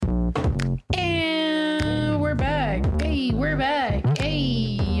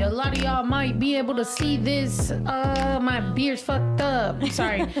y'all might be able to see this. My beard's fucked up.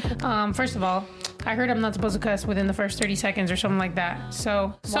 Sorry. First of all, I heard I'm not supposed to cuss within the first 30 seconds or something like that.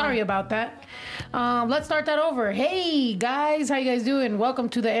 So sorry about that. Let's start that over. Hey guys, how you guys doing? Welcome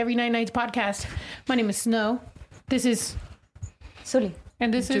to the Every Night Nights podcast. My name is Snow. This is Suri.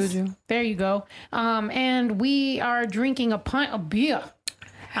 And this Juju. is, there you go. And we are drinking a pint of beer.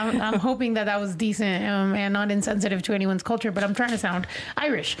 I'm hoping that was decent and not insensitive to anyone's culture, but I'm trying to sound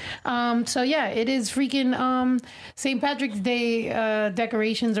Irish. So yeah, it is freaking St. Patrick's Day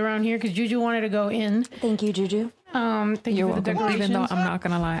decorations around here because Juju wanted to go in. Thank you, Juju. Thank you for the decorations. Even though I'm not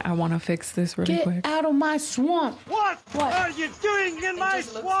gonna lie, I want to fix this really Get quick. out of my swamp. What are you doing in my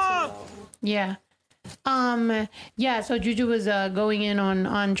swamp? Yeah. Yeah, so Juju was going in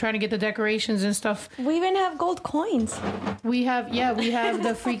on trying to get the decorations and stuff. We even have gold coins. We have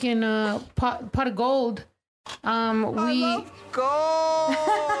the freaking pot of gold. I love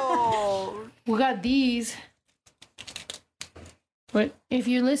gold. We got these. But if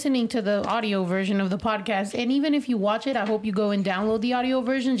you're listening to the audio version of the podcast, and even if you watch it, I hope you go and download the audio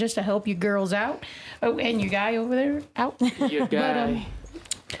version just to help your girls out. Oh, and your guy over there out. Your guy.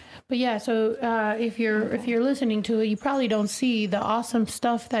 But yeah, so if you're listening to it, you probably don't see the awesome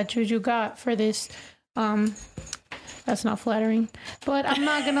stuff that Juju got for this. That's not flattering. But I'm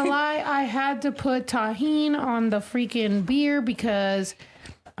not gonna lie, I had to put tahini on the freaking beer because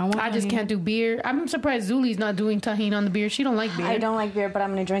I just can't do beer. I'm surprised Zuli's not doing tahini on the beer. She don't like beer. I don't like beer, but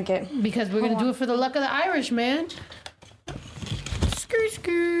I'm gonna drink it. Because we're gonna do it for the luck of the Irish, man. Skirt.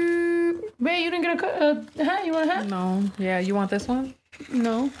 Man, you didn't get a hat? You want a hat? No. Yeah, you want this one?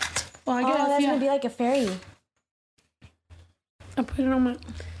 No. Well, I guess, that's gonna be like a fairy. I put it on my...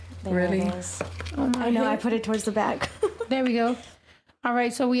 There Really? it is. Oh my I know. head. I put it towards the back. There we go. All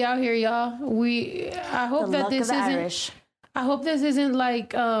right, so we out here, y'all. I hope The that luck this of the isn't... Irish. I hope this isn't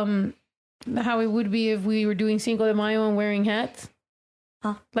like how it would be if we were doing Cinco de Mayo and wearing hats.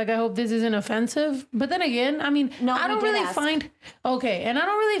 Huh? Like, I hope this isn't offensive. But then again, I mean, No, I we don't did really ask. find... Okay, and I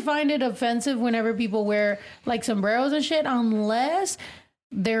don't really find it offensive whenever people wear, like, sombreros and shit, unless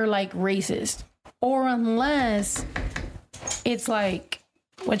they're, like, racist. Or unless it's, like,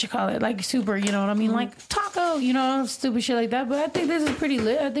 what you call it? Like, super, you know what I mean? Like, taco, you know, stupid shit like that. But I think this is pretty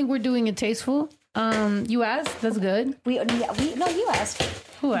lit. I think we're doing it tasteful. You asked? That's good. No, you asked.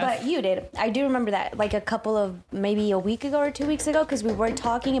 Who asked? But you did. I do remember that, like maybe a week ago or 2 weeks ago, because we were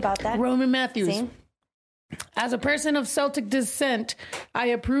talking about that. Roman Matthews. Same. As a person of Celtic descent, I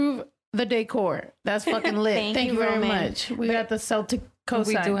approve the decor. That's fucking lit. Thank you very Roman. much. We got the Celtic cosign.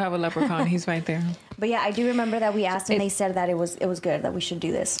 We do have a leprechaun. He's right there. But yeah, I do remember that we asked and they said that it was good, that we should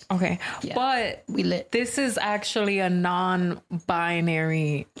do this. Okay. Yeah. But We lit. this is actually a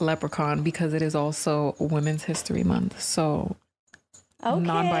non-binary leprechaun because it is also Women's History Month. So Okay.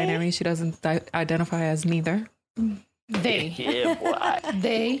 non-binary, she doesn't identify as neither. They. Yeah, boy.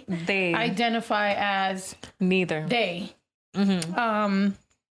 They identify as Neither. they. Mm-hmm.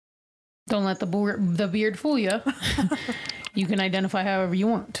 Don't let the beard fool you. You can identify however you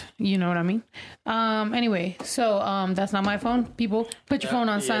want. You know what I mean? Anyway, so that's not my phone. People, put your phone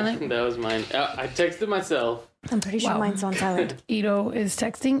on silent. That was mine. I texted myself. I'm pretty sure mine's on silent. Ito is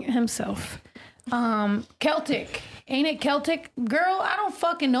texting himself. Celtic. Ain't it Celtic? Girl, I don't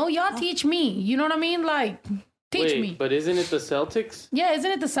fucking know. Y'all teach me. You know what I mean? Like, teach me. But isn't it the Celtics? Yeah,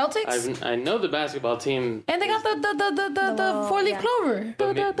 isn't it the Celtics? I know the basketball team. And they got the four-leaf yeah. clover.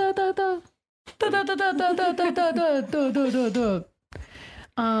 But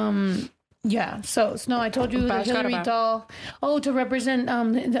Yeah, so Snow, I told you the Bash got Hillary about- doll. Oh, to represent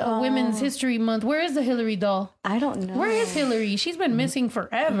the Women's History Month. Where is the Hillary doll? I don't know. Where is Hillary? She's been missing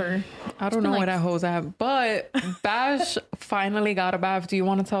forever. I don't know like- where that hoe's at. But Bash finally got a bath. Do you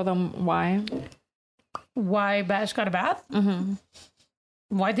want to tell them why? Why Bash got a bath? Mm-hmm.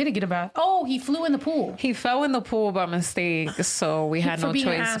 Why did he get a bath? Oh, he flew in the pool. He fell in the pool by mistake, so we had For no being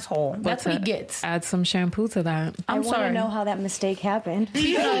choice. an asshole. but That's what he to gets. Add some shampoo to that. I I'm want sorry. to know how that mistake happened.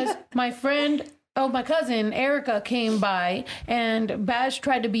 Because my cousin Erica came by and Bash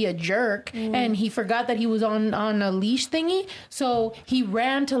tried to be a jerk and he forgot that he was on a leash thingy. So he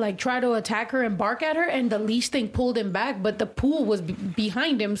ran to like try to attack her and bark at her and the leash thing pulled him back, but the pool was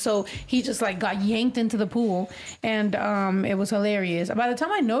behind him. So he just like got yanked into the pool and it was hilarious. By the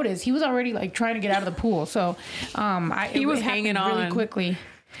time I noticed, he was already like trying to get out of the pool. So He was it happened hanging really on. quickly.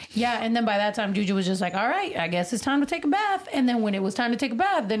 Yeah, and then by that time, Juju was just like, all right, I guess it's time to take a bath. And then when it was time to take a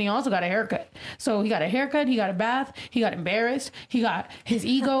bath, then he also got a haircut. So he got a haircut, he got a bath, he got embarrassed, he got his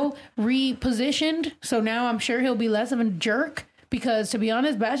ego repositioned. So now I'm sure he'll be less of a jerk because to be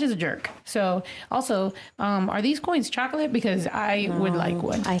honest, Bash is a jerk. So also, are these coins chocolate? Because I would like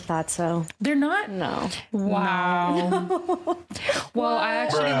one. I thought so. They're not? No. Wow. Well, I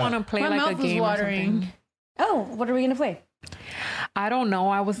actually want to play My like a mouth was game or watering. something. Oh, what are we gonna play? I don't know.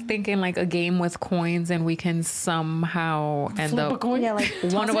 I was thinking like a game with coins, and we can somehow end Flip a up. coin? Yeah, like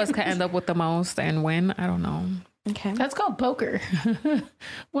One of us could end up with the most and win. I don't know. okay. That's called poker.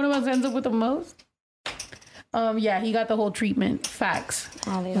 One of us ends up with the most. Yeah, he got the whole treatment. Facts.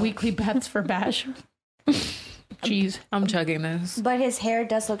 Oh, they don't. Weekly bets for Bash. Jeez. I'm chugging this. But his hair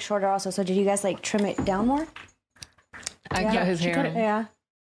does look shorter also. So did you guys like trim it down more? I Yeah, cut his she cut it- hair. Yeah.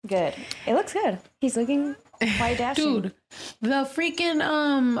 Good. It looks good. He's looking quite dashing. Dude, the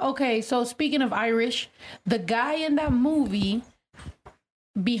freaking okay, so speaking of Irish, the guy in that movie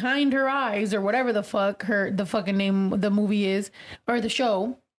Behind Her Eyes or whatever the fuck the fucking name of the movie is or the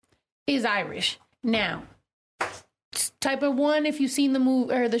show is Irish. Now, type of 1 if you've seen the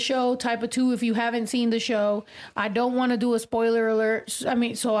movie or the show, type of 2 if you haven't seen the show. I don't want to do a spoiler alert. I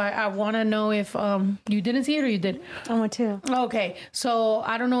mean, so I want to know if you didn't see it or you did. I want to. Okay, so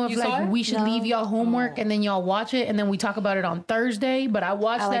I don't know if You saw like it? we should No. leave y'all homework and then y'all watch it and then we talk about it on Thursday. But I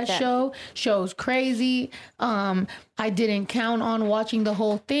watched I like that that. show. Show's crazy. I didn't count on watching the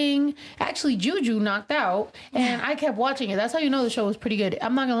whole thing. Actually, Juju knocked out and I kept watching it. That's how you know the show was pretty good.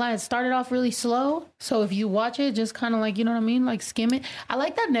 I'm not gonna lie, it started off really slow. So if you watch it, just kind of like, you know what I mean? Like skim it. I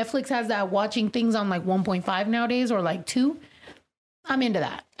like that Netflix has that watching things on like 1.5 nowadays or like 2. I'm into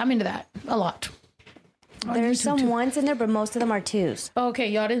that. A lot. There's some ones in there, but most of them are 2s. Okay,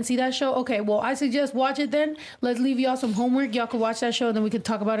 y'all didn't see that show? Okay, well, I suggest watch it then. Let's leave y'all some homework. Y'all could watch that show, and then we could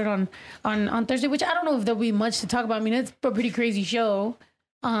talk about it on Thursday, which I don't know if there'll be much to talk about. I mean, it's a pretty crazy show.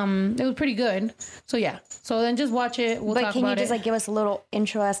 It was pretty good. So, yeah. So then just watch it. We'll But talk can you about just it. like give us a little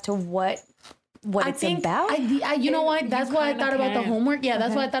intro as to what it's about? You know what? That's why I kinda thought about the can. homework. Yeah,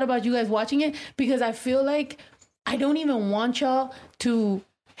 that's why I thought about you guys watching it, because I feel like I don't even want y'all to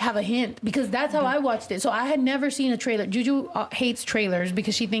have a hint, because that's how I watched it. So I had never seen a trailer. Juju hates trailers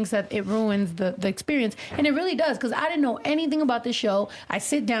because she thinks that it ruins the experience, and it really does, because I didn't know anything about the show. I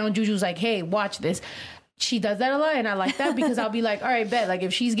sit down, Juju's like, hey, watch this. She does that a lot, and I like that because I'll be like, all right, bet. Like,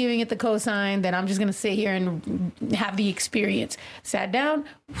 if she's giving it the cosign, then I'm just going to sit here and have the experience. Sat down,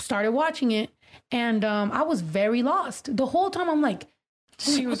 started watching it, and I was very lost. The whole time I'm like,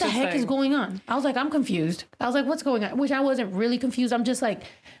 She what was the just heck like- is going on? I was like, I'm confused. I was like, what's going on? Which I wasn't really confused. I'm just like,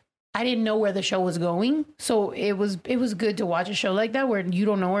 I didn't know where the show was going. So it was good to watch a show like that where you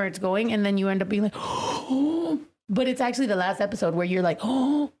don't know where it's going, and then you end up being like, oh. But it's actually the last episode where you're like,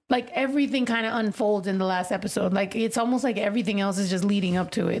 oh, like everything kind of unfolds in the last episode. Like it's almost like everything else is just leading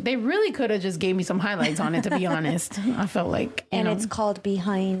up to it. They really could have just gave me some highlights on it, to be honest. I felt like, and it's called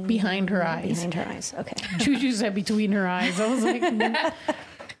Behind Behind Her Eyes. Behind Her Eyes. Okay. Juju said between her eyes. I was like,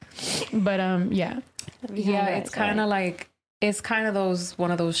 but yeah. Yeah, Her it's Eyes, kind alright. of like it's kind of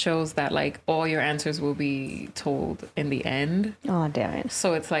one of those shows that like all your answers will be told in the end. Oh, damn it.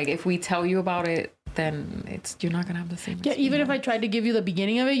 So it's like if we tell you about it, then you're not gonna have the same. Yeah, even if I tried to give you the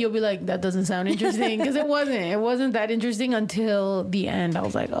beginning of it, you'll be like, that doesn't sound interesting, because it wasn't that interesting until the end. I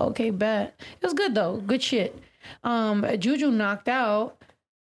was like, oh, okay, bet. It was good though, good shit. Juju knocked out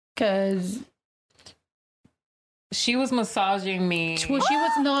because she was massaging me.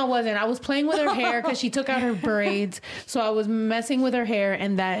 I wasn't. I was playing with her hair because she took out her braids, so I was messing with her hair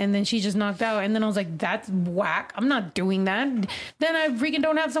and then she just knocked out, and then I was like, that's whack. I'm not doing that. Then I freaking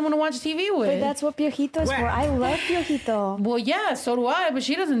don't have someone to watch TV with. But that's what Piojito is for. I love Piojito. Well, yeah, so do I, but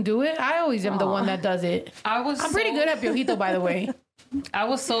she doesn't do it. I always am the one that does it. I'm pretty good at Piojito, by the way. I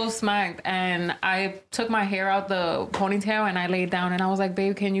was so smacked, and I took my hair out the ponytail and I laid down and I was like,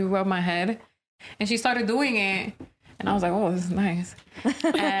 babe, can you rub my head? And she started doing it, and I was like, oh, this is nice.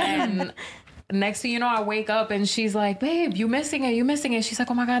 And next thing you know, I wake up and she's like, babe, you missing it. She's like,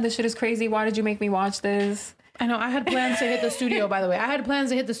 oh my God, this shit is crazy. Why did you make me watch this? I know. I had plans to hit the studio, by the way. I had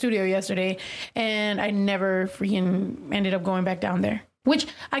plans to hit the studio yesterday, and I never freaking ended up going back down there. Which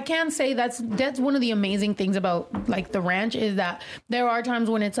I can say that's one of the amazing things about like the ranch, is that there are times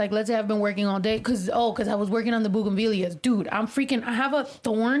when it's like, let's say I've been working all day because I was working on the bougainvilleas. Dude, I have a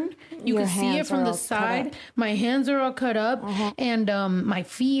thorn. You Your can see it hands from are the all cut side. up. My hands are all cut up, and my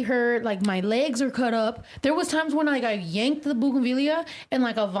feet hurt. Like my legs are cut up. There was times when like I yanked the bougainvillea and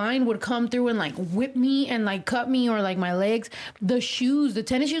like a vine would come through and like whip me and like cut me, or like my legs. The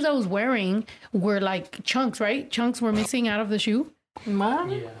tennis shoes I was wearing were like chunks, right? Chunks were missing out of the shoe. Mom?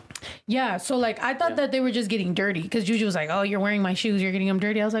 Yeah. Yeah, so like I thought that they were just getting dirty because Juju was like, "Oh, you're wearing my shoes, you're getting them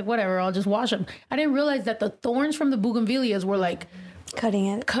dirty." I was like, "Whatever, I'll just wash them." I didn't realize that the thorns from the bougainvilleas were like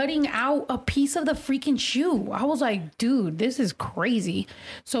cutting out a piece of the freaking shoe. I was like, dude, this is crazy.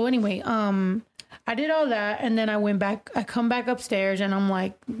 So anyway, I did all that, and then I come back upstairs, and I'm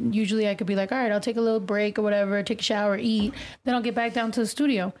like, usually I could be like, all right, I'll take a little break or whatever, take a shower, eat, then I'll get back down to the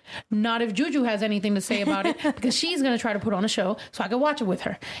studio. Not if Juju has anything to say about it, because she's going to try to put on a show so I can watch it with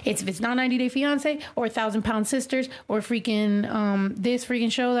her. If it's not 90 Day Fiance or 1,000 Pound Sisters or freaking this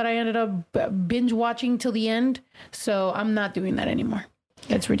freaking show that I ended up binge watching till the end. So I'm not doing that anymore.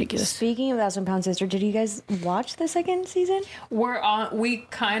 It's ridiculous. Speaking of 1,000 Pound Sister, did you guys watch the second season? We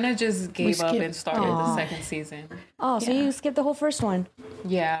kind of just gave up and started the second season. Oh, so you skipped the whole first one.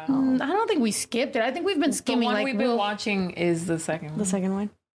 Yeah. I don't think we skipped it. I think we've been The skimming. one Like we've been watching is the second one. The second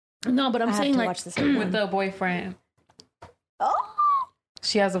one? No, but I'm I have saying to like watch the second one. With the boyfriend. Oh!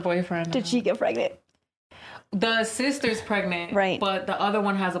 She has a boyfriend. Did she get pregnant? The sister's pregnant. Right. But the other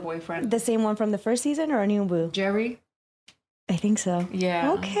one has a boyfriend. The same one from the first season or a new boo? Jerry? I think so.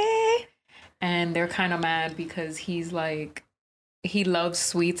 Yeah. Okay. And they're kind of mad because he's like, he loves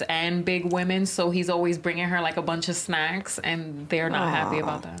sweets and big women. So he's always bringing her like a bunch of snacks, and they're not happy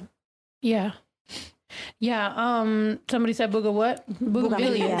about that. Yeah. Yeah. Somebody said booga what?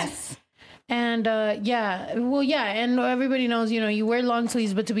 Boogabillions. Yes. And and everybody knows, you wear long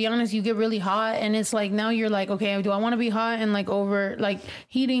sleeves, but to be honest, you get really hot, and it's like now you're like, okay, do I want to be hot and like over like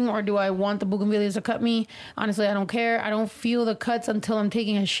heating, or do I want the bougainvilleas to cut me? Honestly, I don't care. I don't feel the cuts until I'm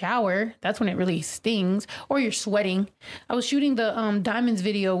taking a shower. That's when it really stings, or you're sweating. I was shooting the Diamonds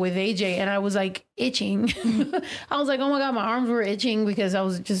video with AJ, and I was like itching. I was like, oh my God, my arms were itching because I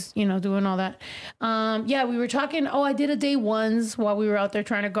was just, doing all that. We were talking. Oh, I did a day ones while we were out there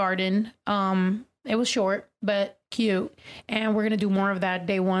trying to garden. It was short, but cute. And we're going to do more of that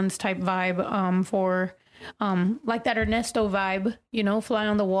day ones type vibe, for, like that Ernesto vibe, fly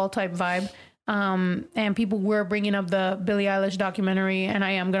on the wall type vibe. And people were bringing up the Billie Eilish documentary, and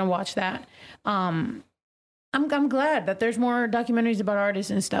I am going to watch that. I'm glad that there's more documentaries about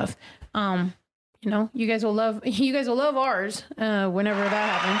artists and stuff. You guys will love ours, whenever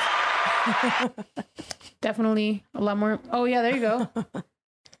that happens. Definitely a lot more. Oh yeah, there you go.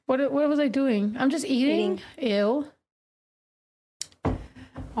 What was I doing? I'm just eating. Ew.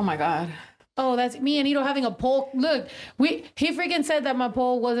 Oh my God. Oh, that's me and Ito having a pole. Look, he freaking said that my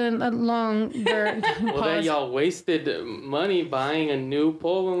pole wasn't longer. Well, that y'all wasted money buying a new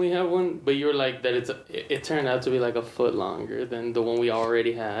pole when we have one, but you were like that it turned out to be like a foot longer than the one we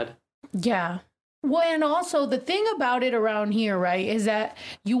already had. Yeah. Well, and also the thing about it around here, right, is that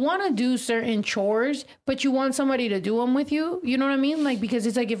you want to do certain chores, but you want somebody to do them with you. You know what I mean? Like, because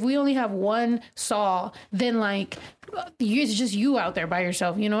it's like if we only have one saw, then like it's just you out there by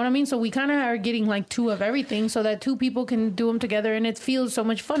yourself. You know what I mean? So we kind of are getting like two of everything so that two people can do them together, and it feels so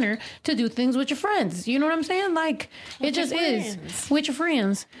much funner to do things with your friends. You know what I'm saying? Like it just is with your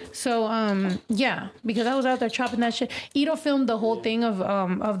friends. So because I was out there chopping that shit. Ito filmed the whole thing of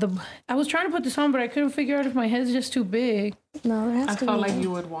the. I was trying to put this on, but I couldn't figure out if my head's just too big. No, it has I to felt be. like you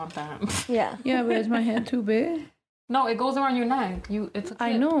would want that. Yeah. Yeah, but is my head too big? No, it goes around your neck. It's a clip.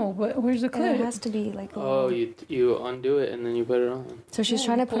 I know, but where's the clip? It has to be like. Oh, you undo it and then you put it on. So she's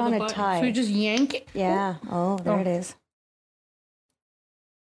trying to put pull on the a button. tie. So you just yank it? Yeah. Oh, there it is.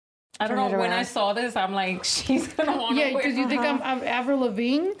 I don't Turn know. it When I around. saw this, I'm like, she's gonna want to. Yeah, because you think I'm Avril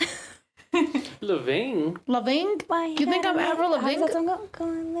Lavigne? Lavigne? Lavigne? Why You think I'm Avril Lavigne? How's that song go?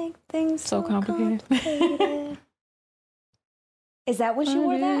 Gonna make things So complicated. complicated. Is that when she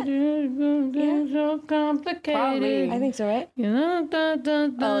wore that? So complicated. Probably. I think so, right? Oh,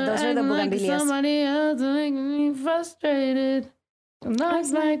 those are the Bougainvilleas. Somebody else making me frustrated.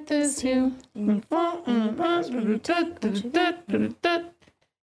 Nights like this too.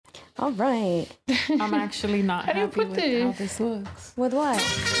 All right. I'm actually not How do you happy put with this? how this looks. With what?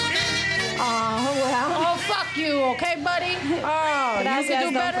 Oh, wow. Oh, fuck you, okay, buddy? Oh, you gracias, can do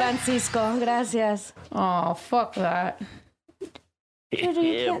Don better? Francisco. Gracias. Oh, fuck that. You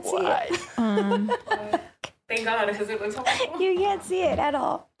can't see it. Thank God, because it looks horrible. You can't see it at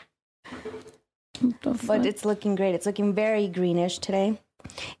all. But it's looking great. It's looking very greenish today.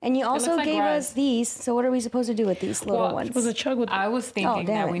 And you also like gave grass. us these. So what are we supposed to do with these little Well, ones? It was a chug with I was thinking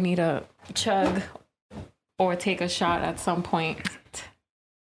damn that it. we need a chug or take a shot at some point.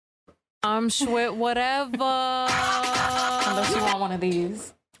 I'm Schwit, whatever. Unless you want one of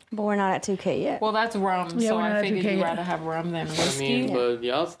these. But we're not at 2K yet. Well, that's rum, Yeah, so we're not I at figured 2K you'd yet. rather have rum than I whiskey. mean, but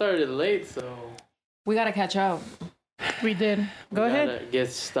y'all started late, so We gotta catch up. We did. Go we ahead. gotta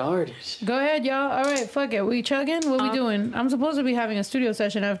get started. Go ahead, y'all. All right, fuck it. We chugging? What we doing? I'm supposed to be having a studio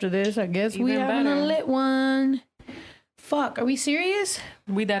session after this. I guess we Even having a better. lit one. fuck? Are we serious?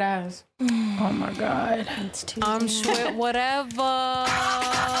 We dead ass. Oh my god. It's too I'm sweat whatever.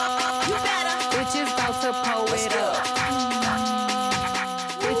 Bitches about to pull it up.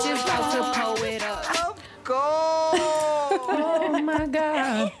 Bitches about to pull it up. Oh my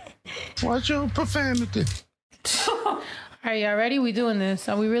god. Watch your profanity. All right, y'all ready? We doing this?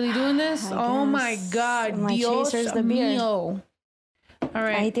 Are we really doing this? Oh my god. My Dios chaser's the beer. mío. All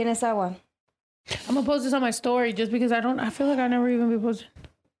Ahí right. tienes agua. I'm gonna post this on my story just because I feel like I never even be posted.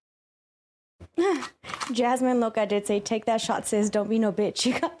 Jasmine Loca did say, take that shot, sis. Don't be no bitch.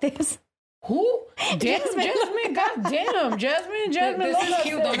 You got this. Who? Damn, Jasmine. God damn. Jasmine. This is Loca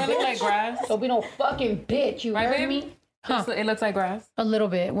cute. said, Don't it look like grass? Don't be no fucking bitch. You Right, heard babe? me? It looks like grass. A little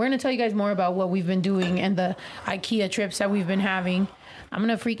bit. We're gonna tell you guys more about what we've been doing and the IKEA trips that we've been having. I'm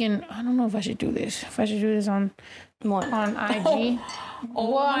gonna freaking. I don't know if I should do this. If I should do this on What? IG.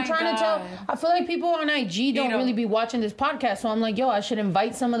 Oh Well, I'm my trying to tell. God. I feel like people on IG don't know- really be watching this podcast, so I'm like, yo, I should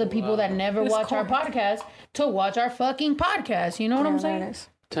invite some of the people that never watch our podcast to watch our fucking podcast. You know what I'm saying?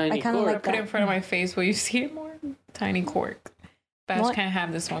 Tiny I kinda cork. like Put it in that. front of my face where you see it more. Tiny cork. Bash What? can't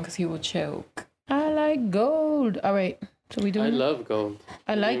have this one because he will choke. I like gold. All right, so we doing. I it? love gold.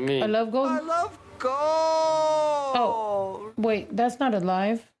 I What do you mean? love gold. love gold. Oh, wait, that's not a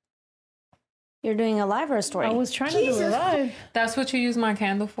live. You're doing a live or a story? I was trying to do a live. That's what you use my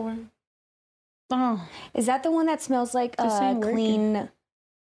candle for? Oh, Is that the one that smells like This ain't working. clean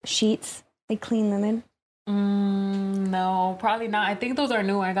sheets? Like clean linen? No, probably not. I think those are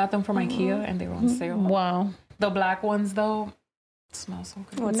new. I got them from IKEA and they were on sale. wow. The black ones, though, smell so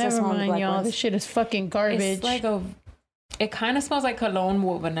good. What's the Never smell of the mind, black y'all. ones? This shit is fucking garbage. It's like it kind of smells like cologne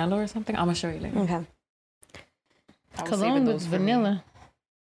with vanilla or something. I'm going to show you later. Okay. I was saving cologne with those for me. vanilla.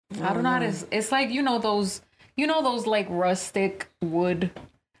 I don't know how to. It's like those like rustic wood,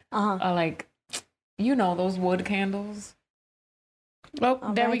 Uh-huh. like those wood candles. Oh,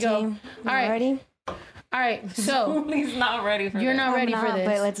 All there we right, go. team. All right. Ready? All right, so He's not ready for. you're that. not ready I'm for not, this.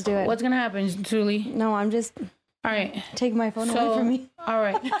 but let's do it. What's gonna happen, Julie? No, I'm just All right. take my phone away So, from me. all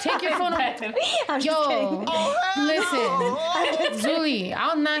right, take your phone away. I'm just Yo, kidding. listen, Julie,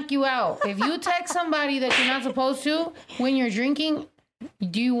 I'll knock you out if you text somebody that you're not supposed to when you're drinking.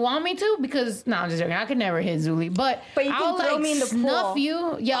 Do you want me to? Because no, I'm just joking. I could never hit Julie, but But you can I'll throw like me in the snuff pool.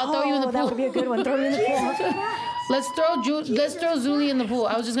 you. Yeah, I'll throw you in the pool. That would be a good one. Throw me in the pool. Let's throw Julie in the pool.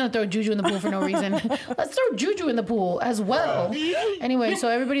 I was just gonna throw Juju in the pool for no reason. Let's throw Juju in the pool as well. Anyway, so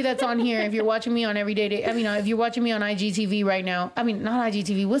everybody that's on here, if you're watching me on Everyday Day, if you're watching me on IGTV right now, not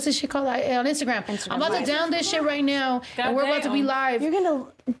IGTV. What's this shit called on Instagram? I'm about to down this shit right now, and we're about to be Goddamn. live. You're gonna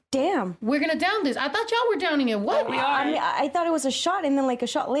damn. We're gonna down this. I thought y'all were downing it. What? We are. I mean, I thought it was a shot and then like a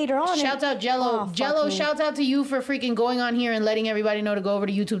shot later on. Shouts out Jello. Oh, fuck Jello, me. shouts out to you for freaking going on here and letting everybody know to go over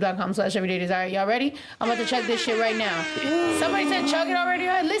to youtube.com/everydaydays. All right, y'all ready? I'm about to check this shit right now. Somebody said chug it already.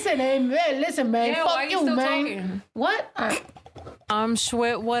 All right, listen, hey, man, listen, man. Yeah, why Fuck you you, still man. talking? What? All right. I'm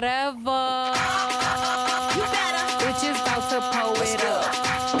sweat whatever. Bitches about to pull it up.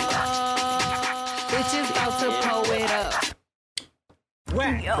 Bitches about to pull it up.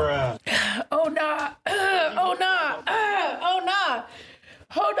 Oh, nah. Oh, nah. Oh, nah.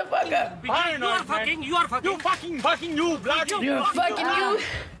 Hold the fuck up. You are fucking, you fucking, you bloody. You're fucking you.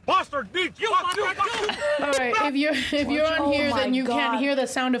 Bastard, bitch. You fuck you. All right, if you're on Oh here, my then you can't God. hear the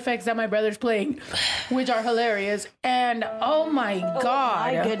sound effects that my brother's playing, which are hilarious. And oh my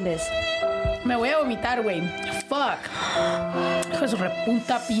God. My goodness. Me voy a vomitar, güey. Fuck. Hijo de su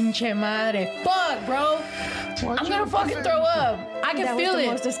reputa pinche madre. Fuck, bro. I'm gonna fucking throw up. I can That was feel the it.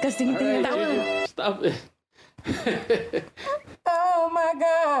 most disgusting thing. That was- Stop it. Oh my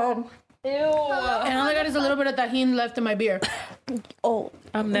God. Ew. And all I got is a little bit of tahini left in my beer. Oh,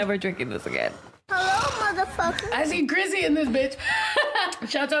 I'm never drinking this again. I see Chrissy in this bitch.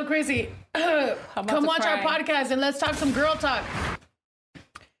 Shout out Chrissy. Come to watch our cry. podcast and let's talk some girl talk.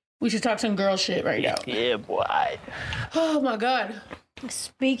 We should talk some girl shit right now. Yeah, boy. Oh my God.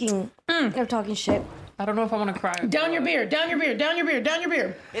 speaking of talking shit. I don't know if I want to cry. Down your beer, down your beer, down your beer, down your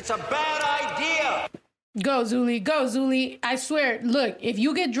beer. It's a bad idea. Go, Zuli. Go, Zuli. I swear, look, if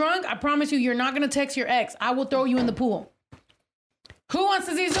you get drunk, I promise you, you're not going to text your ex. I will throw you in the pool. Who wants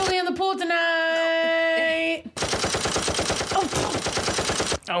to see Zuli in the pool tonight?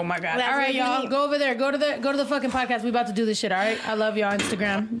 Oh my God. All right, y'all. Go over there. Go to the fucking podcast. We about to do this shit, all right? I love y'all,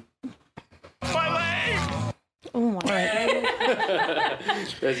 Instagram. Oh my God.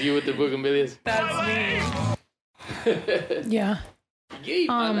 That's you with the bougainvilleas. That's me. Yeah. Yeet,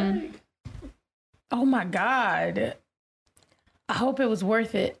 my leg. Oh my God. I hope it was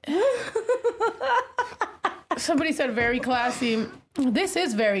worth it. Somebody said very classy. This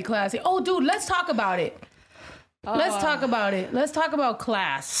is very classy. Oh, dude, let's talk about it. Let's talk about it. Let's talk about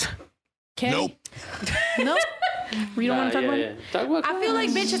class. Okay? Nope. Nope. We don't want to talk about it? Talk about I feel like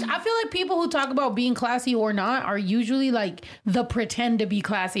bitches, I feel like people who talk about being classy or not are usually like the pretend to be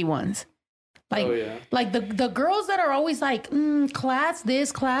classy ones. Like, like the girls that are always like, class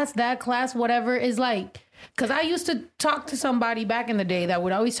this, class that, class whatever is like, because I used to talk to somebody back in the day that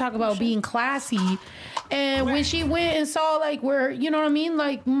would always talk about being classy. And when she went and saw like where, you know what I mean?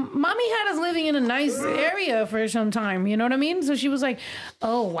 Like mommy had us living in a nice area for some time, you know what I mean? So she was like,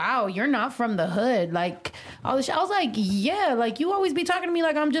 oh, wow, you're not from the hood. Like all this shit. I was like, yeah, like you always be talking to me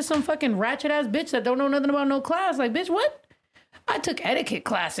like I'm just some fucking ratchet ass bitch that don't know nothing about no class. Like, bitch, what? I took etiquette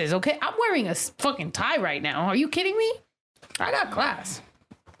classes, okay? I'm wearing a fucking tie right now. Are you kidding me? I got class.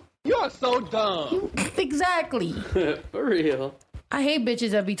 You're so dumb. Exactly. For real. I hate bitches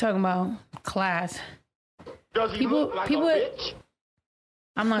that be talking about class. Does he look like a bitch?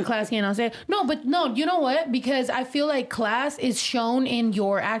 I'm not classy and I'll say, no, but no, you know what? Because I feel like class is shown in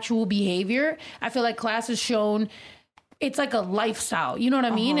your actual behavior. I feel like class is shown, it's like a lifestyle. You know what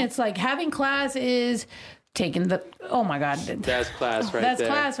I mean? It's like having class is taking the, oh my God. That's class right there. That's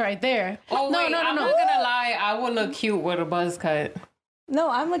class right there. Oh, no, wait, no, no, I'm no. not gonna lie. I would look cute with a buzz cut. No,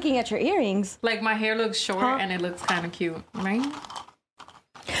 I'm looking at your earrings. Like my hair looks short and it looks kind of cute, right?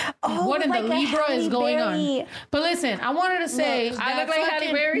 Oh, What in like the a Libra Halle is going Berry. on? But listen, I wanted to say, I that look like Halle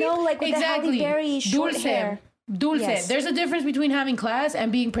fucking- Berry? No, like with the Halle Berry short hair. Dulce. Yes. There's a difference between having class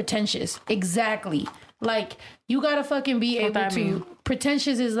and being pretentious. Exactly. Like you gotta fucking be able that to. mean?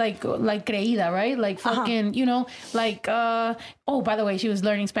 Pretentious is like creída, right? Like fucking, you know, like. Oh, by the way, she was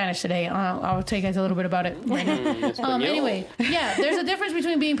learning Spanish today. I'll tell you guys a little bit about it right now. Anyway, yeah, there's a difference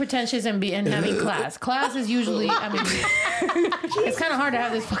between being pretentious and having class. Class is usually, I mean, it's kind of hard to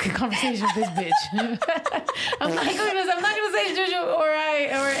have this fucking conversation with this bitch. I'm not gonna say Juju or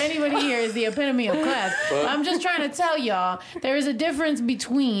anybody here is the epitome of class. I'm just trying to tell y'all there is a difference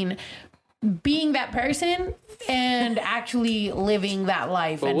between being that person and actually living that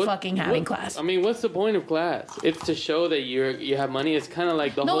life and fucking having class. I mean, what's the point of class? It's to show that you have money. It's kind of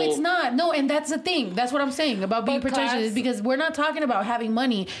like the whole... No, it's not. No, and that's the thing. That's what I'm saying about being pretentious is because we're not talking about having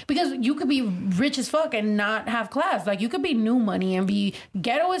money. Because you could be rich as fuck and not have class. Like, you could be new money and be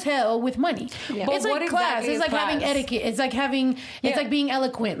ghetto as hell with money. Yeah. But It's like what class. exactly It's is like class? having etiquette. It's like having... It's like being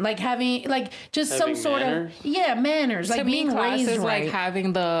eloquent. Like having... Like, just Having some sort manners? of... Yeah, manners. Like To me, being class raised is right. like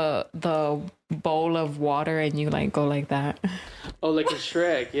having the bowl of water and you like go like that. Oh, like a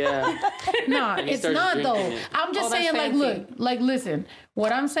Shrek, yeah. No, he it's starts not though. drinking it. I'm just Oh, that's saying, like, fancy. look, like, listen.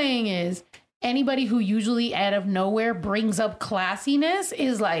 What I'm saying is, anybody who usually out of nowhere brings up classiness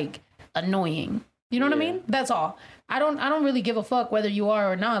is like annoying. You know what I Yeah. mean? That's all. I don't really give a fuck whether you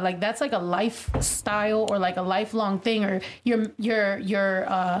are or not. Like, that's like a lifestyle or like a lifelong thing, or your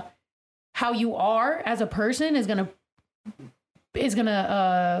how you are as a person is gonna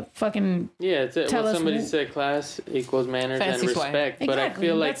fucking Yeah, it's Tell well, us somebody who- said class equals manners Fancy and swag. respect. But I exactly.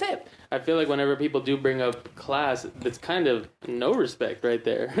 feel like That's it. I feel like whenever people do bring up class, it's kind of no respect right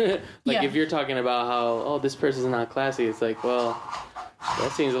there. Like Yeah. if you're talking about how this person's not classy, it's like, well,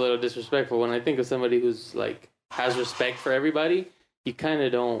 that seems a little disrespectful. When I think of somebody who's like has respect for everybody, you kind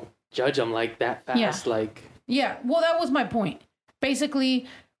of don't judge them like that fast. Yeah. Like Yeah, well, that was my point. Basically,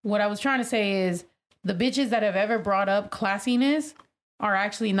 what I was trying to say is the bitches that have ever brought up classiness are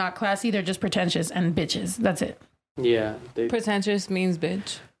actually not classy. They're just pretentious and bitches. That's it. yeah, they Pretentious means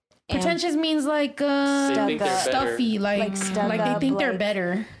bitch. Pretentious means like they think they're better. stuffy, like stuck they up, think they're like-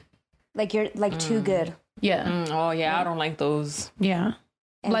 better. Like you're like too good Yeah, Oh yeah, I don't like those. yeah.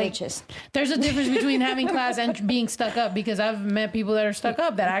 and Like- bitches. There's a difference between having class and being stuck up because I've met people that are stuck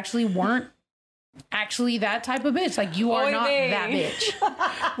up that actually weren't actually that type of bitch. Like you are Oy not vey. that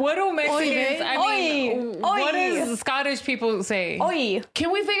bitch. What do Mexicans? vey. I mean, Oy. what does Scottish people say? Oi.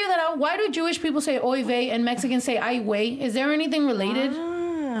 Can we figure that out? Why do Jewish people say oy vey and Mexicans say ay wey? Is there anything related?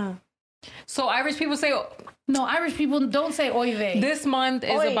 Ah. So Irish people say No, Irish people don't say oy vey. this month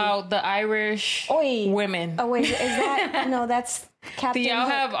is Oi. about the Irish Oi. women. Oh wait, is that no? That's Captain. Do y'all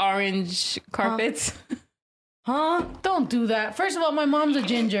Hook. have orange carpets? Huh? Don't do that. First of all, my mom's a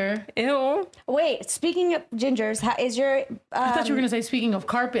ginger. Ew. Wait. Speaking of gingers, how is your? I thought you were going to say, speaking of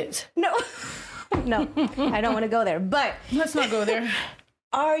carpets. No. No, I don't want to go there. But Let's not go there.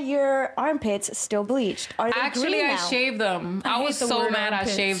 are your armpits still bleached? Are they Actually, green I now? shaved them. I hate was the so word mad I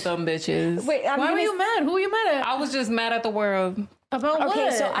armpits. shaved them, bitches. Wait, Why were you mad? Who were you mad at? I was just mad at the world. About Okay,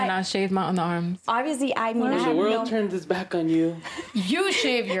 what? so And I shaved my underarms. Obviously, I mean, I The have world no... turns its back on you. You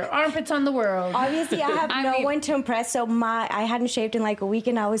shave your armpits on the world. Obviously, I have no one to impress, so I hadn't shaved in like a week,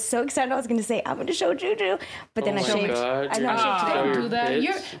 and I was so excited. I was going to say, I'm going to show Juju, but then I my shaved. God, I know I you're shaved today. Your Do that.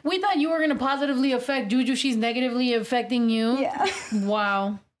 pits? We thought you were gonna positively affect Juju. She's negatively affecting you. Yeah.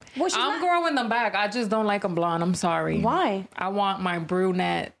 Wow. Well, she's I'm not... growing them back. I just don't like them blonde. I'm sorry. Why? I want my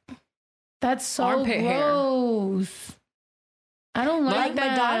brunette. That's so Armpit hair. gross. I don't like Like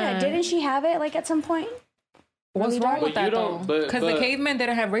that. Madonna, didn't she have it like at some point? What's Really wrong dark? with But you that don't- though? but- Because the but- cavemen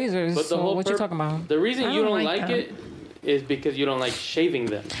didn't have razors. But the So whole what you talking about? The reason I you don't don't like like that. it is because you don't like shaving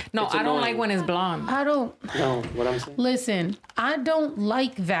them. No, It's I don't like annoying. when it's blonde. I don't. No, what I'm saying. Listen, I don't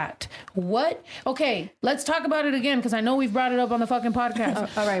like that. What? Okay, let's talk about it again because I know we've brought it up on the fucking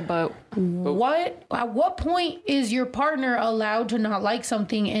podcast. All right, but What? At what point is your partner allowed to not like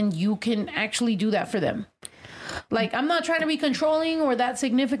something and you can actually do that for them? Like, I'm not trying to be controlling or that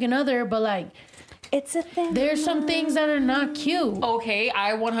significant other, but like, It's a thing. there's some things that are not cute. okay,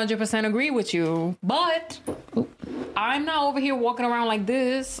 I 100% agree with you. But I'm not over here walking around like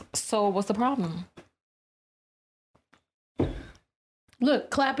this. So what's the problem? Look,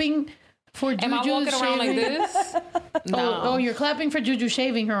 clapping for Juju Am I walking around like shaving. this? No. Oh, you're clapping for Juju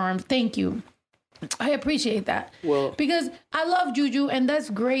shaving her arms. Thank you. I appreciate that. Well- because I love Juju and that's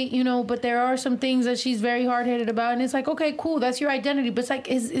great, you know, but there are some things that she's very hard-headed about and it's like, okay, cool, that's your identity. But it's like,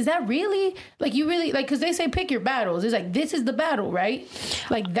 is that really, like, you really, like, because they say pick your battles. It's like, this is the battle, right?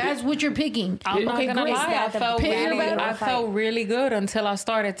 Like, that's what you're picking. I'm not gonna great. lie. I that the felt pick really, battle I felt really good until I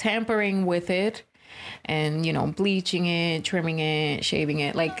started tampering with it, and you know, bleaching it, trimming it, shaving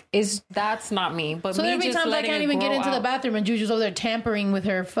it. Like, that's not me. But So me there'll be just times I letting can't it even get grow into the out. bathroom and Juju's over there tampering with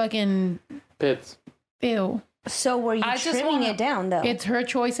her fucking, Pits. ew. So were you I just trimming wanna- it down though? It's her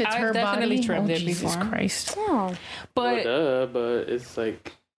choice. It's I've her definitely body. trimmed Oh, it Jesus before. Christ. Oh. But But it's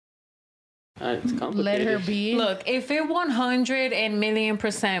like it's complicated. Let her be. look, if it 100 and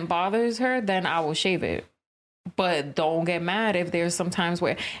million% bothers her, then I will shave it. But don't get mad if there's some times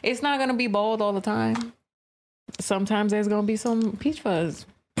where it's not gonna be bald all the time. Sometimes there's gonna be some peach fuzz.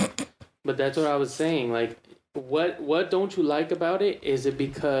 But that's what I was saying. Like, what don't you like about it? Is it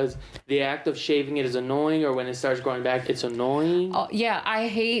because the act of shaving it is annoying, or when it starts growing back, it's annoying? Oh, yeah, I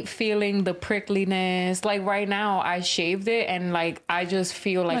hate feeling the prickliness. Like right now, I shaved it and like I just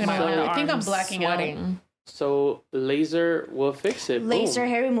feel like I'm my not gonna lie. underarms I think I'm blacking out. sweating. So laser will fix it. Laser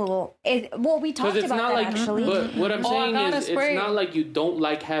hair removal. Well, we talked Because it's about not that like. actually. But what I'm Oh, I saying got a is, spray. it's not like you don't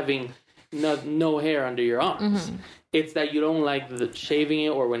like having no hair under your arms. Mm-hmm. It's that you don't like the shaving it,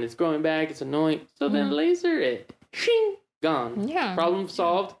 or when it's growing back, it's annoying. So then laser it. Shing, gone. Mm-hmm. Yeah. Problem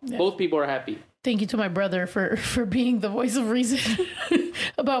solved. Both people are happy. Thank you to my brother for being the voice of reason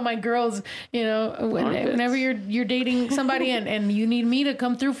about my girls. You know, whenever you're dating somebody and you need me to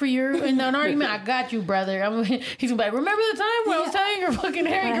come through for you in an argument, I got you, brother. He's gonna be like, remember the time when I was telling your fucking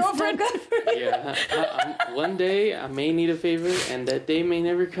hairy girlfriend? Yeah. One day I may need a favor, and that day may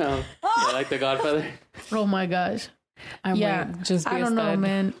never come. I like The Godfather. Oh my gosh. I Yeah, might just be I a don't know, stud.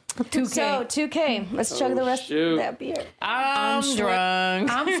 man. 2K. So 2K. Let's chug the rest shoot. of that beer. I'm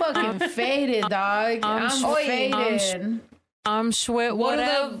drunk. I'm fucking faded, dog. I'm faded. I'm sweat.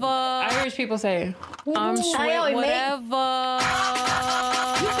 Whatever. Irish people say. I'm Aye, sweat. mate. Whatever.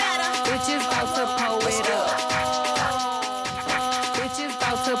 Bitches about to pull it up. Bitches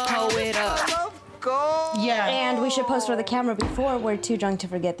about to pull it up. Yeah. And we should post for the camera before we're too drunk to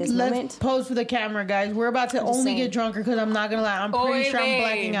forget this Let's moment. pose for the camera, guys. We're about to only saying. get drunker because I'm not gonna lie. I'm pretty sure I'm Oy vey.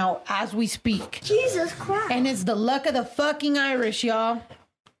 blacking out as we speak. Jesus Christ. And it's the luck of the fucking Irish, y'all.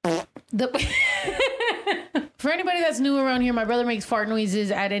 For anybody that's new around here, my brother makes fart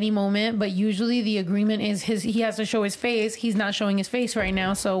noises at any moment, but usually the agreement is he has to show his face. He's not showing his face right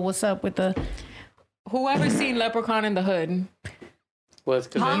now, so what's up with the Whoever seen Leprechaun in the Hood? Well, it's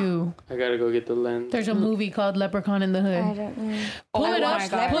because you? I gotta go get the lens. There's a movie called Leprechaun in the Hood. I don't know. Pull it my up.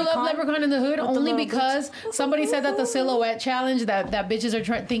 God. Pull up Leprechaun in the Hood only little because somebody said that the silhouette challenge that bitches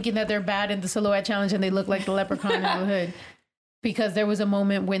are thinking that they're bad in the silhouette challenge and they look like the leprechaun in the hood. Because there was a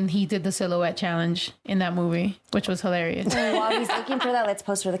moment when he did the silhouette challenge in that movie, which was hilarious. All While he's looking for that, let's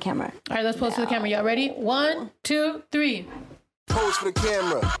post for the camera. right, let's post to the camera. Y'all ready? 1, 2, 3. Pose for the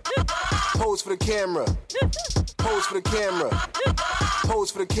camera. Pose for the camera. Pose for the camera.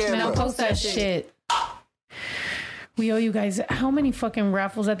 Pose for the Man, camera. post that shit. We owe you guys how many fucking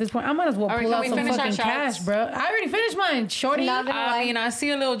raffles at this point? I might as well All right, pull can out we some finish our fucking shots? cash, bro. I already finished mine, shorty. Not gonna lie. I mean, I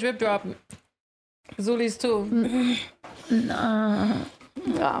see a little drip drop. Zuli's too.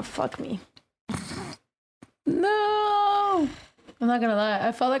 Oh, fuck me. No. I'm not gonna lie.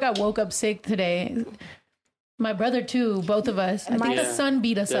 I felt like I woke up sick today. My brother too. Both of us. I think the sun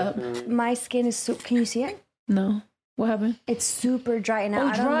beat us up. My skin is super. Can you see it? No. What happened? It's super dry now.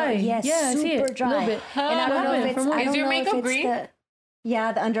 Oh, dry. Yes, yeah, I see super it. dry. A little bit. And I don't know if it's. Is your makeup green?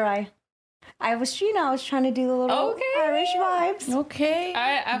 The under eye. I was trying to do the little Irish vibes. Okay.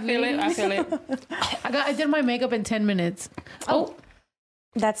 I feel it. I feel it. I did my makeup in 10 minutes. Oh.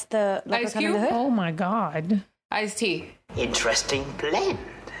 That's the Ice Leprechaun in the Cube? Hood. Oh my God. Iced tea. Interesting blend.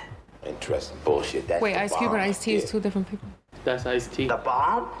 Interesting bullshit. That's Wait, the Ice Cube bomb. and Ice Tea is two different people. That's iced tea. The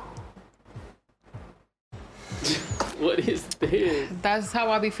bomb? What is this? That's how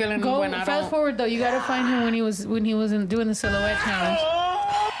I be feeling Go when I fast don't. forward though. You gotta find him when he was doing the silhouette challenge.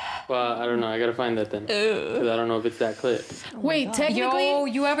 Well, I don't know. I gotta find that then. Because I don't know if it's that clip. Wait, technically, Yo,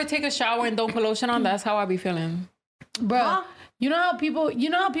 you ever take a shower and don't put lotion on? That's how I be feeling. bro. You know how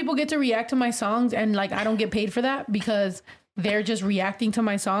people get to react to my songs and like I don't get paid for that because they're just reacting to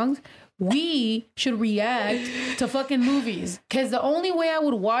my songs. We should react to fucking movies because the only way I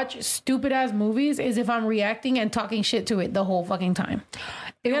would watch stupid ass movies is if I'm reacting and talking shit to it the whole fucking time.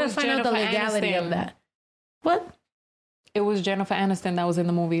 You gotta was find out the Jennifer legality Aniston. of that. What? It was Jennifer Aniston that was in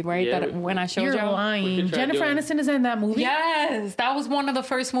the movie, right? Yeah. That when I showed You're y'all. We lying. could try Jennifer doing it. Aniston is in that movie. Yes, that was one of the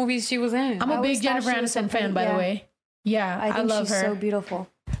first movies she was in. I'm a I big always thought Jennifer she was Aniston fan, something- by the yeah. way. Yeah, I think love she's her. so beautiful.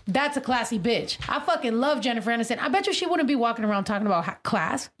 That's a classy bitch. I fucking love Jennifer Aniston. I bet you she wouldn't be walking around talking about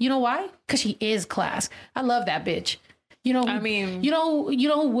class. You know why? Because she is class. I love that bitch. You know, I mean- you know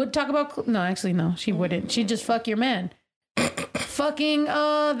who would talk about? No, actually, no, she wouldn't. She'd just fuck your man. Fucking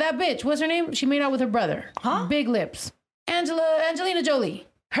that bitch. What's her name? She made out with her brother. Huh? Big lips. Angelina Jolie.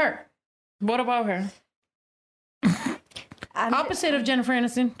 Her. What about her? Opposite of Jennifer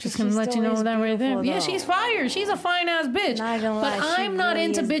Aniston. Just gonna She's let you still know as that right there. beautiful, Yeah, though. she's fire. She's a fine ass bitch. Not gonna But lie, she I'm not really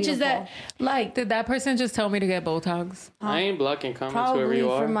into is bitches that like. Did that person just tell me to get Botox? I ain't blocking comments whoever Probably you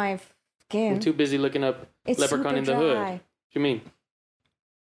for are. my skin. I'm too busy looking up It's Leprechaun super in the Hood. dry. What you mean?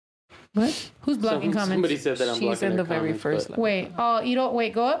 What? Who's blocking comments? Somebody said that I'm She's blocking in their the very comments, first but level. Wait, Ito,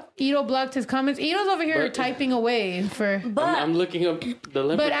 wait, go up. Ito blocked his comments. Ito's over here But- typing away for. I'm looking up the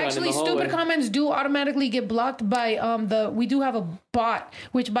Leprechaun But in actually, the hallway. stupid comments do automatically get blocked by we do have a bot,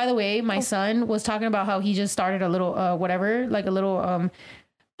 which by the way, my son was talking about how he just started a little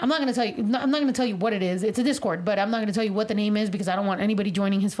I'm not gonna tell you what it is. It's a Discord, but I'm not gonna tell you what the name is because I don't want anybody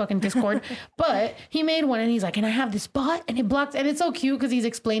joining his fucking Discord. But he made one and he's like, "Can I have this bot?" And it blocks, and it's so cute because he's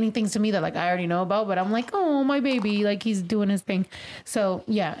explaining things to me that like I already know about. But I'm like, "Oh, my baby!" Like he's doing his thing. So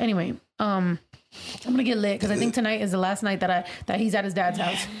yeah. Anyway, I'm gonna get lit because I think tonight is the last night that he's at his dad's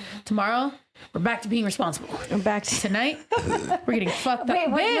house. Tomorrow, we're back to being responsible. I'm back to Tonight, we're getting fucked up. Wait,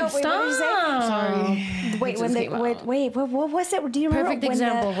 Babe, wait, no, wait, stop. what did you say? Sorry. Wait, when they what was it? Do you remember Perfect when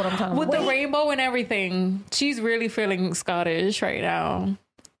example of what I'm talking With about. the rainbow and everything, she's really feeling Scottish right now.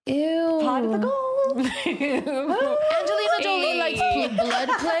 Ew. Pot of the gold? Angelina Jolie likes blood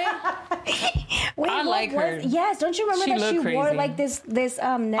play. Wait, I what like her. was- Yes, don't you remember She that she look wore crazy. like this necklace?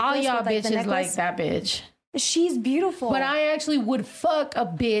 All y'all with, like, the bitches necklace? like that bitch. She's beautiful. But I actually would fuck a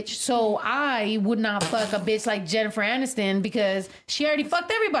bitch, so I would not fuck a bitch like Jennifer Aniston because she already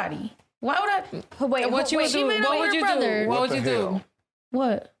fucked everybody. Why would I? wait, What you would she do? made out What with would her you brother. do? What would What you the do? hell?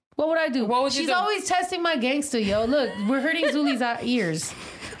 What? What would I do? What would you She's do? always testing my gangster, yo. Look, we're hurting Zuli's ears.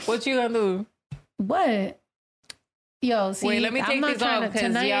 What you gonna do? What? Yo, see, Wait, let me I'm take not this trying off to.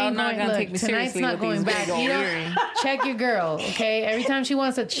 Tonight because y'all ain't not going, gonna look, take me tonight's seriously not with going these back. big old You don't earrings. check your girl, okay? Every time she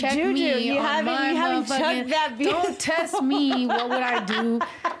wants to check Juju, me you on haven't- my you haven't motherfucking, checked that beat. don't test me. What would I do?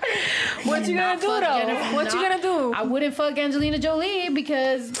 What you gonna Not do fuck though? Jennifer- What you not- gonna do? I wouldn't fuck Angelina Jolie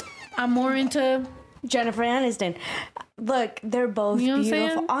because I'm more into. Jennifer Aniston. Look, they're both You know what I'm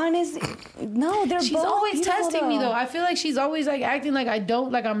beautiful. saying? Honestly, no, they're She's both always beautiful, testing me though. I feel like she's always like acting like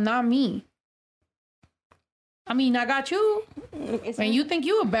I'm not me. I mean, I got you, Is there, and you think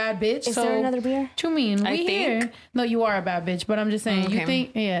you a bad bitch. is so there another beer? What you mean? I We think. here. No, you are a bad bitch, but I'm just saying. You Okay.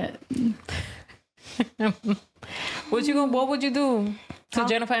 think, yeah. What would you do to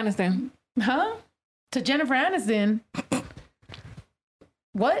Jennifer Aniston? Huh? To Jennifer Aniston.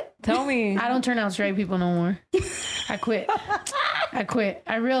 What? Tell me. I don't turn out straight people no more. I quit.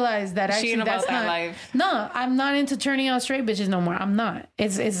 I realized that actually She ain't that's about that not. life. No, I'm not into turning out straight bitches no more. I'm not.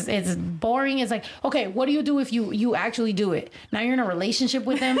 It's boring. It's like, okay, what do you do if you actually do it? Now you're in a relationship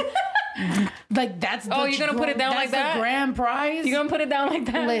with them. Like that's. Oh, you're gonna put it down like that's that? the grand prize. You gonna put it down like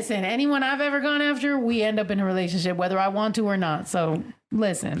that? Listen, anyone I've ever gone after, we end up in a relationship, whether I want to or not. So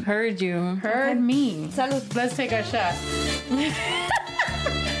listen, Heard you. heard me. Salud. Let's take our shot.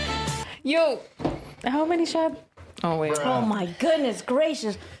 Yo, how many shots? Oh wait. Oh my goodness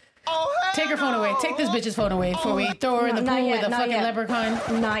gracious! Take her phone away. Take this bitch's phone away before we throw her in the Not pool yet, with a not fucking yet.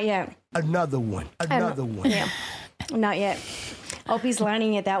 leprechaun. Not yet. Another one. Yeah, not yet. Hope he's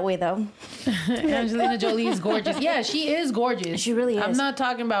learning it that way, though. Angelina Jolie is gorgeous. Yeah, she is gorgeous. She really is. I'm not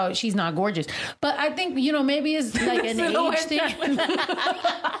talking about she's not gorgeous. But I think, maybe it's like an age thing.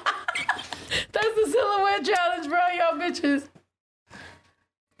 That's the silhouette challenge, bro, y'all bitches.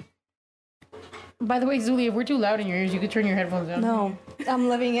 By the way, Zuli, if we're too loud in your ears, you could turn your headphones down. No, I'm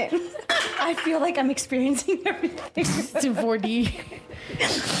loving it. I feel like I'm experiencing everything. It's in 4D.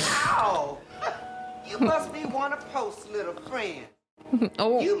 Ow! You must be one of Post's little friends.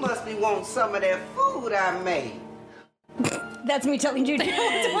 Oh. You must be wanting some of that food I made. That's me telling you.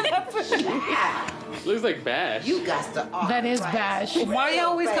 Looks like Bash. You got to That is Bash. Why you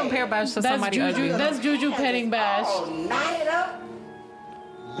always compare Bash to That's somebody Juju. ugly? That's Juju petting Bash. All knotted up.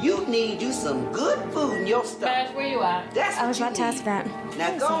 You need you some good food in your stomach. Bash, where you at? That's what I was you about to need. ask that.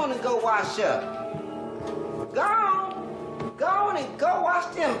 Now go on and go wash up. Go on and go wash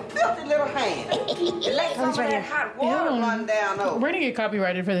them filthy little hands. And let some of right that here. hot water run down over. We're gonna get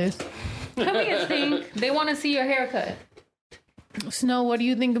copyrighted for this. Come here, Stink. They want to see your haircut. Snow, what do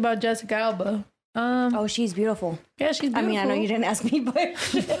you think about Jessica Alba? Oh, she's beautiful. Yeah, she's beautiful. I mean, I know you didn't ask me, but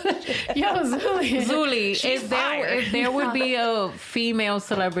Yo, Zuli. Zuli, if there would be a female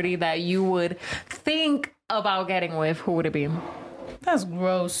celebrity that you would think about getting with, who would it be? That's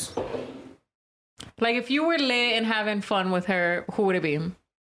gross. Like, if you were lit and having fun with her, who would it be?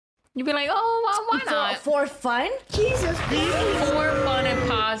 You'd be like, oh, well, why not? for fun? Jesus. For fun and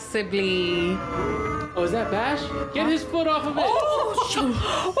possibly... Oh, is that Bash? Get his foot off of it.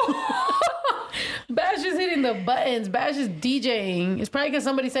 Bash is hitting the buttons. Bash is DJing. It's probably because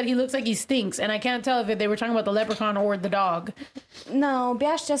somebody said he looks like he stinks, and I can't tell if they were talking about the leprechaun or the dog. No,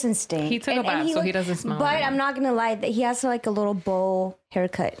 Bash doesn't stink. He took a bath, so he doesn't smell But it. I'm not gonna lie, that he has like a little bowl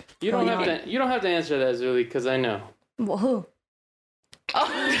haircut. You don't have to. You don't have to answer that, Zuli, because I know. Well, who?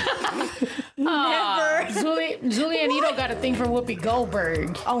 Never. Zuli and Ito got a thing for Whoopi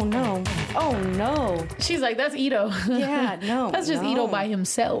Goldberg. Oh no. Oh no. She's like, that's Ito. Yeah, no. That's just no. Ito by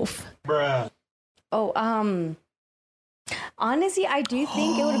himself. Oh, honestly, I do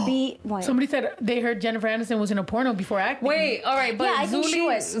think it would be what? Somebody said they heard Jennifer Aniston was in a porno before acting. Wait, all right, but Yeah, I think she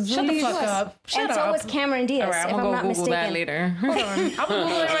was. Shut the fuck up. Shut and up. so was Cameron Diaz, All right, if I'm I'm going not to Google mistaken. that later. Hold on. I'm gonna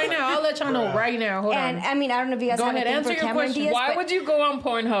Google it right now. I'll let y'all know right now. Hold And on. I mean, I don't know if you guys Go have ahead, a thing answer for your Cameron question. Diaz. Why but would you go on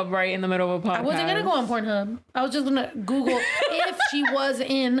Pornhub right in the middle of a podcast? I wasn't gonna go on Pornhub. I was just gonna Google if she was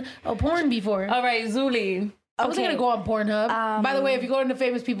in a porn before. All right, Zuli. I wasn't gonna go on Pornhub. By the way, if you go into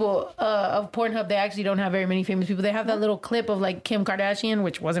famous people of Pornhub, they actually don't have very many famous people. They have that little clip of like Kim Kardashian,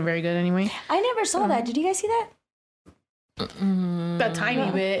 which wasn't very good anyway. I never saw that. Did you guys see that? That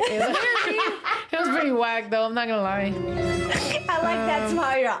tiny bit. It was pretty whack though. I'm not gonna lie. I like that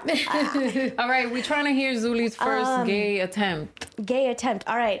smile. All right, we're trying to hear Zuli's first gay attempt. Gay attempt.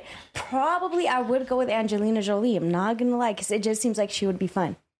 All right. Probably I would go with Angelina Jolie. I'm not gonna lie, because it just seems like she would be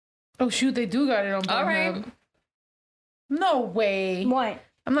fun. Oh shoot, they do got it on Pornhub. All right. No way. What?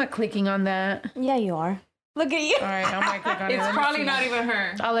 I'm not clicking on that. Yeah, you are. Look at you. All right, I might click on it. It's Let me probably see. not even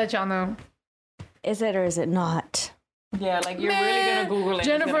her. I'll let y'all know. Is it or is it not? Yeah, like you're really gonna Google it.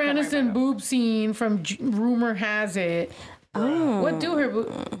 Jennifer It's gonna come Aniston right boob scene from Rumor Has It. Oh. What do her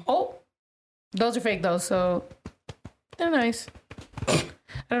boob? Oh, those are fake though, so they're nice. I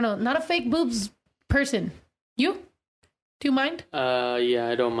don't know. Not a fake boobs person. You? Do you mind? Yeah,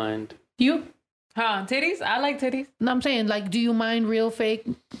 I don't mind. You? Huh? Titties? I like titties. No, I'm saying like, do you mind real fake?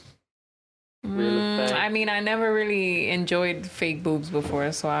 Real effect. I mean, I never really enjoyed fake boobs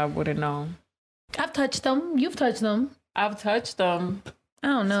before, so I wouldn't know. I've touched them. You've touched them. I've touched them. I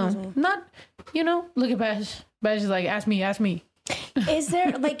don't know. Not, look at Bash. Bash is like, ask me. Is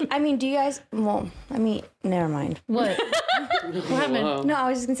there, like, I mean, do you guys, well, I mean, never mind. What? What happened? Wow. No, I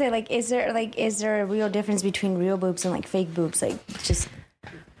was just gonna say, like, is there a real difference between real boobs and, like, fake boobs? Like, just,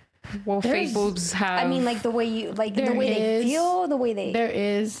 Well, There's- fake boobs have. I mean, like, the way you, like, the There way they is. feel, the way they, There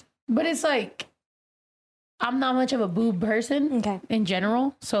is. But it's like, I'm not much of a boob person Okay. in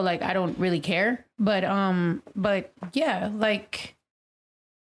general. So, like, I don't really care. But yeah, like,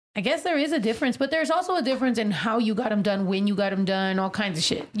 I guess there is a difference, but there's also a difference in how you got them done, when you got them done, all kinds of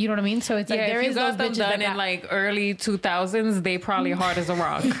shit. You know what I mean? So it's like yeah, there if you is got those them bitches done that in got, like early 2000s, they probably hard as a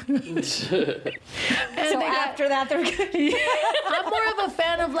rock. and so they got- after that, they're good. I'm more of a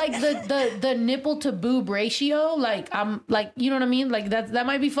fan of like the nipple to boob ratio. Like I'm like, you know what I mean? Like that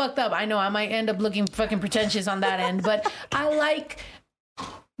might be fucked up. I know I might end up looking fucking pretentious on that end, but I like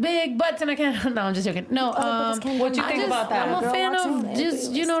big butts and I can't. No, I'm just joking. No, What you think about that? I'm a Girl fan walks in of there,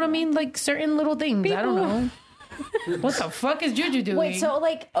 just, you know what I mean? Like certain little things. I don't know. What the fuck is Juju doing? Wait, so,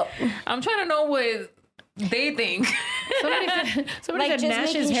 like, I'm trying to know what They think. Somebody said Like, just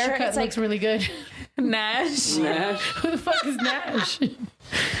Nash's making sure haircut it's like- looks really good. Nash. Who the fuck is Nash?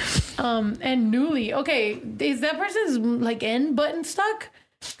 And Newly. Okay, is that person's like end button stuck?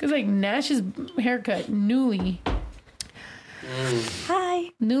 Because like Nash's haircut, Newly. Hi.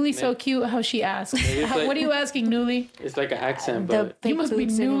 Newly so cute how she asked. like- What are you asking, Newly? It's like an accent, The but fake You must be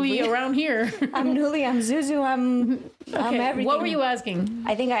boobs and newly we- around here. I'm Newly. I'm Zuzu. I'm Okay, everything. what were you asking?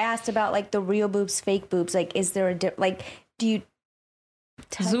 I think I asked about like the real boobs, fake boobs. Like, is there a like? Do you?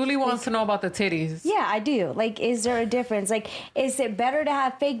 Zuli wants to know about the titties. Yeah, I do. Like, is there a difference? Like, is it better to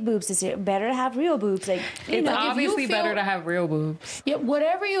have fake boobs? Is it better to have real boobs? Like, It's know, if you obviously feel- better to have real boobs. Yeah,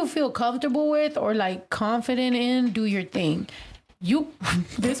 whatever you feel comfortable with or like confident in, do your thing. You,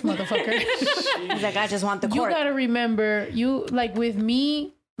 this motherfucker. he's like, I just want the You court. gotta remember, you like with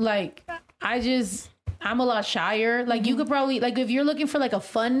me, like I'm a lot shyer. Like you could probably like if you're looking for like a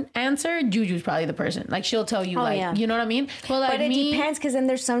fun answer, Juju's probably the person. Like she'll tell you like yeah. you know what I mean. But like But it me, depends because then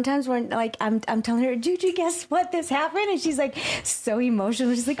there's sometimes when like I'm telling her, Juju, guess what? This happened, and she's like so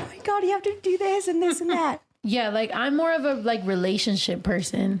emotional. She's like, oh my god, you have to do this and this and that. yeah, like I'm more of a like relationship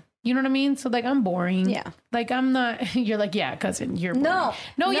person. You know what I mean? So like I'm boring. Yeah. Like I'm not. You're like yeah, cousin. You're boring.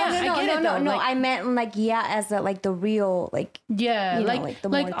 No, Yeah, I get it though. No, Like, I meant like yeah, as the like the real like yeah, you know, like like, the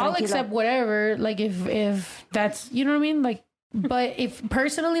like more I'll tranquilo. accept whatever. Like if that's you know what I mean. Like, but if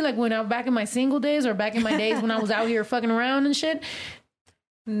personally, like when I'm back in my single days or back in my days when I was out here fucking around and shit,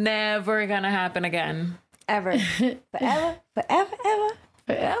 Never gonna happen again. ever, forever, forever, ever.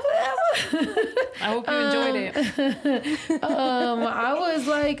 I hope you enjoyed it. I was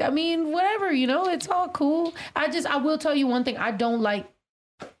like, I mean, whatever, you know, it's all cool. I will tell you one thing. I don't like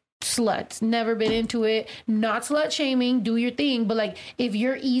sluts. Never been into it. Not slut shaming. Do your thing. But like, if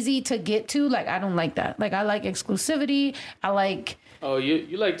you're easy to get to, like, I don't like that. Like, I like exclusivity. I like, oh,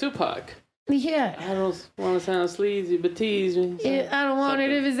 you like Tupac? yeah. I don't want to sound sleazy, but tease me. I don't want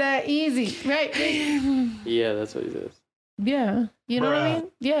it if it's that easy. Right? Yeah, that's what he says. Yeah. You know what I mean?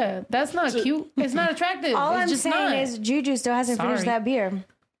 Yeah. That's not cute. It's not attractive. All it's I'm just saying not. is Juju still hasn't finished Sorry. that beer.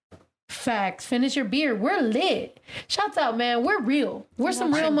 Facts. Finish your beer. We're lit. Shouts out, man. We're real. We're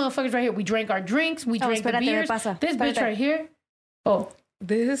some real motherfuckers right here. We drank our drinks. We drank the espérate, me beers. pasa. This bitch Espérate. right here. Oh,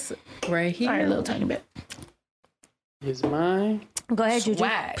 This right here. all right, a little tiny bit. Is mine? Go ahead, Juju.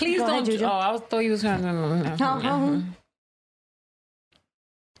 Swag. Please Go ahead, don't. Juju. Oh, I thought you was trying to.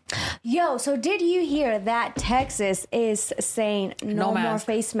 Yo, so did you hear that Texas is saying no more mask.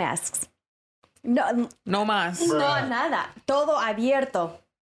 face masks? No, No más. no nada. Todo abierto.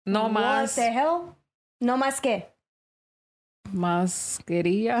 No What más. the hell? No más que.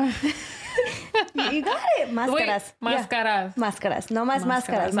 Mascarilla. You got it. Wait, Máscaras. Yeah. máscaras. Máscaras. No más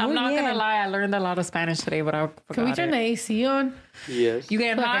máscaras. I'm Muy not bien. gonna lie. I learned a lot of Spanish today, but I forgot Can we turn it. the AC on? Yes. You I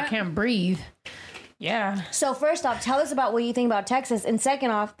getting feel like I hot? can't breathe. Yeah. So first off, tell us about what you think about Texas, and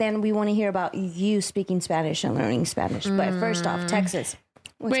second off, then we want to hear about you speaking Spanish and learning Spanish. But first off, Texas.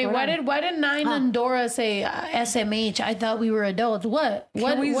 What's Wait, going why on? did Nine and Dora say SMH? I thought we were adults. What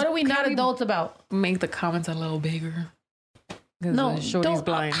are we can not we- adults about? Make the comments a little bigger. 'Cause No, Shorty's don't.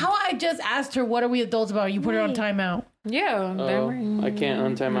 blind. How I just asked her, what are we adults about? You put her on timeout. Yeah. Oh, I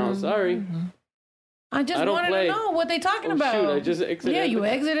can't untime out. Sorry. I just I don't wanted play. to know what they talking Oh, about. shoot, I just exited Yeah, you the-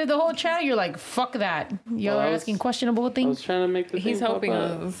 exited the whole chat. You're like, fuck that. You're Well, I was- asking questionable I was things. trying to make the He's thing pop helping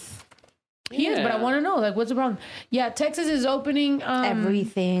up. us. He is, but I Yeah. want to know, like, what's the problem? Yeah, Texas is opening.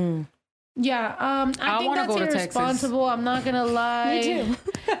 Everything. Yeah, I think wanna that's go to Texas. irresponsible. I'm not gonna lie. Me too.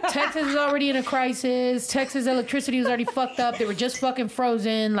 Texas is already in a crisis. Texas electricity was already fucked up. They were just fucking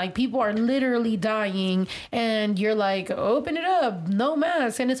frozen. Like people are literally dying, and you're like, open it up, no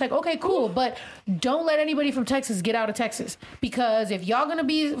mask, and it's like, okay, cool, but don't let anybody from Texas get out of Texas because if y'all gonna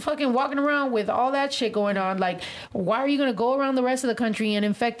be fucking walking around with all that shit going on, like, why are you gonna go around the rest of the country and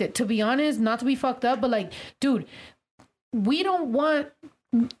infect it? To be honest, not to be fucked up, but like, dude, we don't want.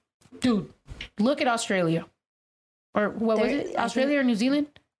 Dude, look at Australia. Or what was it? Australia or New Zealand?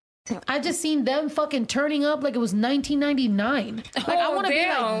 I just seen them fucking turning up like it was 1999. Like I Oh, want to be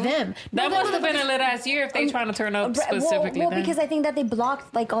damn. like them. That No, must have been a lit ass year if they trying to turn up specifically. Well, then. because I think that they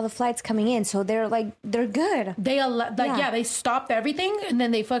blocked like all the flights coming in, so they're good. They they stopped everything and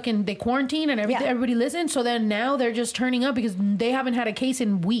then they quarantine and everything. Yeah. Everybody listened. So then now they're just turning up because they haven't had a case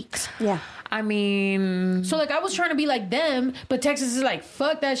in weeks. Yeah. I mean, So like I was trying to be like them, but Texas is like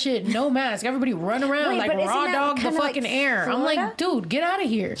fuck that shit, no mask. Everybody run around Wait, like but isn't raw that dog the kinda like fucking air. I'm Florida? like, dude, get out of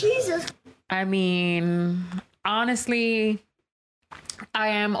here. I mean, honestly, I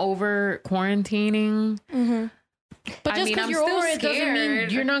am over quarantining. But just because you're over it doesn't mean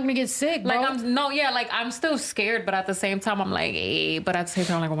you're not gonna get sick, bro. I'm still scared, but at the same time, I'm like, hey, but at the same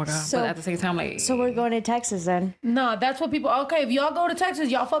time, I'm like, oh my God. But at the same time, like, so we're going to Texas then. No, that's what people, okay, if y'all go to Texas,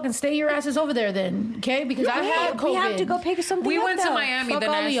 y'all fucking stay your asses over there then, okay? Because I had COVID. We have to go pick something we up, went to though. Miami, Fuck the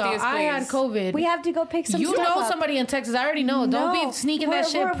all of y'all. nastiest I place. had COVID. We have to go pick some You stuff know up. somebody in Texas. I already know. Don't No. be sneaking that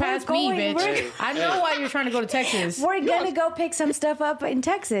shit We're past going- me, bitch. I know why you're trying to go to Texas. We're gonna go pick some stuff up in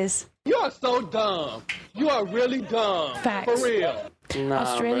Texas. You are so dumb. You are really dumb. Facts. For real. Nah,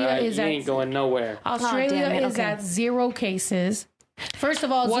 Australia bro, is you at- ain't going nowhere. Australia damn it, is okay. at 0 cases. First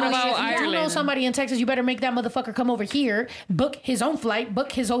of all, What Zuli, about if you do know Ireland? somebody in Texas, you better make that motherfucker come over here, book his own flight,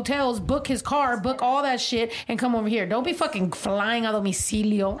 book his hotels, book his car, book all that shit, and come over here. Don't be fucking flying a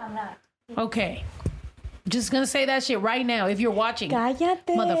domicilio. I'm not. Okay. Just gonna say that shit right now if you're watching. Cállate.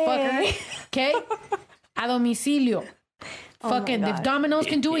 Motherfucker. Okay? A domicilio. Fucking, if Domino's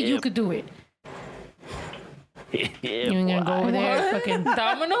can do it, you could do it. You ain't gonna go over there, fucking.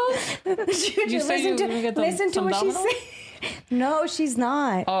 Domino's? You say you gonna get listen to some what she's Domino's? saying. No, she's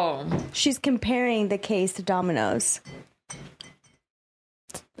not. Oh. She's comparing the case to Domino's.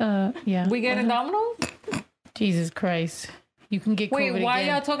 Yeah. We getting Domino's? Jesus Christ. You can get COVID Wait, why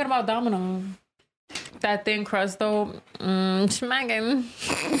again. y'all talking about Domino's? That thin crust, though, smacking.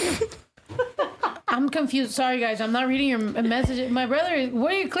 I'm confused. Sorry, guys. I'm not reading your message. My brother,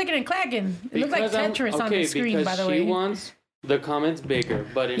 what are you clicking and clacking? It looks like Tetris on the screen, by the way. She wants the comments bigger,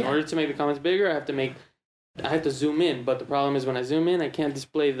 but in order to make the comments bigger, I have to zoom in. But the problem is when I zoom in, I can't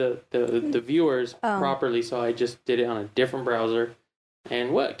display the viewers properly. So I just did it on a different browser.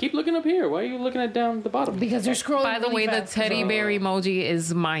 And what? Keep looking up here. Why are you looking at down the bottom? Because they're scrolling. By the really way, fast. the teddy bear emoji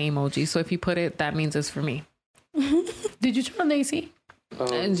is my emoji. So if you put it, that means it's for me. Did you turn on the AC?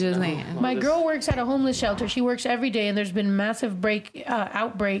 Just saying. My girl works at a homeless shelter. She works every day, and there's been massive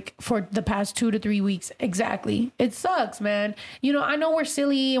outbreak for the past 2 to 3 weeks. Exactly. It sucks, man. You know, I know we're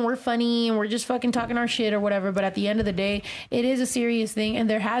silly and we're funny and we're just fucking talking our shit or whatever, but at the end of the day, it is a serious thing, and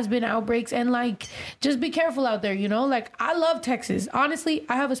there has been outbreaks, and like, just be careful out there, you know? Like, I love Texas. Honestly,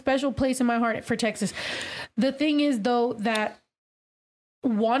 I have a special place in my heart for Texas. The thing is, though, that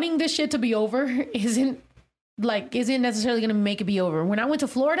wanting this shit to be over isn't necessarily gonna make it be over. When I went to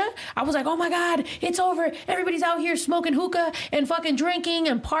Florida, I was like, oh my God, it's over. Everybody's out here smoking hookah and fucking drinking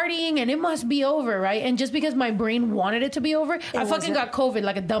and partying, and it must be over, right? And just because my brain wanted it to be over, I fucking got COVID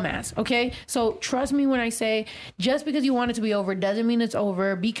like a dumbass, okay? So trust me when I say, just because you want it to be over doesn't mean it's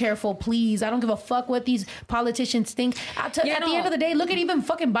over. Be careful, please. I don't give a fuck what these politicians think. At the end of the day, look at even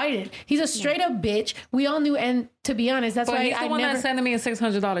fucking Biden. He's a straight up bitch. We all knew, and to be honest, that's But why he's the one that's sending me a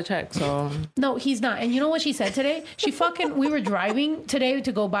 $600 check, so... No, he's not. And you know what she said today? We were driving today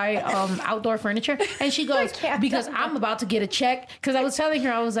to go buy outdoor furniture, and she goes, because I'm about to get a check, because I was telling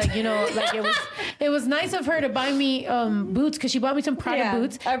her, I was like, you know, like it was nice of her to buy me boots, because she bought me some Prada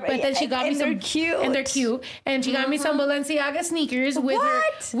boots, but then she got me some... And they're cute. And she got me some Balenciaga sneakers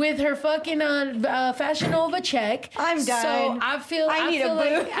with her fucking Fashion Nova check. I'm done. So I feel need a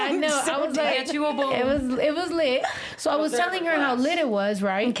like... boot. I know. I was like... Get you a boot. It was lit. So I was telling her how lit it was,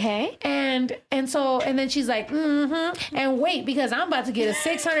 right? Okay. And then she's like, and wait, because I'm about to get a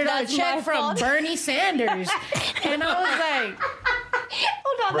 $600 check from Bernie Sanders. And I was like,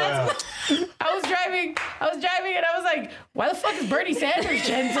 Hold on, I was driving and I was like, why the fuck is Bernie Sanders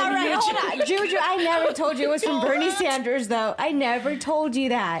sending all right, me a hold check? on. Juju, I never told you it was from Bernie Sanders, though. I never told you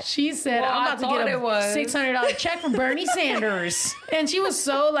that. She said, Well, I'm I about to thought get it a was. $600 check from Bernie Sanders. And she was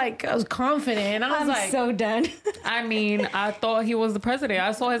so like, I was confident. And I was I'm like, so done. I mean, I thought he was the president.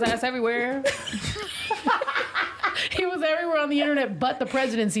 I saw his ass everywhere. he was everywhere on the internet but the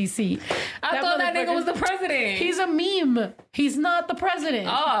presidency seat. I thought that nigga was the president. He's a meme. He's not the president.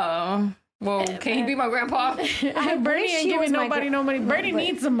 Oh. Well, can he be my grandpa? Bernie wish ain't he giving was my nobody no money. Bernie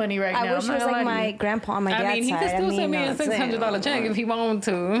needs some money right now. I wish he was like my grandpa on my dad's I mean, he side. could still send me a saying. $600 check if he wanted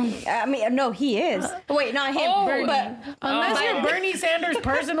to. I mean, no, he is. Wait, not him. Oh, Bernie. but- Unless you're Bernie Sanders'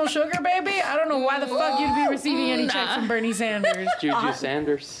 personal sugar baby, I don't know why the fuck you'd be receiving any checks from Bernie Sanders. Juju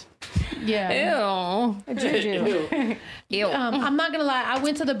Sanders. Yeah. Ew. Juju. Ew. I'm not gonna lie. I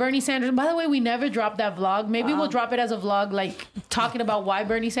went to the Bernie Sanders. By the way, we never dropped that vlog. Maybe we'll drop it as a vlog, like talking about why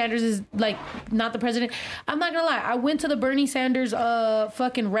Bernie Sanders is like not the president. I'm not gonna lie. I went to the Bernie Sanders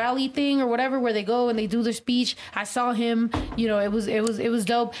fucking rally thing or whatever, where they go and they do their speech. I saw him. You know, it was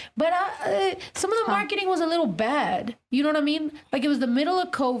dope. But some of the marketing was a little bad. You know what I mean? Like it was the middle of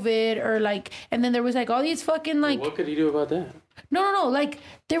COVID, or like, and then there was like all these fucking like. What could he do about that? No. Like,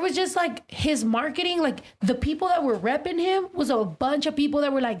 there was just like his marketing, like the people that were repping him was a bunch of people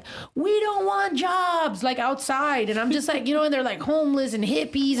that were like, we don't want jobs, like outside. And I'm just like, you know, and they're like homeless and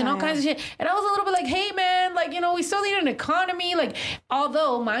hippies and all kinds of shit. And I was a little bit like, hey man, like, you know, we still need an economy. Like,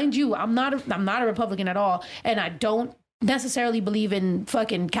 although, mind you, I'm not a Republican at all. And I don't necessarily believe in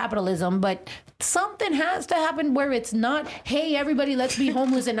fucking capitalism, but something has to happen where it's not, hey, everybody, let's be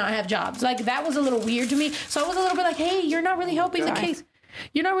homeless and not have jobs. Like, that was a little weird to me. So I was a little bit like, hey, you're not really helping the case.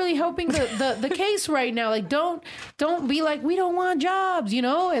 You're not really helping the case right now. Like, don't be like, we don't want jobs, you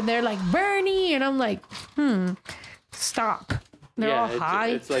know? And they're like, Bernie. And I'm like, stop. They're all high.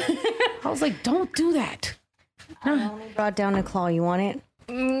 It's like, I was like, don't do that. I only brought down a claw. You want it?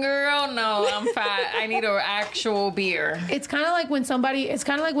 Girl, no, I'm fat. I need an actual beer. It's kind of like when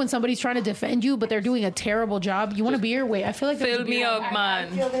somebody's trying to defend you, but they're doing a terrible job. You want a beer? Wait, I feel like Fill me up, man.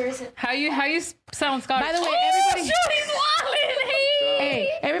 How you sound Scottish? By the way, everybody. Shoot, he's wildin'. Hey,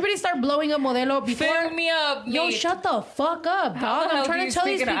 everybody start blowing up Modelo before. Fill me up, Yo, mate. shut the fuck up, dog. I'm trying to tell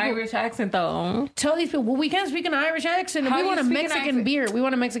these people. Irish accent, though. Tell these people. Well, we can't speak an Irish accent. How We you want a speak an Mexican accent? beer. We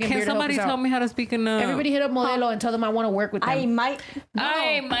want a Mexican beer Can to help somebody us tell out. me how to speak in Everybody hit up Modelo and tell them I want to work with them. I might.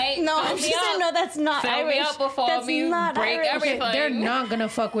 I might. No, Fill she me said up. no. That's not Fill Irish. me up before That's me not break Irish. everything. Okay, they're not gonna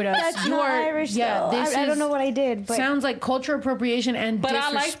fuck with us. That's You not are, Irish. yeah, though. this I don't is- know what I did, but Sounds like cultural appropriation and But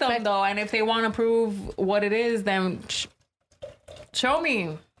I like them disrespect. though, and if they want to prove what it is, then show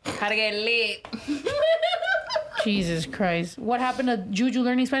me how to get lit. Jesus Christ. What happened to Juju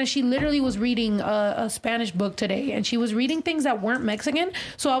learning Spanish? She literally was reading a Spanish book today, and she was reading things that weren't Mexican.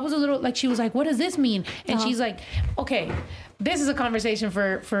 So I was a little like, she was like, what does this mean? And she's like, okay, this is a conversation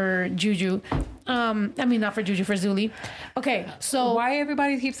for Juju. I mean, not for Juju, for Zuli. Okay, so Why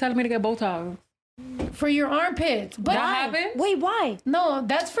everybody keeps telling me to get Botox? for your armpits. But That happens? wait, why? no,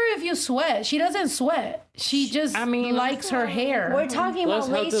 that's for if you sweat. She doesn't sweat. She just likes her hair. We're talking Plus,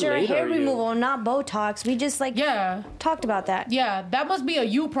 about how laser delayed hair are you? removal, not Botox. We just Yeah. talked about that. Yeah, that must be a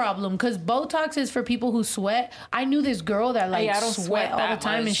you problem because Botox is for people who sweat. I knew this girl that like I don't sweat sweat all the that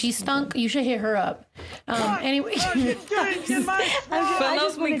time and much. she stunk. You should hit her up. Anyway, Fill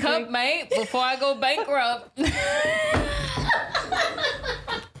up me cup, mate, before I go bankrupt.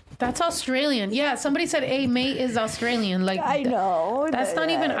 that's Australian. Yeah, somebody said, "Hey, mate is Australian." Like I know. that's not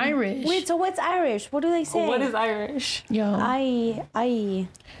even Irish. Wait, so what's Irish? What do they say? What is Irish? Yo. I.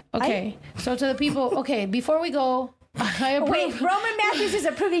 Okay, so to the people. Okay, before we go, I approve. Wait, Roman Matthews is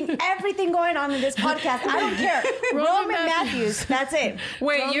approving everything going on in this podcast. I don't care. Roman Matthews. That's it.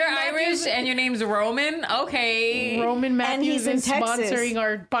 Wait, Roman you're Matthews- Irish and your name's Roman? Okay. Roman Matthews he's in is Texas. sponsoring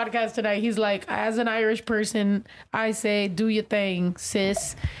our podcast tonight. He's like, as an Irish person, I say, do your thing,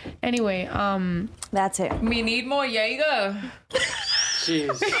 sis. Anyway, That's it. Me need more Jaeger.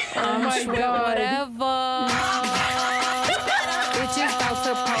 jeez. oh my god, Whatever. Bitches about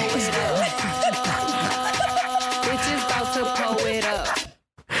to pull it up. Bitches about to pull it up.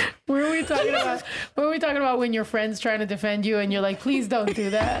 What were we talking about? What were we talking about when your friend's trying to defend you and you're like, please don't do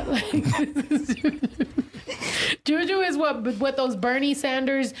that? Like, Juju is what those Bernie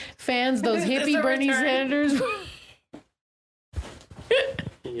Sanders fans, those This is hippie a Bernie return. Sanders.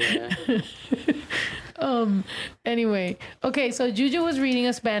 Yeah. Anyway, okay, so Juju was reading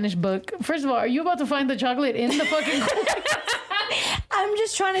a Spanish book. First of all, are you about to find the chocolate in the fucking I'm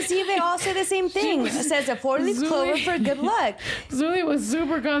just trying to see if they all say the same thing. It says a 4-leaf clover for good luck. Zuli was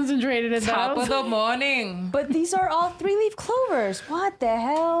super concentrated in Top that. of the morning. But these are all 3-leaf clovers. What the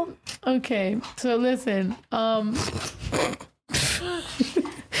hell? Okay, so listen. All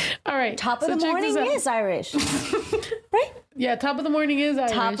right. Top of so the check morning this out. is Irish. Right? Yeah, top of the morning is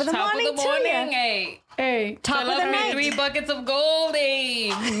Irish. Top of the Top morning, of the morning, to ya. hey. Hey, Top Fill of the up me night. 3 buckets of gold,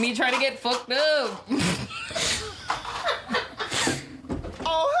 hey. Me trying to get fucked up.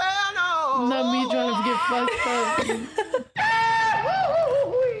 Oh, hell no. not me trying to get fucked up.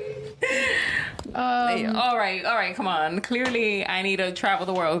 Hey, all right, come on. Clearly, I need to travel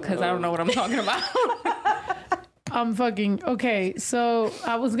the world because I don't know what I'm talking about. I'm fucking okay. So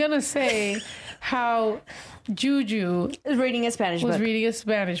I was gonna say how Juju Reading a Spanish was book. reading a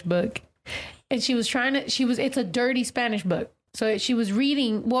Spanish book, and she was trying to. It's a dirty Spanish book. So she was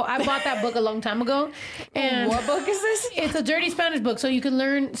reading. Well, I bought that book a long time ago, and What book is this? it's a dirty Spanish book, so you can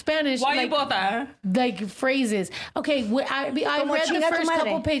learn Spanish. Why like, you bought that? like phrases. Okay, I Como read the chinga tu first madre.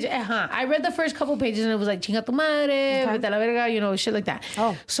 couple pages. I read the first couple pages and it was like chinga tu madre, vete a la verga, you know, shit like that.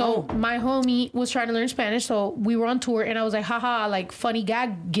 So my homie was trying to learn Spanish, so we were on tour and I was like, haha, like funny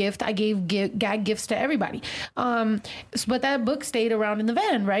gag gift. I gave gag gifts to everybody. But that book stayed around in the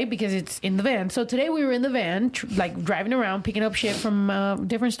van, right? Because it's in the van. So today we were in the van, like driving around, picking up shit from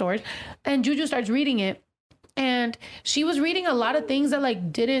different stores, and Juju starts reading it. And she was reading a lot of things that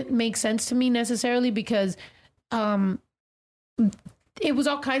like didn't make sense to me necessarily because it was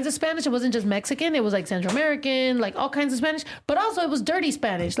all kinds of Spanish. It wasn't just Mexican. It was like Central American, like all kinds of Spanish. But also it was dirty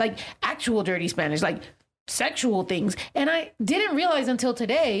Spanish, like actual dirty Spanish, like sexual things. And I didn't realize until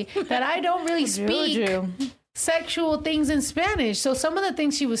today that I don't really speak sexual things in Spanish. So some of the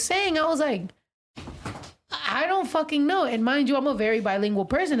things she was saying, I was like, I don't fucking know. And mind you, I'm a very bilingual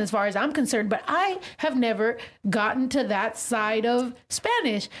person as far as I'm concerned, but I have never gotten to that side of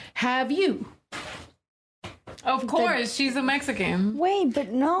Spanish. Have you? Of course, she's a Mexican. Wait,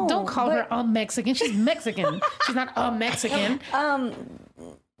 but no. Don't call her a Mexican. She's Mexican. She's not a Mexican.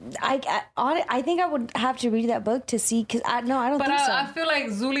 I think I would have to read that book to see, because I don't think so. I feel like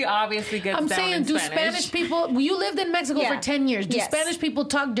Zuli obviously gets I'm down saying, in do Spanish people, you lived in Mexico for 10 years. Do Spanish people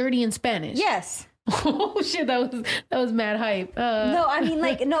talk dirty in Spanish? Yes. Oh shit, that was mad hype. No, I mean,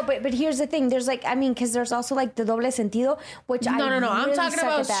 like, no, but here's the thing. There's like, I mean, because there's also like the doble sentido, which No. really I'm talking suck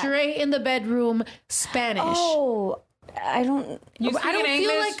about at that. straight in the bedroom Spanish. Oh, I don't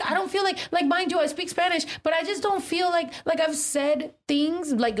feel like mind you, I speak Spanish, but I just don't feel like I've said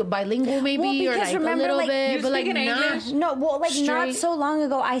things like bilingual maybe, or like remember, a little like, bit, you but like speak in not English? No, well, like straight. not so long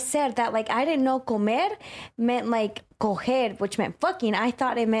ago, I said that like I didn't know comer meant like coger, which meant fucking. I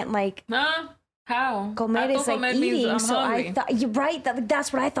thought it meant like Huh? How? comer I is thought like comer means eating. I'm So hungry. I thought you're right.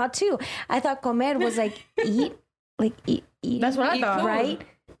 That's what I thought too. I thought comer was like eat, like eat. That's what I Eat thought. food. Right?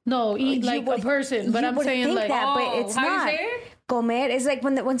 No, eat You like would- a person, but you I'm would saying think like that, but it's how not. you say it? Comer is like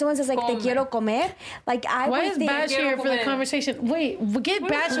when someone says like te Comer. quiero comer. Like I why would is think. Bash here for the comer? conversation? Wait, get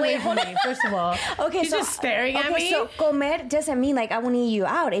Bash away from me, first of all. Okay, He's so just staring at me. So comer doesn't mean like I want to eat you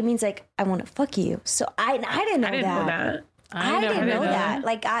out. It means like I want to fuck you. So I didn't know I didn't know that. I didn't know that.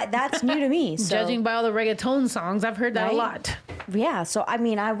 Like that's new to me. So. Judging by all the reggaeton songs, I've heard that a Right? lot. Yeah. So I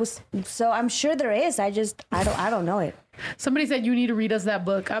mean, I'm sure there is. I don't know it. Somebody said you need to read us that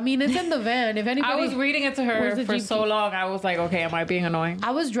book. I mean, it's in the van. If anybody, I was reading it to Where's her the for GP? so long. I was like, okay, am I being annoying?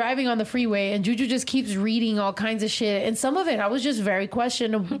 I was driving on the freeway and Juju just keeps reading all kinds of shit. And some of it I was just very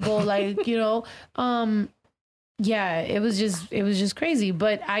questionable. Like, you know, yeah, it was just crazy.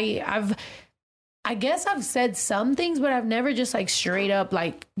 But I guess I've said some things, but I've never just like straight up,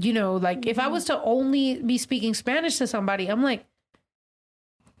 like, you know, like if I was to only be speaking Spanish to somebody, I'm like,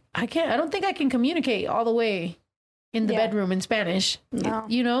 I don't think I can communicate all the way in the bedroom in Spanish. No.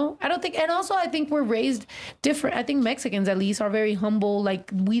 You know, I don't think, and also I think we're raised different. I think Mexicans at least are very humble.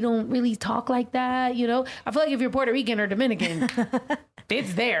 Like we don't really talk like that. You know, I feel like if you're Puerto Rican or Dominican,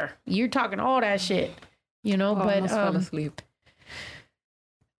 it's there. You're talking all that shit, you know, I but, almost fell asleep.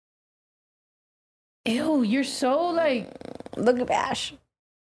 ew, you're so like, Look at Bash.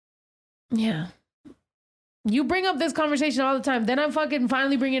 yeah. You bring up this conversation all the time. Then I'm fucking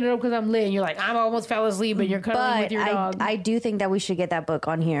finally bringing it up because I'm lit. And you're like, I almost fell asleep and you're cuddling with your dog. I do think that we should get that book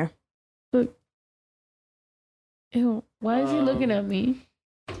on here. Ew, why is he looking at me?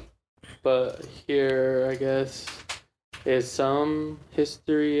 But here, I guess, is some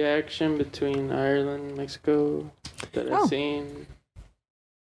history action between Ireland and Mexico that I've seen.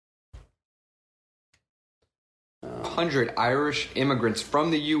 100 Irish immigrants from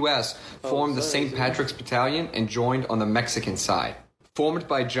the U.S. formed the St. Patrick's Battalion and joined on the Mexican side. Formed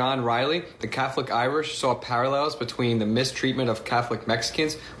by John Riley, the Catholic Irish saw parallels between the mistreatment of Catholic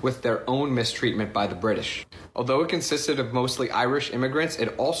Mexicans with their own mistreatment by the British. Although it consisted of mostly Irish immigrants,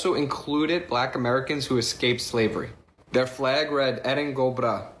 it also included Black Americans who escaped slavery. Their flag read Erin go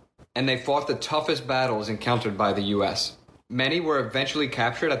Bra, and they fought the toughest battles encountered by the U.S. Many were eventually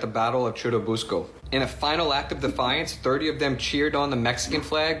captured at the Battle of Churubusco. In a final act of defiance, 30 of them cheered on the Mexican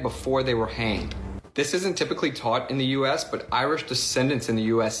flag before they were hanged. This isn't typically taught in the U.S., but Irish descendants in the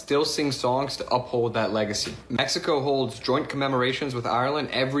U.S. still sing songs to uphold that legacy. Mexico holds joint commemorations with Ireland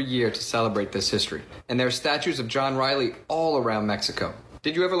every year to celebrate this history. And there are statues of John Riley all around Mexico.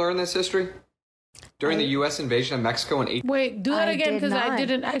 Did you ever learn this history? During the U.S. invasion of Mexico in Wait, do that I again did because I not.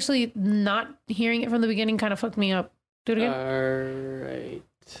 didn't actually, not hearing it from the beginning kind of fucked me up. Do it again. All right.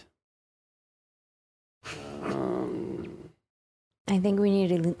 I think we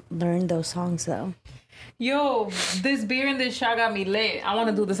need to learn those songs though. Yo, this beer and this shot got me lit. I want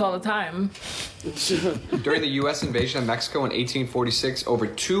to do this all the time. During the U.S. invasion of Mexico in 1846, over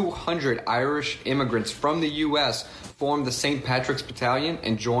 200 Irish immigrants from the U.S. formed the St. Patrick's Battalion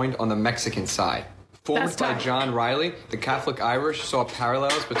and joined on the Mexican side. Formed That's by tight. John Riley, the Catholic Irish saw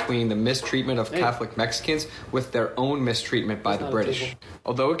parallels between the mistreatment of Catholic Mexicans with their own mistreatment by the British.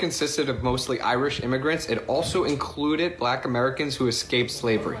 Although it consisted of mostly Irish immigrants, it also included Black Americans who escaped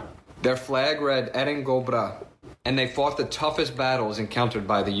slavery. Their flag read Erin go Bra, and they fought the toughest battles encountered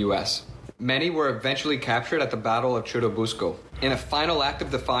by the U.S. Many were eventually captured at the Battle of Churubusco. In a final act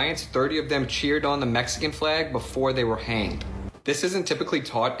of defiance, 30 of them cheered on the Mexican flag before they were hanged. This isn't typically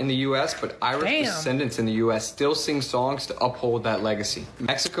taught in the U.S., but Irish descendants in the U.S. still sing songs to uphold that legacy.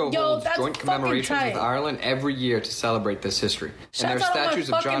 Mexico holds joint commemorations with Ireland every year to celebrate this history. Shout out all my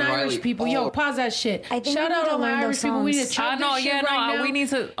fucking Irish people. Yo, pause that shit. Shout out all my Irish people. We need to chop this shit right now. We need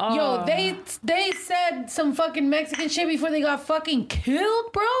to... Yo, they said some fucking Mexican shit before they got fucking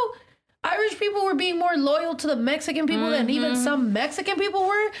killed, bro. Irish people were being more loyal to the Mexican people than even some Mexican people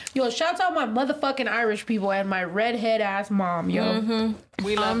were. Yo, shouts out my motherfucking Irish people and my redhead ass mom, yo.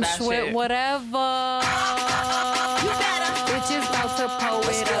 We love that shit. Whatever. You better. Bitches about to pull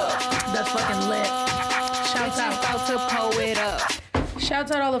it up. That's fucking lit. Shouts out. About to pull it up.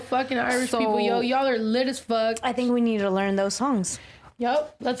 Shouts out all the fucking Irish people, yo. Y'all are lit as fuck. I think we need to learn those songs.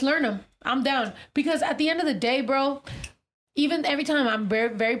 Yup, let's learn them. I'm down. Because at the end of the day, bro, even every time I'm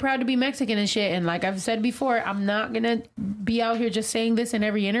very, very proud to be Mexican and shit. And like I've said before, I'm not going to be out here just saying this in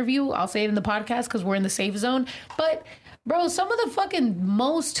every interview. I'll say it in the podcast because we're in the safe zone. But bro, some of the fucking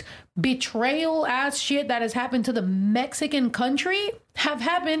most betrayal ass shit that has happened to the Mexican country have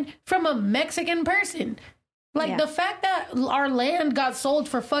happened from a Mexican person. Like the fact that our land got sold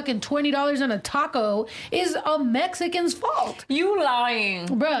for fucking $20 on a taco is a Mexican's fault. You lying.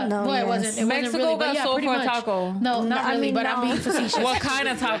 Bruh. No, Well, it wasn't. Mexico really, but got sold for a taco. No, not really, but I'm being facetious. What kind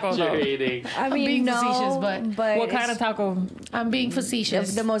of taco though? I mean, being no, facetious, but What kind of taco? I'm being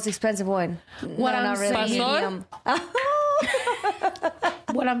facetious. The most expensive one. What I'm not really saying- medium.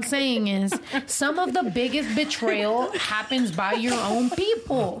 What I'm saying is some of the biggest betrayal happens by your own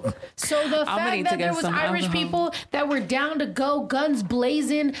people. So the fact that there was Irish people that were down to go, guns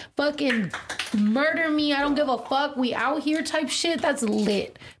blazing, fucking murder me, I don't give a fuck, we out here type shit, that's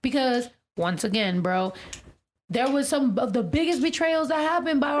lit. Because once again, bro, there was some of the biggest betrayals that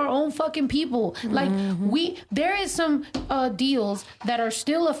happened by our own fucking people. Like there is some deals that are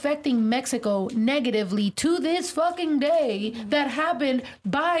still affecting Mexico negatively to this fucking day that happened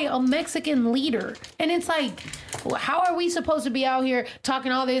by a Mexican leader. And it's like, how are we supposed to be out here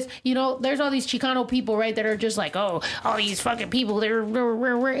talking all this? You know, there's all these Chicano people, right, that are just like, oh, all these fucking people, they're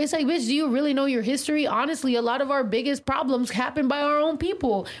it's like, bitch, do you really know your history? Honestly, a lot of our biggest problems happen by our own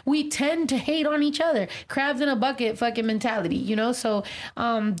people. We tend to hate on each other. Crabs in a bucket fucking mentality, you know? So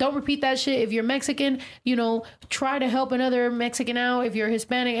don't repeat that shit. If you're Mexican, you know, try to help another Mexican out. If you're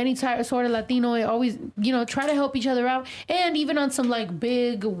Hispanic, any sort of Latino, always, you know, try to help each other out. And even on some like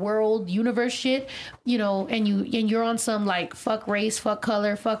big world universe shit, you know, and you're on some like fuck race, fuck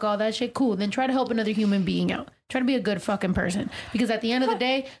color, fuck all that shit, cool. Then try to help another human being out. Try to be a good fucking person. Because at the end of the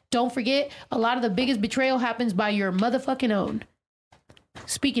day, don't forget, a lot of the biggest betrayal happens by your motherfucking own.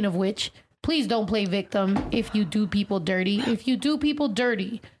 Speaking of which, please don't play victim if you do people dirty. If you do people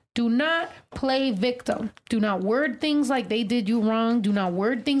dirty, do not play victim. Do not word things like they did you wrong. Do not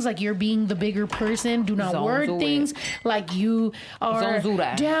word things like you're being the bigger person. Do not word things like you are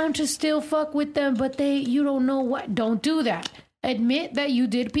down to still fuck with them, but you don't know what. Don't do that. Admit that you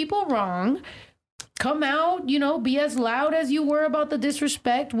did people wrong. Come out, you know, be as loud as you were about the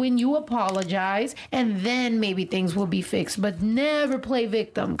disrespect when you apologize, and then maybe things will be fixed. But never play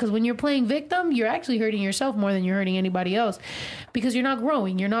victim, because when you're playing victim, you're actually hurting yourself more than you're hurting anybody else, because you're not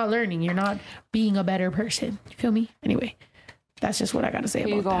growing, you're not learning, you're not being a better person. You feel me? Anyway, that's just what I got to say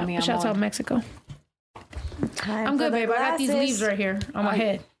about that. Shouts out Mexico. I'm good, babe. I got these leaves right here on my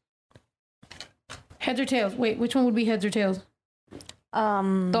head. Heads or tails? Wait, which one would be heads or tails?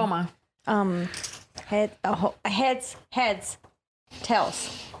 Toma. Heads,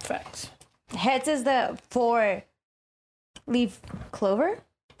 tails. Facts. Heads is the 4-leaf clover,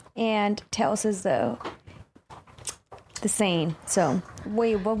 and tails is the saying. So,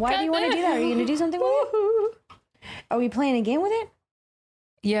 wait, but why do you want to do that? Are you going to do something with it? Are we playing a game with it?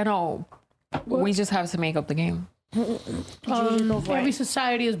 Yeah, no. We just have to make up the game. Every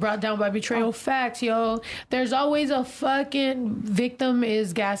society is brought down by betrayal. Facts, yo. There's always a fucking victim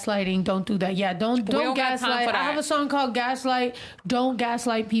is gaslighting. Don't do that. Yeah, don't gaslight. I have a song called Gaslight. Don't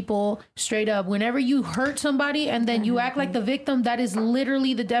gaslight people straight up. Whenever you hurt somebody and then you act like the victim, that is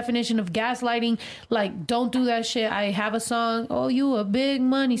literally the definition of gaslighting. Like, don't do that shit. I have a song. Oh, you a big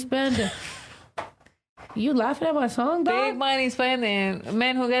money spender. You laughing at my song, dog? Big money spending.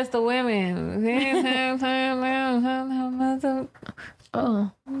 Men who gets the women. Oh,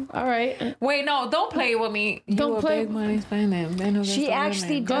 all right. Wait, no, don't play with me. Don't play. Big money spending. Men who gets She the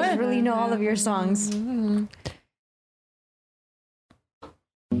actually women. does really know all of your songs.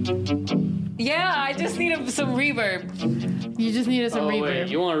 Yeah, I just needed some reverb. You just needed some Oh reverb. wait,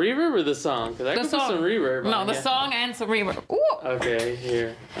 you want reverb or the song? Because I The can song. put some reverb. No, on, the yeah. song and some reverb. Ooh. Okay,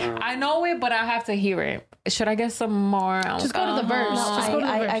 here. I know it, but I have to hear it. Should I get some more? Just go to the verse. No, Just go to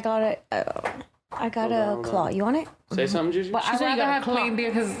the verse. I got it. I got a on, claw. You want it? Say something, Juju. But I'd said you rather got a have clock. plain beer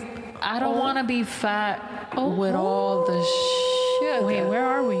because I don't want to be fat with all the shit. Wait, where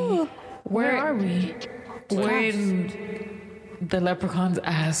are we? Where are we? We're in the leprechaun's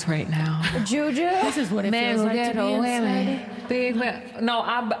ass right now. Juju? This is what it feels like to be inside. Big man. No,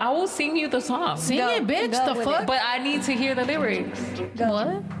 I will sing you the song. Sing it, bitch. Go The with fuck? it. But I need to hear the lyrics.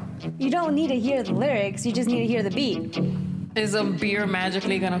 What? You don't need to hear the lyrics. You just need to hear the beat. Is a beer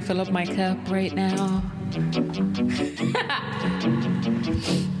magically gonna fill up my cup right now?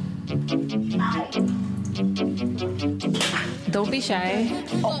 Don't be shy.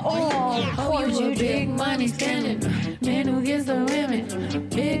 Poor you a Juju. big money standing man who gets the women.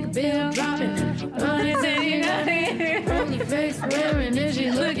 Big bill dropping. Honey said you got it. Only face wearing. Then she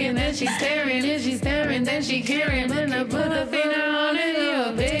looking, then she staring. Then she staring, then she caring. Then I put the finger on it. You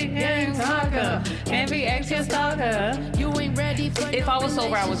a big gang talker. Every ex your stalker. You ain't ready for If I was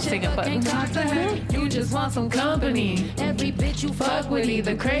sober, I would sing it, but Can't talk to her. You just want some company. Every bitch you fuck with,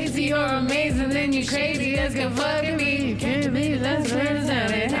 either crazy or amazing. Then you crazy as can fuck with me. You can't be less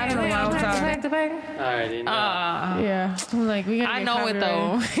represented. I don't know why I was talking. Alright, Yeah, I'm like we gotta I get know it copyrighted.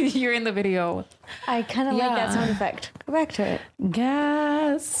 though. You're in the video. I kind of like that Yeah. sound effect. Go back to it.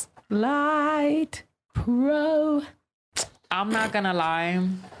 Gas Light Pro. I'm not gonna lie.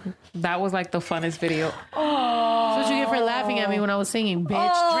 That was like the funnest video. That's what you get for laughing at me when I was singing,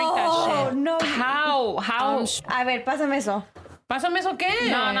 bitch. Drink that Oh, shit. no. How? A ver, pásame eso. Pásame eso qué?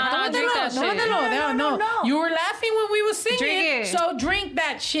 No, drink that shit. No. You were laughing when we were singing, Drink it. so drink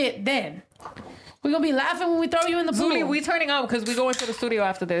that shit then. We're gonna be laughing when we throw you in the pool. Zuli, we turning up because we go into the studio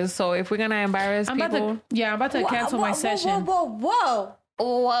after this. So if we're gonna embarrass I'm people, about to, I'm about to cancel my session. Whoa.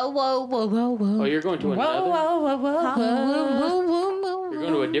 Oh, you're going to another? You're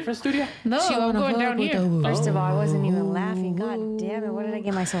going to a different studio? No, I'm going down here. First of all, I wasn't even laughing. God damn it. What did I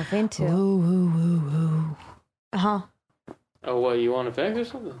get myself into? Uh-huh. Oh, what, you want effects or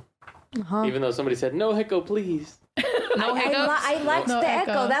something? Uh-huh. Even though somebody said, no hiccup, please. no hiccups. I liked No the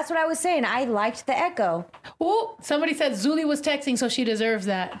echo. echo. That's what I was saying. I liked the echo. Oh, somebody said Zuli was texting, so she deserves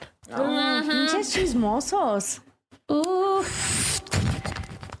that. Just chismosos. Ooh.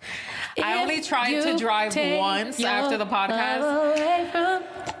 I only tried to drive once after the podcast,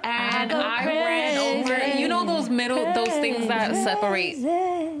 and I ran over. You know those things that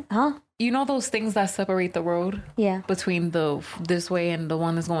separate. Huh? You know those things that separate the road Yeah. between this way and the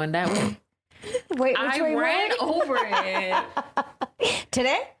one that's going that way. Wait, which I way ran were over it. we?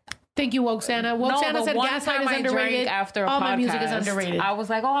 Today? Thank you, Woke Santa. Woke Santa the said one Gaslight time is I underrated. drank after a All podcast, my music is underrated. I was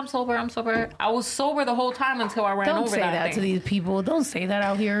like, oh, I'm sober. I was sober the whole time until I ran Don't over say that thing. to these people. Don't say that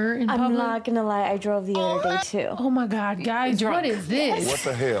out here in I'm public. not going to lie. I drove the other day, too. Oh my God, guys, Drunk. what is this? What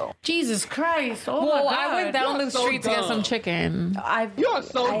the hell? Jesus Christ. Oh Well, my God. I went down You're the so street to get dumb. some chicken. You're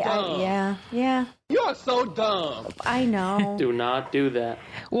so dumb. Yeah. You're so dumb. I know. Do not do that.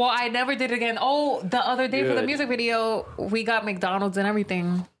 Well, I never did it again. Oh, the other day for the Good. music video, we got McDonald's and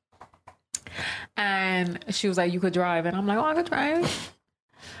everything. And she was like, you could drive. And I'm like, oh, I could drive.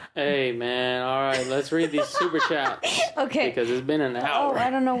 Hey, man. All right, let's read these super chats. Okay. Because it's been an Oh, hour. I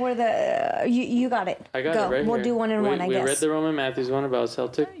don't know where the... you got it. I got Go. it right We'll here. do one and one, I We guess. read the Roman Matthews one about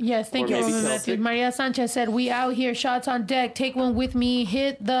Celtic. Yes, thank Or you, maybe Roman Celtic. Matthews. Maria Sanchez said, we out here, shots on deck. Take one with me.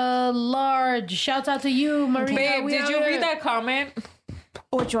 Hit the large. Shouts out to you, Maria. Babe, We did out you here. read that comment?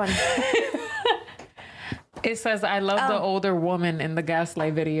 Which one? It says, I love the older woman in the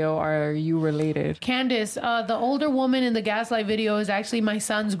Gaslight video. Are you related? Candace, the older woman in the Gaslight video is actually my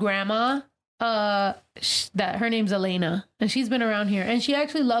son's grandma. That her name's Elena, and she's been around here, and she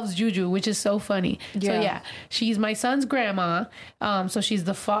actually loves Juju, which is so funny. So Yeah. yeah, she's my son's grandma. So she's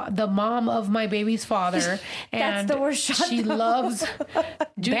the mom of my baby's father, and the worst shot, she though. loves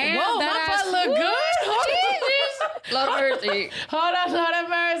Juju. Damn, Whoa, my that butt ass- look good. Lord of mercy. Hold on, Lord have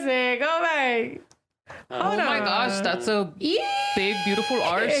mercy. Go back. Oh my gosh, that's a big, beautiful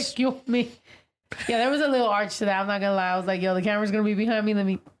arch. Excuse me. Yeah, there was a little arch to that. I'm not gonna lie. I was like, yo, the camera's gonna be behind me. Let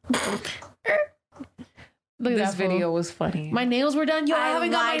me. Look at This that fool. video was funny. My nails were done. Yo, I haven't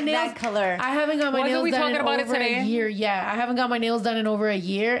got my like nails. that color. I haven't got my Wasn't nails we done talking in about it over today? a year. Yeah, I haven't got my nails done in over a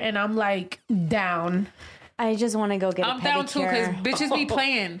year, and I'm like down. I just want to go get a pedicure. I'm down too because bitches be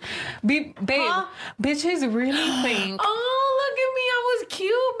playing. Babe, bitches really think. Oh, look at me! I was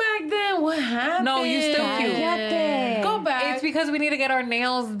cute back then. What happened? No, you still cute. Cállate. Go back. It's because we need to get our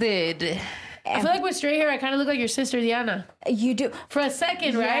nails did. I feel like with straight hair, I kind of look like your sister Diana. You do. For a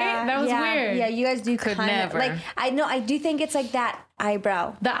second, right? That was weird. Yeah, you guys do Could kind of never. like. I know. I do think it's like that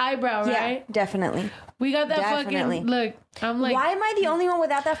eyebrow. The eyebrow, right? Yeah, definitely. We got that Definitely. fucking look. I'm like, Why am I the only one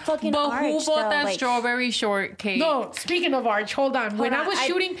without that fucking But arch? who bought though? that Like, strawberry shortcake? no. Speaking of arch, hold on. When on, I was I-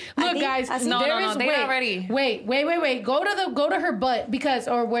 shooting, I look, think- guys, I think- No, there no, no, is- they wait, not ready. Wait. Go to her butt because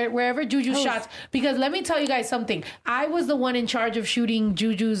or wherever because let me tell you guys something. I was the one in charge of shooting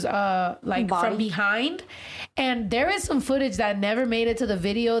Juju's like Body. from behind, and there is some footage that never made it to the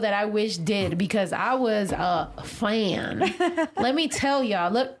video that I wish did because I was a fan. Let me tell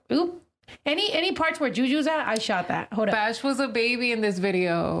y'all. Look, oop. Any parts where Juju's at, I shot that. Hold up. Bash was a baby in this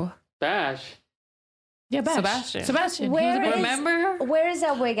video. Bash. Yeah, Bash. Sebastian. Sebastian. Where He was a baby. Remember? Where is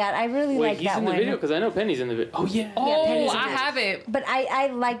that wig at? I really Wait, like he's that in the one. video because I know Penny's in the video. Oh yeah. Oh, Penny's in I it. have it. But I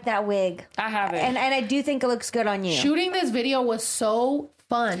like that wig. I have it. And I do think it looks good on you. Shooting this video was so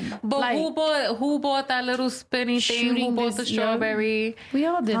fun. But Like, who bought that little spinny thing? Who Shooting bought this the young- strawberry? we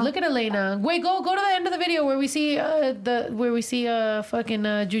all did. Look at Elena. Wait, go to the end of the video where we see fucking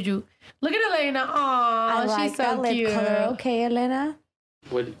Juju. Look at Elena. Aw, I like she's so that lip cute. color. Okay, Elena.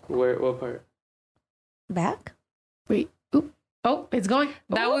 What part? Back. Wait. Oop. Oh, it's going.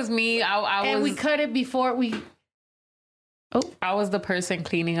 That Oop. was me. I And we was cut it before we. I was the person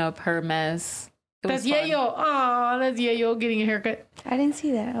cleaning up her mess. It That's was fun. Yayo. Aw, that's Yayo getting a haircut. I didn't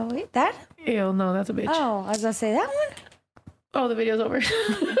see that. Oh wait, that. Ew, no, that's a bitch. Oh, I was gonna say that one. Oh, the video's over.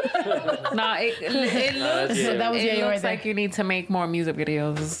 Nah, it looks, Yeah. That was it Yayo right looks there. like you need to make more music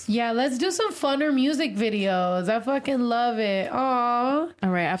videos. Yeah, let's do some funner music videos. I fucking love it. Aw. All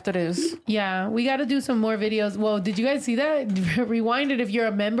right, after this. Yeah, we got to do some more videos. Whoa, did you guys see that? Rewind it if you're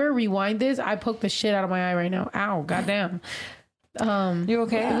a member. Rewind this. I poked the shit out of my eye right now. Ow, goddamn. You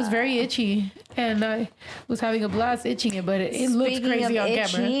okay? It was very itchy, and I was having a blast itching it, but it looks Speaking crazy of on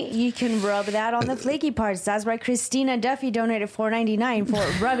itchy, camera. you can rub that on the flaky parts. That's why Christina Duffy donated $4.99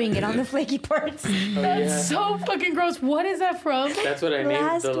 for rubbing it on the flaky parts. That's so fucking gross. What is that from? That's what I named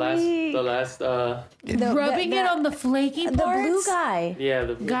Last the last Rubbing it on the flaky the parts? blue guy. yeah,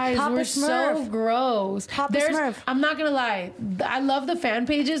 the Guys, Papa we're so Smurf. gross. Papa Smurf. I'm not gonna lie. I love the fan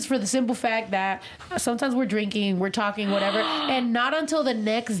pages for the simple fact that sometimes we're drinking, we're talking, whatever, and not until the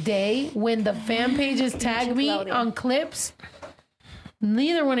next day when the fan pages tag me on clips.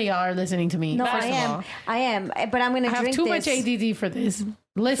 Neither one of y'all are listening to me. No, first I of am. all. I am. But I'm going to I have drink too this. much ADD for this.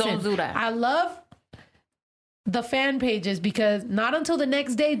 Listen, Don't do that. I love the fan pages because not until the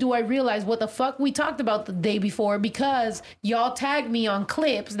next day do I realize what the fuck we talked about the day before because y'all tagged me on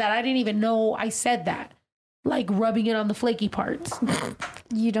clips that I didn't even know I said that. Like rubbing it on the flaky parts.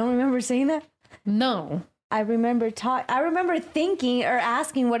 You don't remember saying that? No. I remember thinking or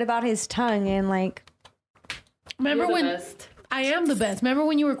asking what about his tongue and like Remember You're the when best. I am the best. Remember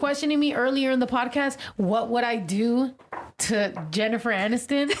when you were questioning me earlier in the podcast, what would I do to Jennifer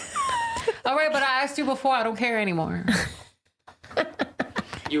Aniston? All right, but I asked you before. I don't care anymore.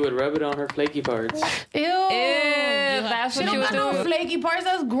 you would rub it on her flaky parts. Ew. That's She what don't you got would no do. flaky parts.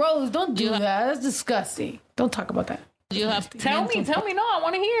 That's gross. Don't do that. That's disgusting. Don't talk about that. You have Tell me. No, I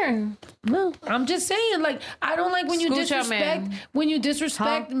want to hear. No, I'm just saying. Like, I don't like when you Scooch up,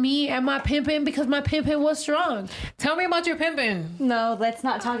 disrespect man. me and my pimping because my pimping was strong. Tell me about your pimping. no, let's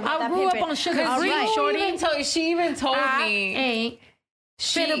not talk about I that. grew up pimpin'. on sugar All free, right. shorty. She even told I me. ain't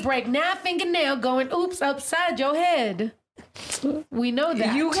finna break now fingernail going oops upside your head. We know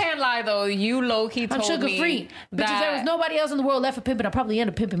that. You can't lie though. You low key I'm told sugar me free. Bitches, there was that nobody else in the world left for pimping. I probably end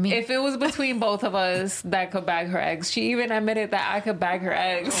up pimping me. if it was between both of us that could bag her eggs, she even admitted that I could bag her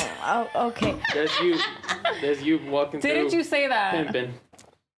eggs. Oh, okay. There's you walking Didn't through you say that? pimping.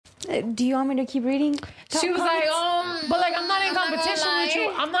 Do you want me to keep reading? She was like, But like, I'm not in competition with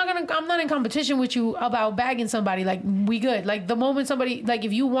you. I'm not in competition with you about bagging somebody. Like, we good. Like, the moment somebody, like,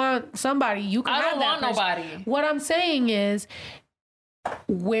 if you want somebody, you can I have don't that want person. nobody. What I'm saying is,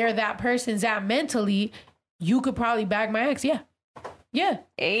 where that person's at mentally, you could probably bag my ex. Yeah.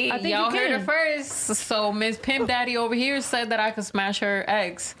 Hey, I think y'all you heard can. it first. So Miss Pimp Daddy over here said that I could smash her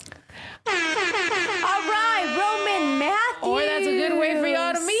eggs. All right, Roman Matthews. Or that's a good way for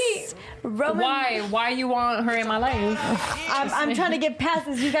y'all to meet. Roman, Why? Why you want her in my life? I'm trying to get past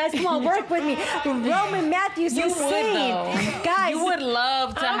this. You guys, come on, work with me. Roman Matthews You is would saying, though. guys, You would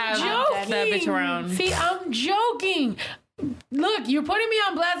love to have joking. that bitch around. See, I'm joking. Look, you're putting me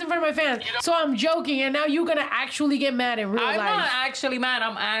on blast in front of my fans. So I'm joking, and now you're gonna actually get mad in real I'm life. not actually mad.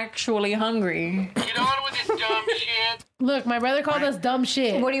 I'm actually hungry. Get on with this dumb shit. Look, my brother called us dumb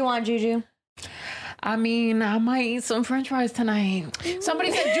shit. what do you want, Juju? I mean, I might eat some French fries tonight.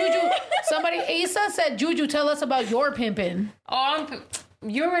 Somebody said Juju. Asa said Juju. Tell us about your pimping. Oh,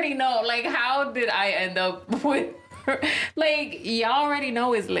 you already know. Like, how did I end up with Like, y'all already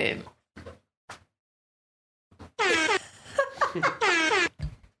know it's lit.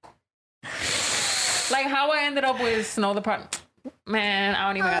 Like, how I ended up with Snow the Pro... Man, I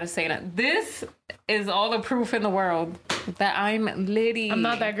don't even gotta say that. This is all the proof in the world that I'm litty. I'm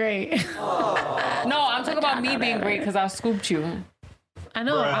not that great. No, I'm talking about me being great because I scooped you. I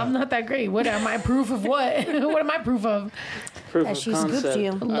know, I'm not that great. What am I proof of what? What am I proof of? Proof That of she scooped concept.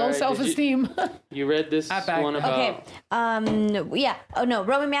 you. All Low right, self-esteem. You read this one about... Okay. Yeah. Oh no.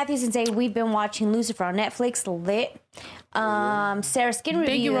 Roman Matthews and say we've been watching Lucifer on Netflix. Lit. Sarah Skin Review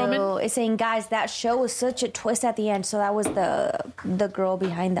Thank you, Roman. is saying, guys, that show was such a twist at the end. So that was the girl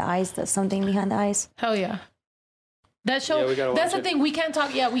behind the eyes, the something behind the eyes. Hell yeah. That show, Yeah, we gotta that's watch the it. thing. We can't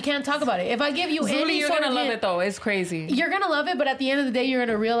talk about it. If I give you Zuli, any you're sort gonna of love hint, it though. It's crazy. you're gonna love it, but at the end of the day, you're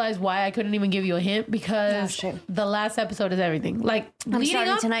gonna realize why I couldn't even give you a hint because shit. the last episode is everything. Like I'm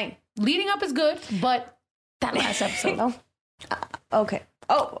starting tonight. Leading up is good, but that last episode. Okay.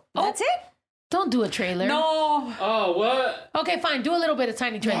 Oh, that's it? Don't do a trailer. No. Oh, what? Okay, fine. Do a little bit of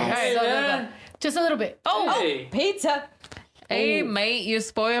tiny trailer. Yes. All right, go, Yeah. go. Just a little bit. Oh, Hey. Pizza. Hey, mate, you're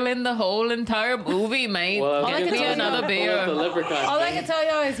spoiling the whole entire movie, mate. Well, I I can can tell you another pull beer. up the leprechaun all I thing. can tell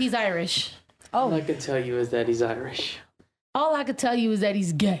y'all is he's Irish. All I can tell you is that he's Irish. All I can tell you is that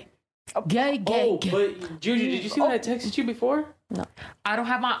he's gay. Gay, gay, Oh, gay. but Juju, did you see when I texted you before? I don't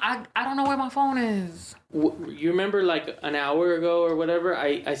have my. I don't know where my phone is. You remember like an hour ago or whatever,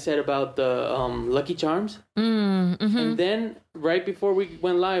 I said about the Lucky Charms? Mm-hmm. And then right before we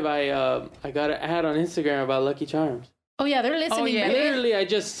went live, I got an ad on Instagram about Lucky Charms. Oh yeah, they're listening, yeah. baby. Literally, I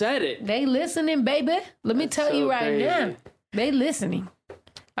just said it. They listening, baby. Let me That's tell you so right crazy. now. They listening.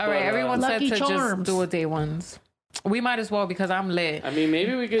 All right, But, everyone said Lucky to Charms. just do a day ones. We might as well because I'm lit. I mean,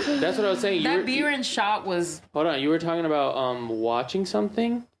 maybe we could. That's what I was saying. That beer and shot was. Hold on, you were talking about watching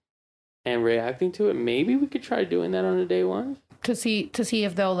something and reacting to it. Maybe we could try doing that on a day one. To see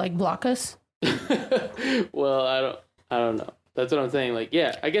if they'll like block us. Well, I don't know. That's what I'm saying. Like,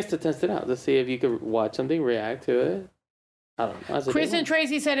 yeah, I guess to test it out, to see if you could watch something, react to it. I don't know. That's a Chris day and one.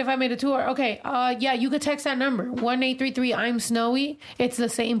 Tracy said if I made a tour. Okay, yeah, you could text that number 1-833 I'm Snowy. It's the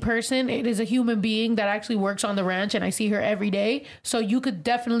same person. It is a human being that actually works on the ranch, and I see her every day. So you could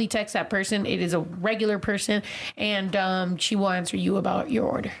definitely text that person. It is a regular person, and she will answer you about your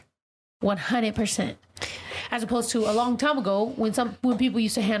order. 100%. As opposed to a long time ago when people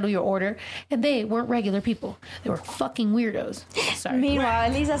used to handle your order and they weren't regular people. They were fucking weirdos. Sorry.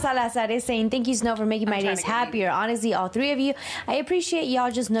 Meanwhile, Elisa Salazar is saying, thank you, Snow, for making my days happier. Honestly, all three of you, I appreciate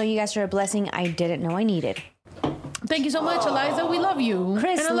y'all. Just know you guys are a blessing I didn't know I needed. Thank you so much, Eliza. We love you.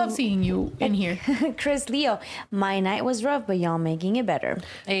 Chris, and I love seeing you in here. Chris Leo, my night was rough, but y'all making it better.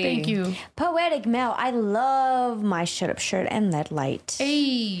 Hey. Thank you. Poetic Mel, I love my shut up shirt and that light.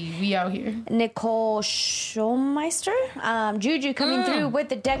 Hey, we out here. Nicole Schulmeister, Juju coming through with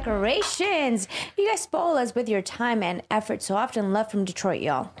the decorations. You guys spoil us with your time and effort so often. Love from Detroit,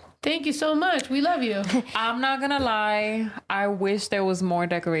 y'all. Thank you so much. We love you. I'm not gonna lie. I wish there was more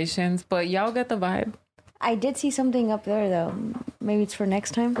decorations, but y'all get the vibe. I did see something up there though. Maybe it's for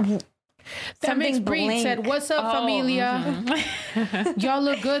next time. That makes Breed blank. said, "What's up, familia? Y'all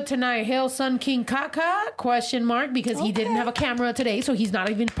look good tonight. Hail Sun King Kaka? Question mark because he didn't have a camera today, so he's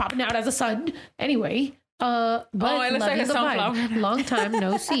not even popping out as a sun. Anyway, but it looks like loving a the vibe. sunflower. Long time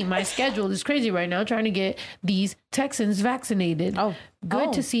no see. My schedule is crazy right now, trying to get these Texans vaccinated.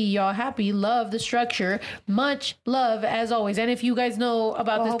 Good to see y'all happy. Love the structure. Much love as always. And if you guys know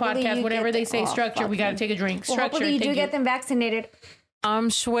about this hopefully podcast, you whenever get they the- say oh, structure, we fuck got to me. take a drink. Well, Structure. hopefully you do thank get them vaccinated. I'm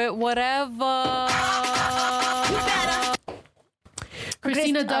Schwit, whatever.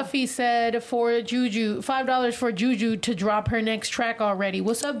 Christina Duffy said for Juju, $5 for Juju to drop her next track already.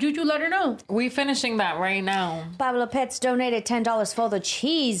 What's up, Juju? Let her know. We finishing that right now. Pablo Pets donated $10 for the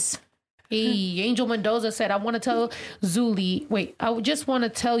cheese. Hey, Angel Mendoza said, I want to tell Zuli. Wait, I just want to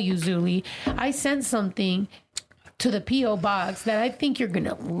tell you, Zuli, I sent something to the P.O. box that I think you're going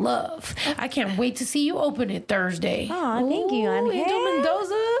to love. I can't wait to see you open it Thursday. Oh, thank you, Ooh, Angel. Angel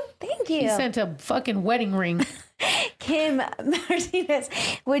Mendoza. Thank He you. sent a fucking wedding ring. Kim Martinez,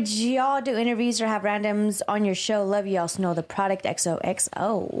 would y'all do interviews or have randoms on your show? Love y'all. Snow the product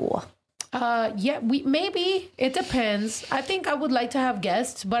XOXO. Yeah, maybe it depends. I think I would like to have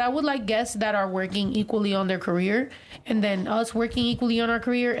guests, but I would like guests that are working equally on their career, and then us working equally on our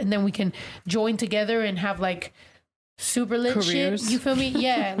career, and then we can join together and have like super lit Careers. shit. You feel me?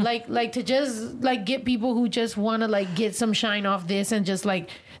 Yeah, like to just like get people who just want to like get some shine off this and just like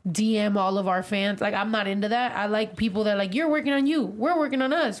DM all of our fans. Like, I'm not into that. I like people that like, you're working on you, we're working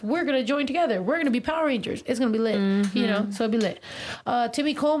on us, we're gonna join together, we're gonna be Power Rangers. It's gonna be lit, you know. So it'll be lit.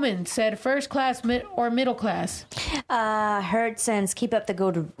 Timmy Coleman said, first class or middle class. Heard since keep up the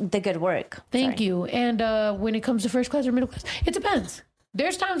good work. Thank you. And when it comes to first class or middle class, it depends.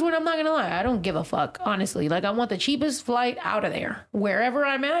 There's times when I'm not gonna lie, I don't give a fuck, honestly. Like, I want the cheapest flight out of there. Wherever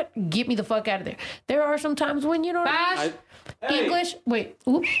I'm at, get me the fuck out of there. There are some times when, you know what I mean? English,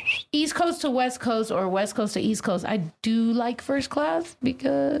 East Coast to West Coast or West Coast to East Coast. I do like first class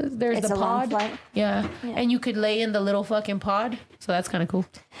because there's It's the a long pod. flight. Yeah. And you could lay in the little fucking pod. So that's kind of cool.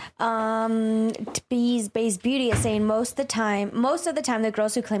 Bees Beauty is saying most of the time the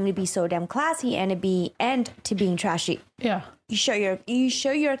girls who claim to be so damn classy and to being trashy. Yeah. You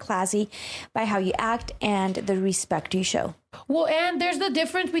show you're classy by how you act and the respect you show. Well, and there's the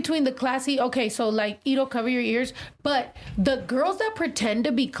difference between the classy. Okay, so like, Ito, cover your ears. But the girls that pretend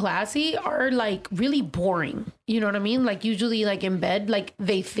to be classy are like really boring. You know what I mean? Like, usually like in bed, like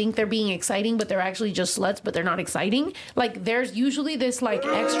they think they're being exciting, but they're actually just sluts, but they're not exciting. Like, there's usually this like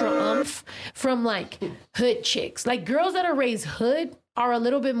extra oomph from like hood chicks. Like, girls that are raised hood are a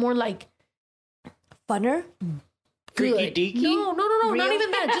little bit more like funner. Good. Freaky deaky? No, Real? not even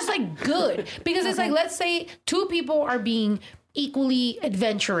that. Just like good. Because it's like, let's say two people are being equally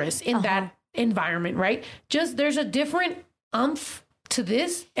adventurous in that environment, right? Just there's a different umph to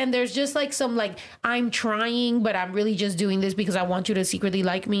this, and there's just like some like, I'm trying, but I'm really just doing this because I want you to secretly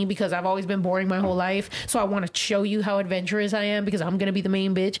like me because I've always been boring my whole life. So I want to show you how adventurous I am because I'm gonna be the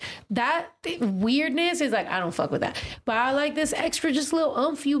main bitch. That weirdness is like, I don't fuck with that. But I like this extra just little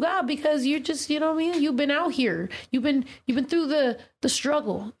umph you got because you're just, you know what I mean? You've been out here. You've been through the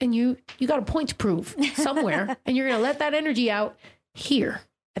struggle, and you got a point to prove somewhere, and you're gonna let that energy out here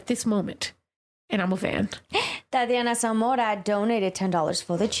at this moment. And I'm a fan. Tatiana Zamora donated $10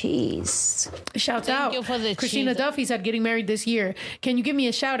 for the cheese. Shouts Thank out. you for the Christina cheese. Duffy said, getting married this year. Can you give me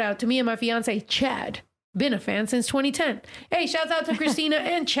a shout out to me and my fiance, Chad? Been a fan since 2010. Hey, shouts out to Christina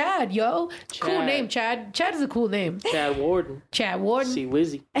and Chad, yo. Cool name, Chad. Chad is a cool name. Chad Warden. Chad Warden. See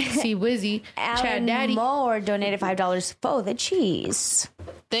Wizzy. See Wizzy. Chad Alan Daddy. Moore donated $5 for the cheese.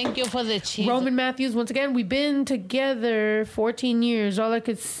 Thank you for the cheese. Roman Matthews, once again, we've been together 14 years.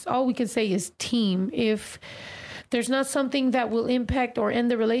 All we can say is team. If there's not something that will impact or end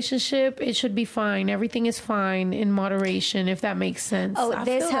the relationship, it should be fine. Everything is fine in moderation, if that makes sense. Oh,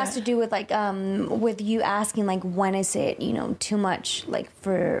 this has to do with like with you asking like, when is it, you know, too much like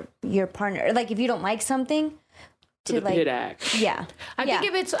for your partner? Like, if you don't like something, to The like pit act. yeah. I think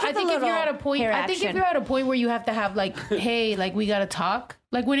if you're at a point, hair I think if action. you're at a point where you have to have like, hey, like, we gotta talk.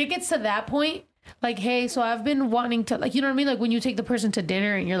 Like, when it gets to that point, like, hey, so I've been wanting to, like, you know what I mean? Like, when you take the person to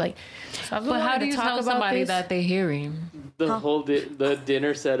dinner and you're like, so I've been But how wanting do to you talk tell about somebody this. that they hearing? The whole the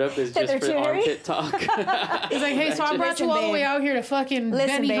dinner setup is That just they're for too hairy? armpit talk. It's like, hey, so I brought you all the way out here to fucking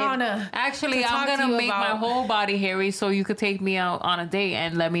Listen, babe. Benihana. Actually, to I'm talk to gonna you make my about- whole body hairy so you could take me out on a date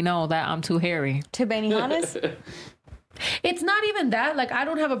and let me know that I'm too hairy. To Benihana's? It's not even that. Like, I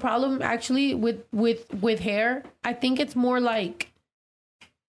don't have a problem actually with hair. I think it's more like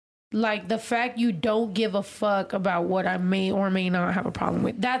the fact you don't give a fuck about what I may or may not have a problem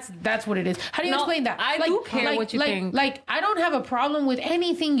with. That's what it is. How do you No, explain that? I do care what you think. Like, I don't have a problem with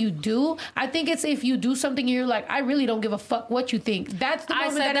anything you do. I think it's if you do something and you're like, I really don't give a fuck what you think. That's the I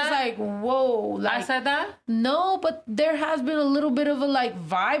moment said that it's that? like, whoa. Like, I said that? no, but there has been a little bit of a like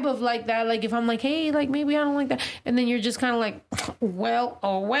vibe of like that. Like, if I'm like, hey, like, maybe I don't like that, and then you're just kind of like, well,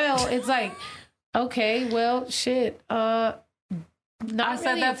 it's like, okay, well, shit. Not I said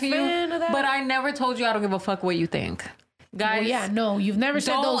really that a to you, fan of that. but I never told you I don't give a fuck what you think. Guys, Well, yeah, no, you've never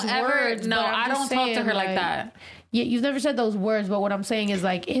said don't those ever- words. no, but I'm I just don't talk to saying, her like that. Yeah, you've never said those words, but what I'm saying is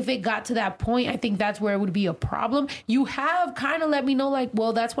like, if it got to that point, I think that's where it would be a problem. You have kind of let me know, like,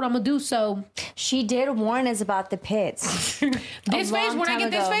 well, that's what I'm gonna do. So She did warn us about the pits. this face, long when I time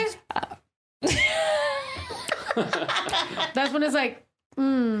get this ago. face, that's when it's like,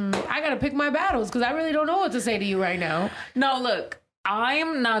 I gotta pick my battles because I really don't know what to say to you right now. No, look,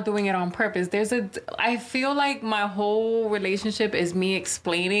 I'm not doing it on purpose. I feel like my whole relationship is me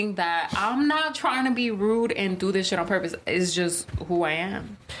explaining that I'm not trying to be rude and do this shit on purpose. It's just who I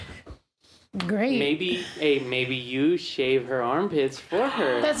am. Great. Maybe you shave her armpits for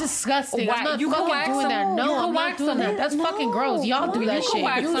her. That's disgusting. Why- I'm not you can fucking wax doing them. that. You No, can I'm not wax doing them. that. That's fucking gross. Y'all do that you can shit.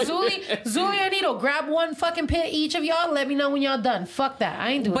 wax You, them. Zuli and Nito, grab one fucking pit each of y'all. Let me know when y'all done. Fuck that.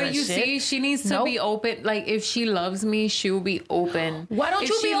 I ain't doing that But you shit. see, she needs to Nope. be open. Like, if she loves me, she'll be open. Why don't If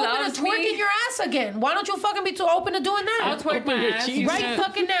you she be open loves to twerking me, your ass again? Why don't you fucking be too open to doing that? I'll twerk my ass. You right said-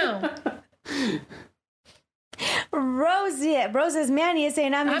 fucking now. Rosa's Manny is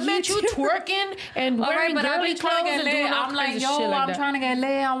saying, I met you twerking and All right, wearing but I girly be trying to clothes get and doing lit. all I'm like, kinds yo, of shit like I'm that. trying to get lit.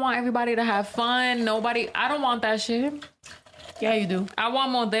 I want everybody to have fun. I don't want that shit. Yeah, you do. I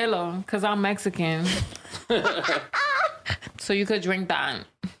want Modelo because I'm Mexican. So you could drink that.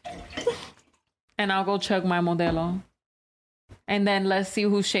 And I'll go chug my Modelo. And then let's see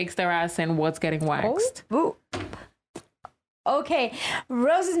who shakes their ass and what's getting waxed. Ooh. Okay,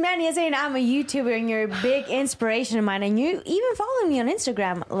 Rosa's Manny is saying, I'm a YouTuber and you're a big inspiration of mine. And you even follow me on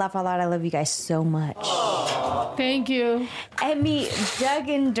Instagram. Laugh out loud. I love you guys so much. Thank you. Emmy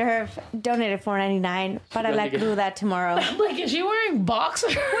Duggan Durf donated $4.99 para la cruda tomorrow. Like, is she wearing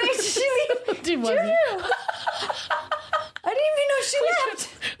boxers? Wait, did she leave? She wasn't. I didn't even know she left.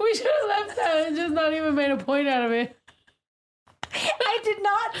 We should have left that and just not even made a point out of it. I did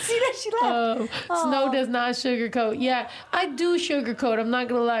not see that she left. Snow does not sugarcoat. Yeah, I do sugarcoat. I'm not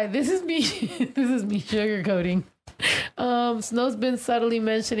gonna lie. This is me. This is me sugarcoating. Snow's been subtly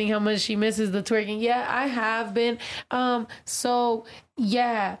mentioning how much she misses the twerking. Yeah, I have been. So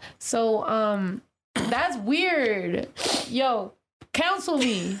that's weird. Yo, counsel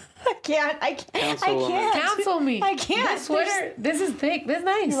me. I can't. Counsel me. I can't. This sweater, this is thick. This is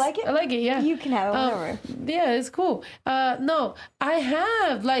nice. You like it? I like it, yeah. You can have it, whatever. Yeah, it's cool. No, I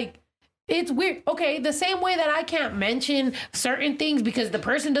have, like, it's weird. Okay, the same way that I can't mention certain things because the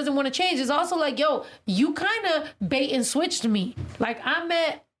person doesn't want to change is also like, yo, you kind of bait and switched me. Like, I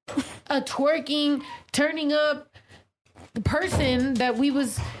met a twerking, turning up person that we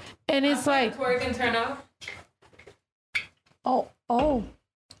was, and it's like... Twerk and turn up? Oh.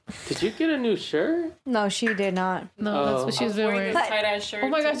 Did you get a new shirt? No, she did not. No, that's what she's been wearing. Tight-ass shirt. Oh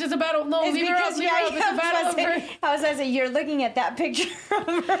my gosh, it's a battle. No, It's leave her up, because, leave her up. It's a battle of her. I was going to say, you're looking at that picture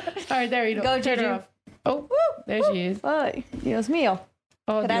of her. All right, there you go. Go, Turn her Juju. off. Oh, there she is. Ay, Dios mío.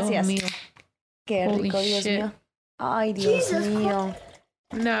 Oh, Gracias. Dios mío. Qué Holy rico, Dios shit. mío. Ay, Dios mío.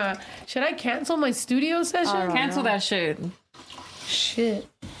 Nah, should I cancel my studio session? Cancel that shit. Shit.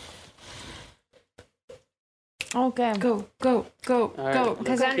 Okay. Go. All right, Go. let's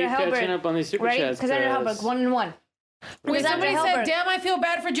Cassandra keep catching Helberg. up on these super Right? chats. Cassandra 'cause- Helberg, 1-1. Wait, somebody Cassandra said, Helberg. damn, I feel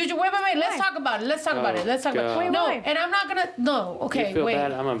bad for Juju. Wait. Let's talk about it. Let's talk about it. Let's talk about God. it. No, Why? and I'm not gonna. No, okay, You feel wait.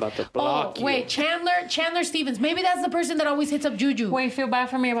 bad? I'm about to block you. Wait, Chandler Stevens. Maybe that's the person that always hits up Juju. Wait, feel bad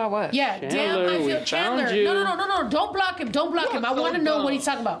for me about what? Yeah, damn, I we feel found Chandler. you. No. Don't block him. Don't block him. I want to know what he's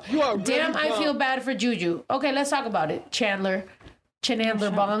talking about. You are Damn, really I feel bad for Juju. Okay, let's talk about it. Chandler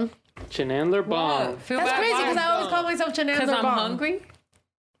Bong. Chenandler Bong. Feel That's bad crazy why? because I always call myself Because Chandler I'm Bong. hungry?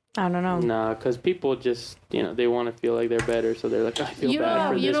 I don't know. Nah, because people just, they want to feel like they're better, so they're like, I feel You bad know,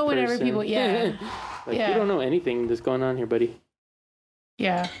 for this you know, whenever person. people, yeah, Like, yeah. you don't know anything that's going on here, buddy.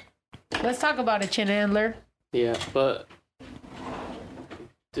 yeah. Let's talk about it, Chandler. Yeah, but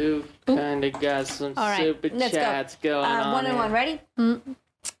dude kind of got some All right, super let's go. chats going on. 1-1, ready?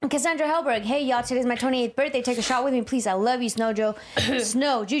 Cassandra Helberg, hey y'all, today's my 28th birthday. Take a shot with me, please. I love you, Snowjo,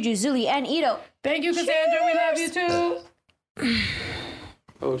 Snow, Juju, Zuli, and Ito. Thank you, Cassandra. We love you too.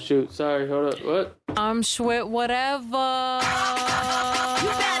 Oh shoot, sorry, hold up. What? I'm Schwit whatever.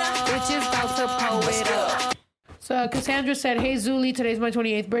 Bitches about to pull it up. So Cassandra said, hey, Zuli, today's my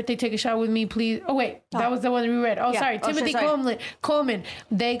 28th birthday. Take a shot with me, please. Oh, wait. That was the one that we read. Oh, Yeah. sorry. Oh, Timothy sure, sorry. Coleman.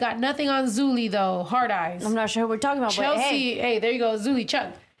 They got nothing on Zuli, though. Hard eyes. I'm not sure who we're talking about, but Chelsea. hey. Hey, there you go. Zuli,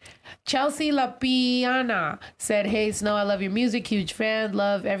 Chuck. Chelsea Lapiana said, hey, Snow, I love your music. Huge fan.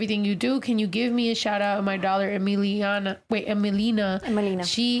 Love everything you do. Can you give me a shout out of my daughter, Emilina?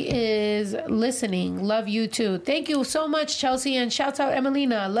 She is listening. Love you, too. Thank you so much, Chelsea. And shouts out,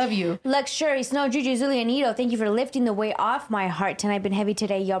 Emilina. Love you. Luxury, Snow, Juju, Zuli, and Ito. Thank you for lifting the weight off my heart tonight. Been heavy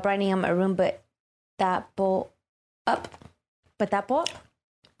today. Y'all brightening up my room, but that pull up.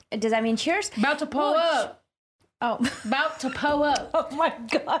 Does that mean cheers? About to pull up. Oh. About to pull up. Oh my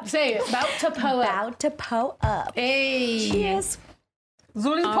God. Say it. About to pull up. About to pull up. Hey. Cheers.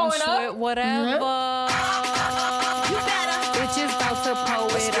 Zuli's I'm pulling Schwit up. whatever. Bitches about to pull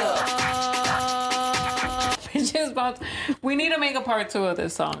it up. Bitches about to... We need to make a part 2 of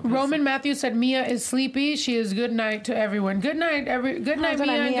this song. Roman Matthews said Mia is sleepy. She is good night to everyone. Good night, good night, good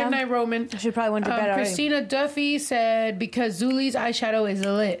Mia, night, and Mia. good night, Roman. She probably went to bed already. Christina Duffy said because Zuli's eyeshadow is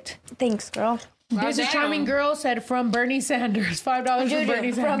lit. Thanks, girl. This is Charming Girl said from Bernie Sanders. $5 from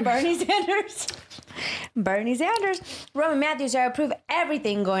Bernie Sanders. From Bernie Sanders. Bernie Sanders. Roman Matthews, I approve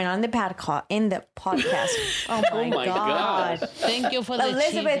everything going on in the podcast. Oh my God. Thank you for the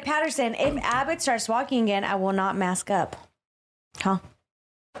Elizabeth cheese. Patterson, if Abbott starts walking again, I will not mask up. Huh?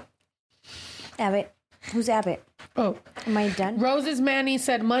 Abbott. Who's Abbott? Oh. Am I done? Roses Manny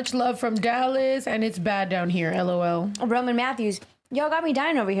said much love from Dallas, and it's bad down here. LOL. Roman Matthews, y'all got me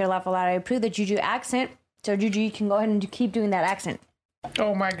dying over here, laugh a lot. I approve the Juju accent. So Juju, you can go ahead and keep doing that accent.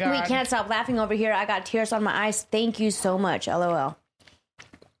 Oh my God. We can't stop laughing over here. I got tears on my eyes. Thank you so much. LOL.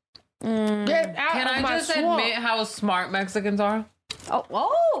 Get out Can of I my just swamp. admit how smart Mexicans are?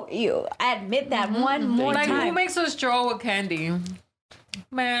 Oh, you admit that one more Like, who time. makes a straw with candy?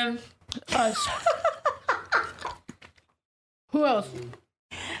 Man. Us. Who else?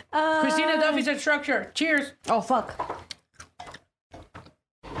 Christina Duffy said structure. Cheers. Oh, fuck.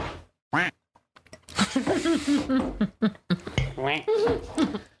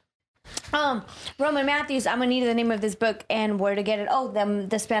 Roman Matthews, I'm gonna need the name of this book and where to get it. Oh,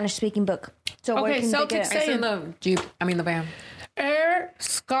 the Spanish speaking book. So where Okay, can they Celtic get it? It's saying in the Jeep. I mean, the van.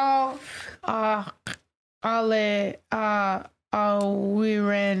 Skal Ale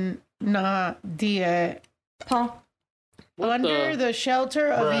Awiren Na Dia. Huh? Under the shelter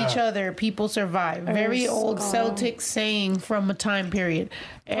of each other, people survive. Very old Celtic saying from a time period.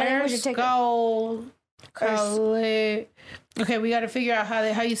 Skal Ale. Okay, we got to figure out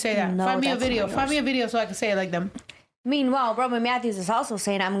how you say that. No, Find me a that's video. not Find me a video so I can say it like them. Meanwhile, Roman Matthews is also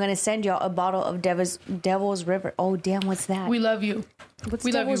saying, I'm gonna send y'all a bottle of Devil's River. Oh, damn, what's that? We love you. What's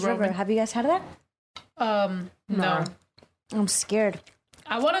we love you, Devil's River? Roman. Have you guys had of that? No. I'm scared.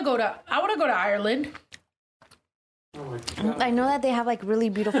 I want to go to Ireland. I know that they have like really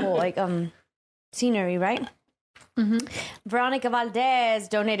beautiful like scenery, right? Veronica Valdez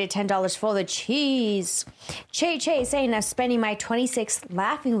donated $10 for the cheese. Che saying I'm spending my 26th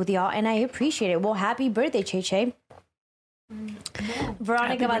laughing with y'all and I appreciate it. Well, happy birthday, Che.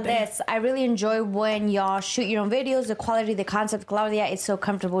 Veronica Valdez, I really enjoy when y'all shoot your own videos. The quality, the concept. Claudia is so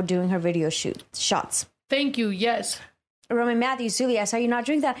comfortable doing her video shots. Thank you. Yes. Roman Matthews, Julia, I saw you not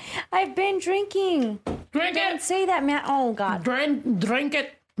drink that. I've been drinking. Drink Don't it. say that, man. Oh, God. Drink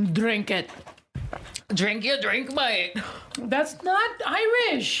it. Drink it. Drink your drink, mate. That's not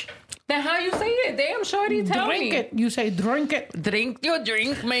Irish. Then how you say it? Damn, shorty, tell Drink me. it. You say drink it. Drink your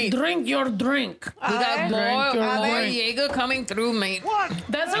drink, mate. Drink your drink. We got Drink your more drink. Jaeger coming through, mate.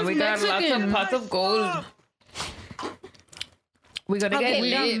 That And sounds we got lots Mexican. of pots of gold. We gotta Okay, get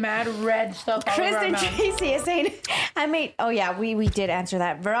we got lit. mad red stuff all Kristen around. Tracy is saying, oh yeah, we did answer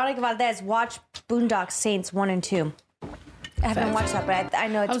that. Veronica Valdez, watch Boondock Saints 1 and 2. I haven't watched that, but I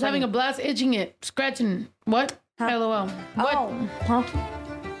know it's I was having a blast itching it, scratching. What? LOL. What? Oh, huh?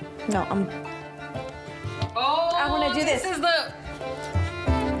 No, Oh, I wanna do this. This is the.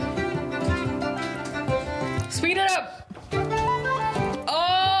 Speed it up.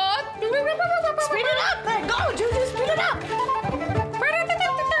 Oh. Speed it up! Let go, Juju, speed it up!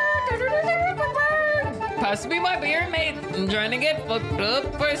 Pass me my beer, mate. I'm trying to get fucked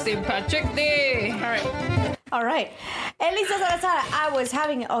up for St. Patrick's Day. All right. All right. Elisa Salazar, I was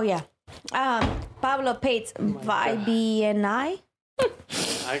having, oh yeah. Pablo Pates, Vibe and I.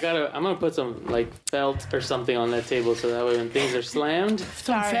 I'm gonna put some like felt or something on that table so that way when things are slammed,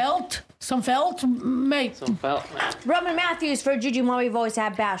 Some felt, mate. some felt. Roman Matthews for Juju Mommy voice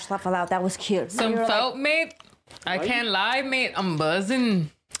at Bash. Laugh aloud. That was cute. Some You were felt, mate. I can't lie, mate. I'm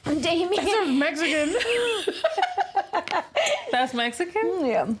buzzing. like, Damien. Mexican. That's Mexican?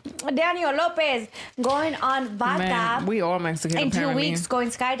 Yeah. Daniel Lopez going on Vaca. Man, we are Mexican, in 2 apparently. weeks, going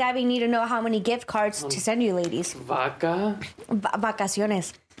skydiving. Need to know how many gift cards to send you, ladies. Vaca?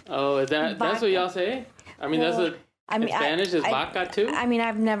 Vacaciones. Oh, is that's Vaca. what y'all say? I mean, Well, that's what in Spanish is vaca too? I mean,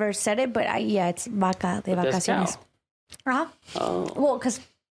 I've never said it, but yeah, it's vaca de But that's vacaciones. cow. Uh-huh. Well, because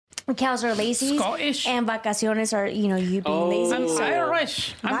cows are lazy. Scottish. And vacaciones are, you being lazy. I'm so-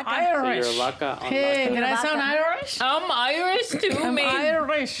 Irish. I'm Vaca. Irish. So you're a vaca on Hey, vaca. did I sound Irish? I'm Irish too, I'm mate.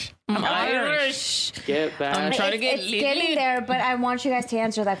 Irish. I'm Irish. Get back. I'm trying to get It's lit. getting there, but I want you guys to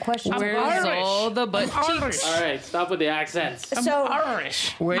answer that question. Where's Irish. all the butt Irish. cheeks? All right, stop with the accents. So,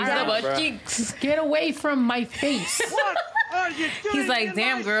 Irish. Where's the butt Bruh. cheeks? Get away from my face. He's like,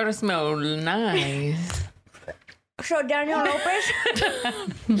 damn, girl, to smell nice. so Daniel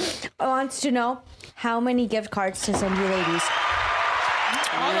Lopez wants to know how many gift cards to send you, ladies.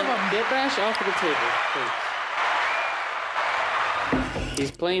 All of them. Get Bash off of the table. Please.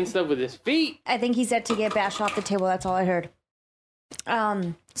 He's playing stuff with his feet. I think he said to get Bash off the table. That's all I heard.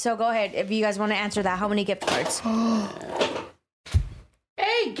 So go ahead if you guys want to answer that. How many gift cards?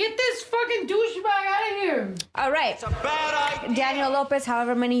 Hey, Hey, get this fucking douchebag out of here. All right. It's a bad idea. Daniel Lopez,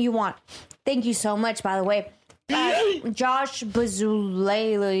 however many you want. Thank you so much, by the way. Josh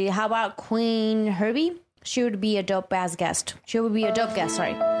Bazulele, how about Queen Herbie? She would be a dope ass guest. She would be a dope guest,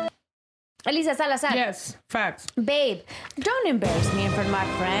 sorry. Elisa Salazar. Yes, facts. Babe, don't embarrass me in front of my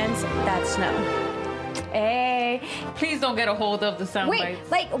friends. That's no. Hey. Please don't get a hold of the sound Wait,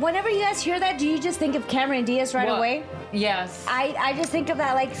 bites. like, whenever you guys hear that, do you just think of Cameron Diaz right What? away? Yes. I just think of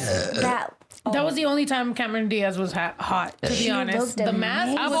that, like, that. That was the only time Cameron Diaz was hot, to be She honest. looked The Mask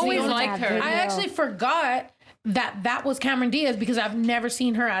amazing. I've was the always only liked time. her. I actually forgot that was Cameron Diaz because I've never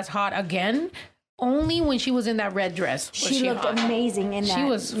seen her as hot again. Only when she was in that red dress. Was She looked hot. amazing in that She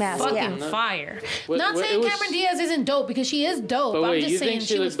was mask. fucking Yeah. fire. What- Not what- saying it was- Cameron Diaz isn't dope because she is dope. But I'm wait, just you saying think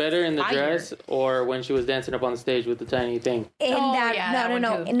she looked was better in the fire. dress or when she was dancing up on the stage with the tiny thing? In Oh, that, yeah, that one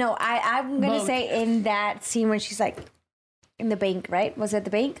no. too. No, I'm going to Both. say in that scene when she's like, in the bank, right? Was it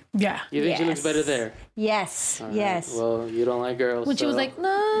the bank? Yeah. You think she looks Yes. better there? Yes, All right, yes. Well, you don't like girls. When she was so- like, no.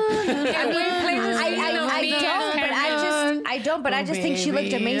 I don't, but I just think she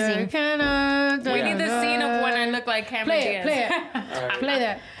looked amazing. We need the scene of when I look like Cameron Play Diaz. it, play it. Play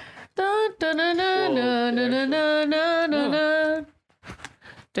that. Dun, dun, dun, dun, dun, dun, dun, dun, dun, dun.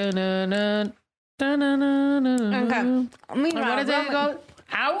 Dun, dun, dun, dun, dun, dun, dun. Okay. Meanwhile, What is it called?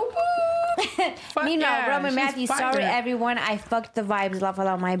 Ow. Fuck Meanwhile, yeah, Roman she's Matthews, fire. sorry everyone, I fucked the vibes. La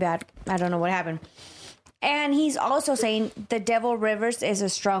fala, my bad. I don't know what happened. And he's also saying the Devil Rivers is a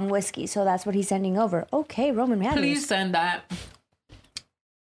strong whiskey, so that's what he's sending over. Okay, Roman Matthews. Please send that.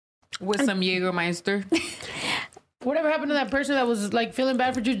 With some Jägermeister. Whatever happened to that person that was like feeling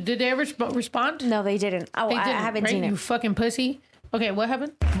bad for you? Did they ever respond? No, they didn't. Oh, They I didn't, haven't right? seen You it. fucking pussy. Okay, what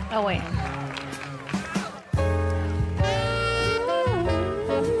happened? Oh, wait.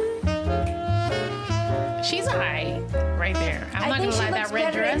 She's high right there. I'm I not think gonna she lie, looks that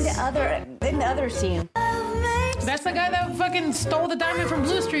red better dress. in the other scene. That's the guy that fucking stole the diamond from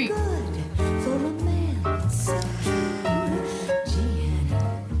Blue Street.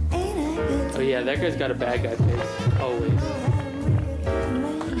 Oh yeah, that guy's got a bad guy face. Always.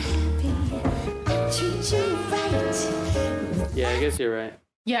 Yeah, I guess you're right.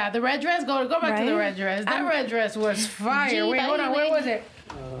 Yeah, the red dress. Go back to the Right? red dress. That red dress was fire. Wait, hold on. Where was it?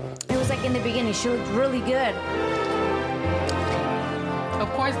 It was like in the beginning. She looked really good. Of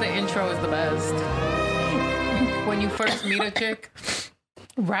course, the intro is the best. When you first meet a chick.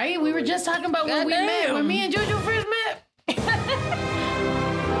 Right? We were just talking about when we met. Goddamn. When me and Juju first met.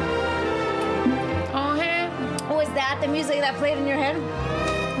 Oh, hey. Was that the music that played in your head?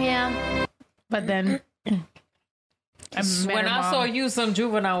 Yeah. But then. I met When her I mom. saw you, some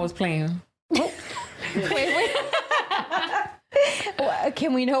Juvenile was playing. Wait.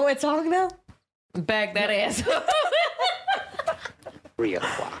 Can we know what song now? Back that ass. 3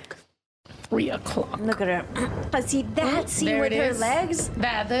 o'clock. 3 o'clock. Look at her. But see that scene There with it her is. legs.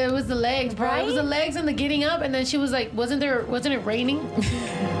 It was the legs, bro. It was the Right? legs and the getting up, and then she was like, wasn't it raining?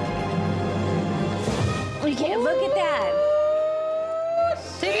 You can't look at that.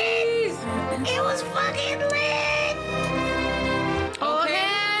 Titties! It was fucking lit! Okay.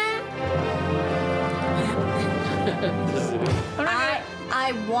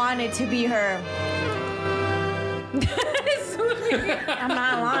 I wanted to be her. I'm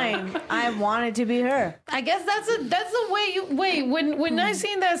not lying. I wanted to be her. I guess that's the way you wait. When I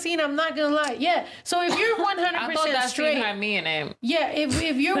seen that scene, I'm not gonna lie. Yeah. So if you're 100% I thought that straight, scene had me in it. yeah. If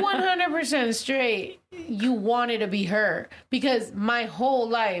you're 100% straight, you wanted to be her because my whole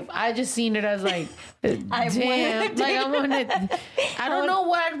life I just seen it as like, damn. Like I wanted. I don't know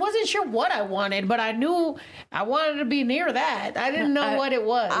what. I wasn't sure what I wanted, but I knew I wanted to be near that. I didn't know what it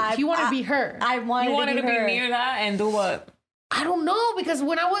was. You want to be her. I wanted, You wanted to be her. near that and do what? I don't know because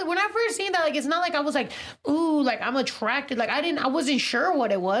when I first seen that, like it's not like I was like, ooh, like I'm attracted. Like I wasn't sure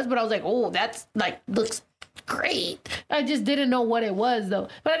what it was, but I was like, oh, that's like looks great. I just didn't know what it was though.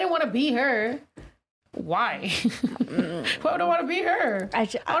 But I didn't want to be her. Why? Why would I want to be her? I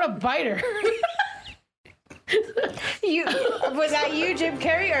want to bite her. You was that you, Jim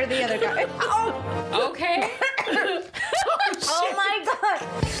Carrey, or the other guy? Oh, Okay. oh my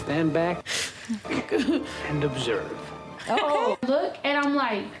God! Stand back and observe. Oh, Look, and I'm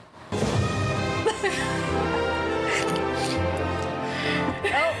like,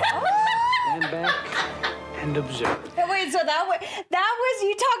 Stand back and observe. wait. So that was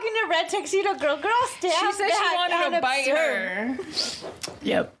you talking to Red Tuxedo Girl? Girl, stand She said she back wanted and to bite observe. her.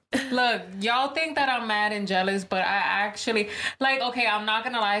 yep. Look, y'all think that I'm mad and jealous, but I actually, like, okay, I'm not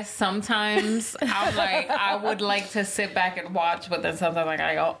gonna lie. Sometimes I'm like, I would like to sit back and watch, but then sometimes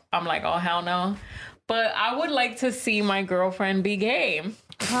I'm like, oh hell no. But I would like to see my girlfriend be gay.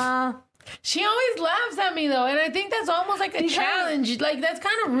 Huh? She always laughs at me though, and I think that's almost like a challenge. Like that's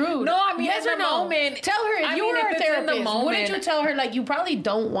kind of rude. No, I mean, yes in or the no? moment. Tell her if I you mean, were if a it's in the therapist, wouldn't moment. you tell her like you probably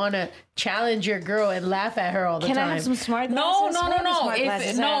don't want to challenge your girl and laugh at her all the Can time? I have some smart No, glasses? no, Where are no, the no. smart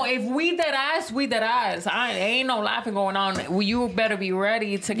glasses at? If we that ass, we that ass. Ain't no laughing going on. Well, you better be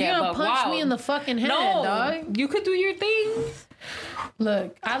ready to You're get gonna buck punch wild. me in the fucking head, No, dog. you could do your thing.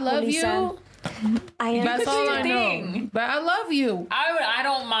 Look, I love Lisa, you. That's all I know. But I love you. I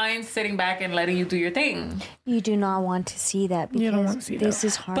don't mind sitting back and letting you do your thing. You do not want to see that because You don't want to see this that.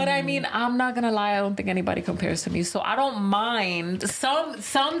 is hard. But I mean, I'm not gonna lie. I don't think anybody compares to me, so I don't mind.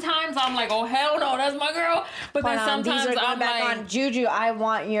 Sometimes I'm like, oh hell no, that's my girl. But then These sometimes are going I'm back like, on Juju. I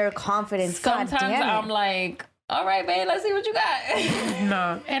want your confidence. God sometimes damn it. I'm like, all right, babe, let's see what you got.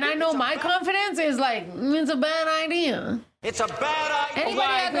 Nah. And I know my confidence is like, it's a bad idea. It's a bad idea. Anybody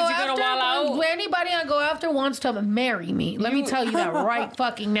Why? I 'Cause go you're gonna wall after, out? anybody I go after wants to marry me. Let me tell you that right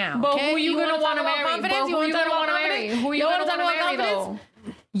fucking now. But okay? who you gonna wanna want to talk about marry? confidence? But You who wanna you talk gonna about want to marry? confidence? Who you wanna gonna talk want to about marry confidence?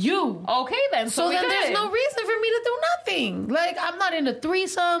 though? You. Okay then. So we then good. there's no reason for me to do nothing. Like, I'm not into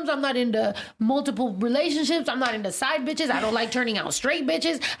threesomes. I'm not into multiple relationships. I'm not into side bitches. I don't like turning out straight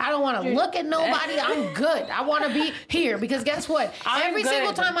bitches. I don't want to look at nobody. I'm good. I want to be here because guess what? I'm Every good.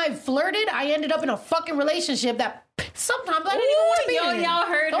 single time I flirted, I ended up in a fucking relationship that sometimes I didn't even want to be in. y'all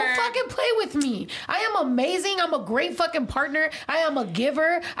heard Don't her. fucking play with me. I am amazing. I'm a great fucking partner. I am a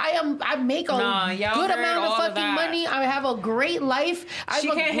giver. I make a y'all good heard amount of all of fucking that. money. I have a great life. I'm She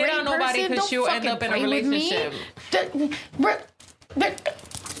a can't great hit on nobody person. 'cause Don't she'll end fucking up in a play with me. relationship.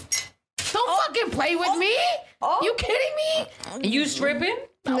 Don't fucking play with me. You kidding me? You stripping?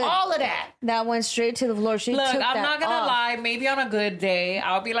 All of that. That went straight to the floor. She Look, took I'm that not gonna off. lie. Maybe on a good day,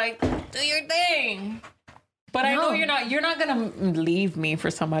 I'll be like, do your thing. But I know No. you're not gonna leave me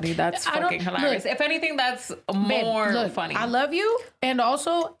for somebody that's I don't- fucking hilarious. look. If anything, that's Babe, more look, funny. I love you, and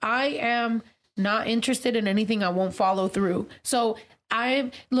also I am not interested in anything I won't follow through. So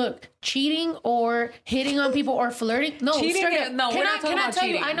cheating or hitting on people or flirting. No, Cheating straight is- up. no, we're not talking about tell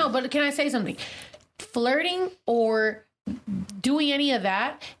you? cheating. I know, but can I say something? Flirting or doing any of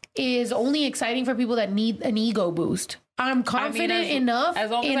that is only exciting for people that need an ego boost. I'm confident enough as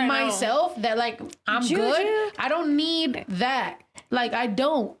long as I in know. myself that like I'm Juju. good. I don't need that. Like I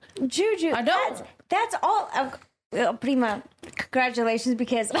don't. Juju, I don't. That's all. Prima, congratulations.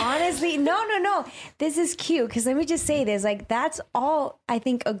 Because honestly, no. This is cute. Because let me just say this. Like, that's all I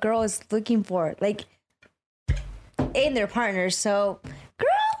think a girl is looking for. Like, in their partners. So,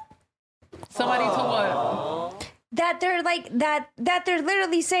 girl, Somebody to what? that they're like that they're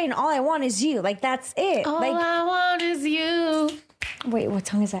literally saying, all I want is you. Like, that's it. All like, I want is you. wait, what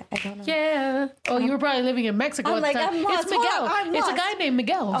song is that? I don't know. Yeah. Oh, you were probably living in Mexico. I'm at like, the time. I'm lost. It's Miguel. Hold on, I'm It's a lost. guy named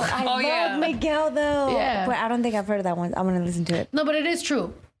Miguel. I love yeah. Miguel though. Yeah. But I don't think I've heard of that one. I'm gonna listen to it. No, but it is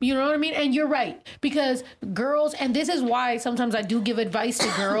true. You know what I mean? And you're right. Because girls, and this is why sometimes I do give advice to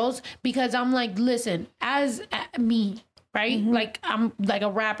girls, because I'm like, listen, as me, right? Like, I'm like a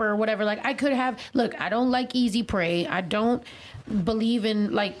rapper or whatever. Like, I could have, look, I don't like easy prey. I don't believe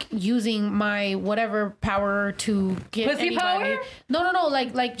in like using my whatever power to get Pussy anybody. power? No,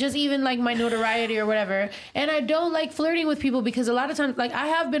 like just even like my notoriety or whatever. And I don't like flirting with people because a lot of times, like I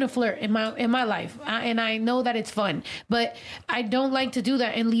have been a flirt in my life, and I know that it's fun, but I don't like to do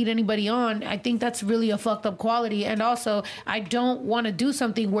that and lead anybody on. I think that's really a fucked up quality. And also, I don't want to do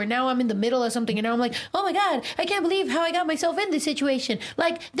something where now I'm in the middle of something and now I'm like, oh my god, I can't believe how I got myself in this situation.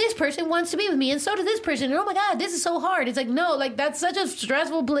 Like this person wants to be with me, and so does this person. And oh my god, this is so hard. It's like no, like that's such a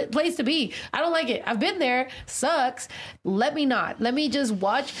stressful place to be. I don't like it. I've been there. Sucks. Let me not. Let me just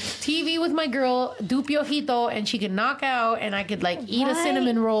watch TV with my girl, do piojito, and she can knock out, and I could like eat a Right.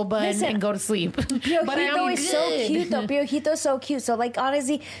 cinnamon roll bun Listen, and go to sleep. Piojito But I am is so good. cute though. Piojito's so cute. So like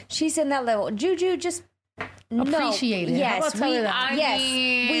honestly, she's in that level. Juju just Appreciate it. How Yes, about tell her that?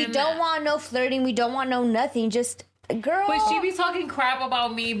 we don't want no flirting. We don't want no nothing. Just girl. But she be talking crap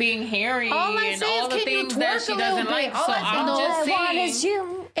about me being hairy All I and say is, all the can you things that twerk she a little doesn't bit? like. All So I I'm know just I want saying. is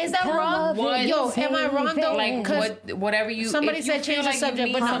you. Is that Come wrong? up What? with Yo, your am I wrong though? Like Because whatever you. somebody if you said feel change the like subject,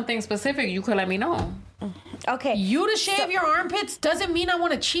 you but need no. something specific, you could let me know. Okay. you to shave your armpits doesn't mean I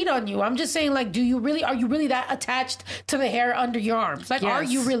want to cheat on you. I'm just saying, like, are you really that attached to the hair under your arms? Like, are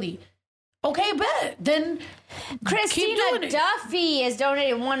Yes. you really? Okay, bet. Then keep Christina doing it. Duffy is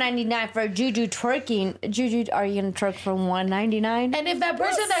donated $1.99 for Juju twerking. Juju, are you gonna twerk for $1.99? And if that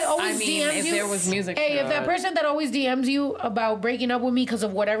person that always I mean, DMs if you, there was music hey, to if that it. person that always DMs you about breaking up with me because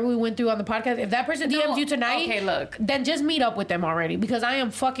of whatever we went through on the podcast, if that person DMs you tonight, okay, look. then just meet up with them already, because I am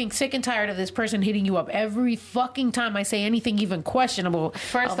fucking sick and tired of this person hitting you up every fucking time I say anything even questionable.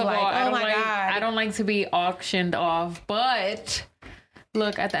 First of like, all, oh my god, I don't like to be auctioned off, but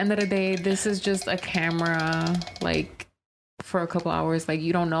Look, at the end of the day, this is just a camera, like, for a couple hours. Like,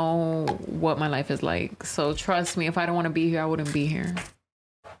 you don't know what my life is like. So trust me, if I don't want to be here, I wouldn't be here.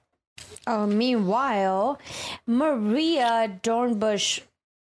 Meanwhile, Maria Dornbush.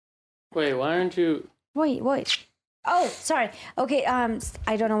 Wait, why aren't you? Wait. Oh, sorry. Okay, I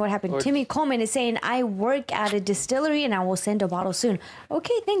don't know what happened. Timmy Coleman is saying, I work at a distillery and I will send a bottle soon.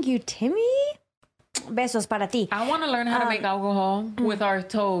 Okay, thank you, Timmy. Besos para ti. I want to learn how to make alcohol with our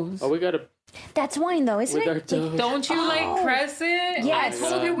toes. Oh, we gotta. That's wine, though, isn't With our it? toes. Don't you like press it? Yes. I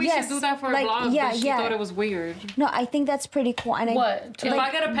told her we Yes. should do that for a Like, vlog, yeah, but she yeah. thought it was weird. No, I think that's pretty cool. And What? If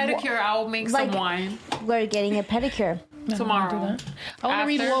I get a pedicure, I'll make some wine We're getting a pedicure. tomorrow. I want to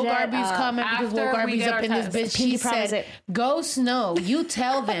read Will Shut Garby's up. comment because Will After we Garby's get up our in this test. bitch. Pinky She promise said, it. "Go Snow, you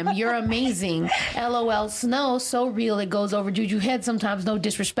tell them you're amazing." LOL, Snow, so real it goes over Juju head sometimes. No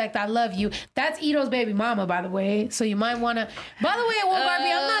disrespect, I love you. That's Ito's baby mama, by the way. So you might want to. By the way, Will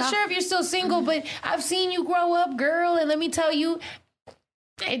Garby, I'm not sure if you're still single, but I've seen you grow up, girl, and let me tell you.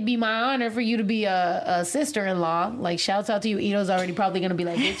 It'd be my honor for you to be a sister-in-law. Like, shouts out to you. Ito's already probably going to be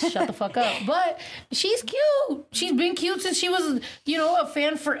like, bitch, shut the fuck up. But she's cute. She's been cute since she was, a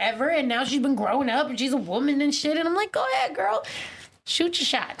fan forever. And now she's been growing up and she's a woman and shit. And I'm like, go ahead, girl. Shoot your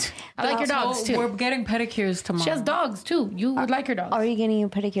shot. I like your dogs, too. We're getting pedicures tomorrow. She has dogs, too. You would like her dogs. Are you getting a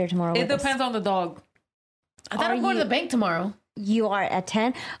pedicure tomorrow? It with us? depends on the dog. I thought I'm going to the bank tomorrow. You are at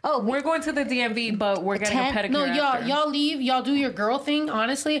 10? Oh, We're going to the DMV, but we're getting 10? a pedicure. No, after. y'all leave. Y'all do your girl thing.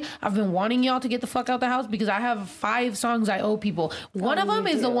 Honestly, I've been wanting y'all to get the fuck out the house because I have 5 songs I owe people. One of them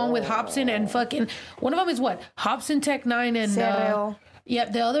is the one with Hobson and fucking. One of them is what? Hobson Tech 9 and. CRO.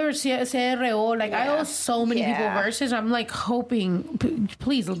 The other is CRO. Like, I owe so many people verses. I'm like hoping.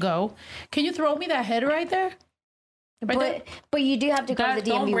 Please go. Can you throw me that head right there? But you do have to go to the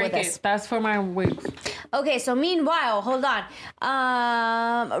Don't DMV break with us. it. That's for my wigs. Okay, so meanwhile, hold on.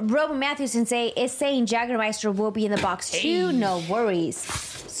 Robin Matthewson is saying Jaggermeister will be in the box too. No worries.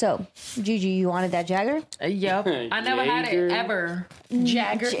 So, Juju, you wanted that Jagger? Yep. I never had it ever.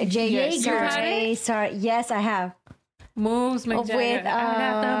 Jagger. Jaeger. Sorry. Yes, I have. Moves, With, I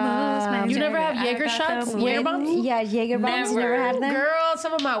got the moves, You never have I Jaeger got shots? the Jaeger moves. bombs? Yeah, Jaeger bombs. Never. Never had them. Girl,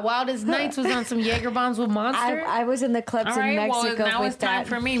 some of my wildest nights was on some Jaeger bombs with Monster. I was in the clubs All right, in Mexico well, now with it's time that.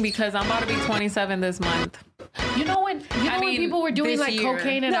 for me because I'm about to be 27 this month. You know when when mean, people were doing this like year.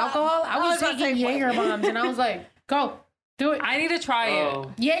 cocaine and alcohol? I was taking Jaeger bombs and I was like, go, do it. I need to try it.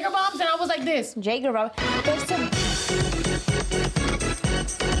 Jaeger bombs and I was like this. Jaeger bomb. There's some.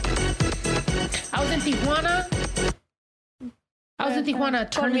 I was in Tijuana.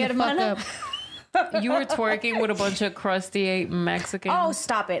 Turn me the fuck hermana. up. You were twerking with a bunch of crusty Mexicans. Oh,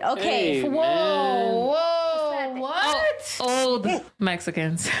 stop it. Okay. Hey, Whoa, what? Old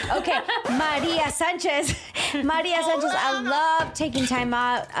Mexicans. Okay, Maria Sanchez. I love taking time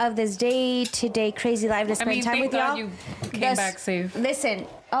out of this day-to-day crazy life to spend time thank with God y'all. you came back safe. Listen,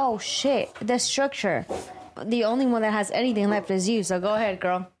 oh shit, the structure. The only one that has anything left is you, so go ahead,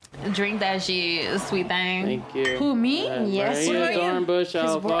 girl. Drink that shit, sweet thing. Thank you. Who, me? Yes, Maria who are you? Dornbush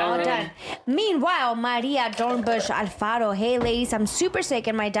We're all Alfaro. done. Meanwhile, Maria Dornbush Alfaro. Hey, ladies, I'm super sick,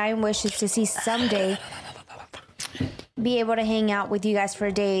 and my dying wish is to see someday be able to hang out with you guys for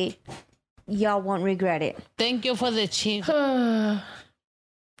a day. Y'all won't regret it. Thank you for the cheese.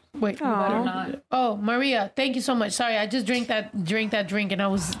 Wait, you better not. Oh, Maria, thank you so much. Sorry, I just drank that drink, and I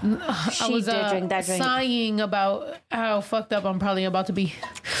was She did drink that drink. sighing about how fucked up I'm probably about to be.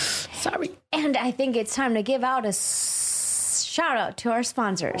 Sorry. And I think it's time to give out a shout out to our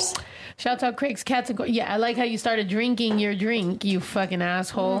sponsors. Shout out Craig's Cats and Yeah, I like how you started drinking your drink, you fucking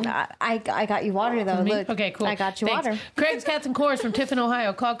asshole. I got you water though. Me? Look, Okay, cool. I got you Thanks. water. Craig's Cats and Cores from Tiffin,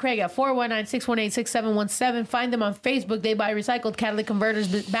 Ohio. Call Craig at 419-618-6717. Find them on Facebook. They buy recycled catalytic converters,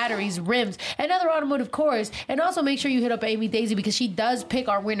 batteries, rims, and other automotive cores. And also make sure you hit up Amy Daisy because she does pick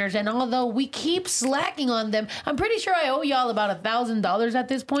our winners. And although we keep slacking on them, I'm pretty sure I owe y'all about $1,000 at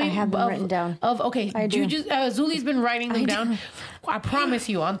this point. I have them written down. Okay, I do. Zuli's been writing them down. I promise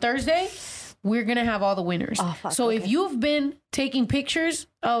you, on Thursday, we're going to have all the winners. Oh, fuck, so if okay. you've been taking pictures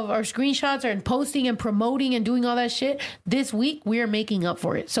of our screenshots and posting and promoting and doing all that shit, this week we are making up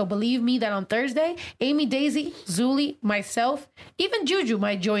for it. So believe me that on Thursday, Amy, Daisy, Zuli, myself, even Juju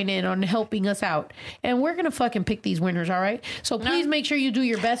might join in on helping us out. And we're going to fucking pick these winners, all right? So please make sure you do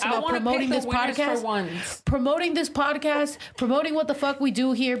your best I about wanna promoting pick this the winners podcast. for once. Promoting this podcast, promoting what the fuck we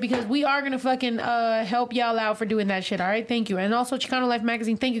do here, because we are going to fucking help y'all out for doing that shit, all right? Thank you. And also Chicano Life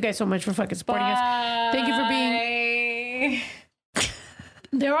Magazine, thank you guys so much for fucking supporting us. Thank you for being...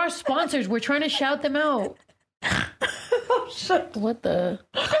 There are sponsors. We're trying to shout them out. Oh, shit. What the?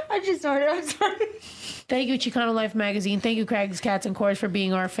 I just started. I'm sorry. Thank you, Chicano Life Magazine. Thank you, Craig's Cats and Cores, for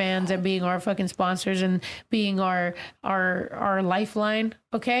being our fans and being our fucking sponsors and being our lifeline.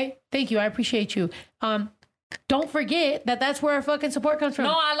 Okay? Thank you. I appreciate you. Don't forget that that's where our fucking support comes from.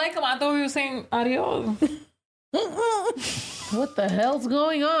 No, I like him. I thought we were saying adios. What the hell's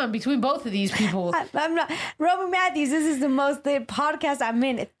going on between both of these people? I'm not. Roman Matthews, this is the podcast I'm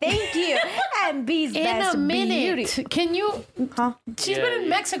in. Thank you. And B's In best a minute. beauty. Can you? Huh? She's been in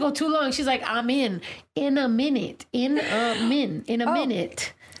Mexico too long. She's like, I'm in a minute. In a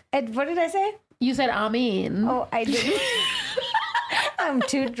minute. And what did I say? You said I'm in. Oh, I didn't. I'm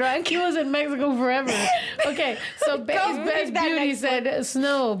too drunk. He was in Mexico forever. Okay, so Babe's Best Beauty said,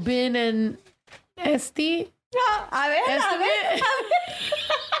 Snow, Ben, and Esti.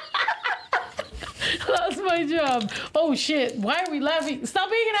 Lost my job. Oh shit! Why are we laughing? Stop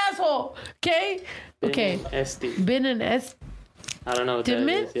being an asshole. Okay. Okay. Ben and Esti. I don't know what that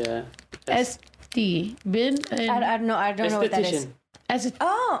is. Yeah. Esti. Ben and I don't know. I don't know what that is.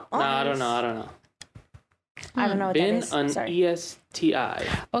 No, I don't know. I don't know. I don't know what that is. Ben on ESTI.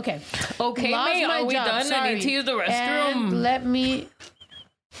 Okay. Okay, Lost mate. my Are we job. done? Sorry. I need to use the restroom. And let me.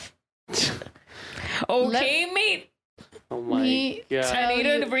 Okay, mate. Oh my god. I need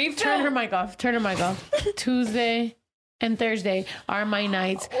a refill. Turn her mic off. Tuesday and Thursday are my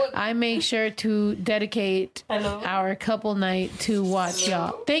nights. I make sure to dedicate our couple night to watch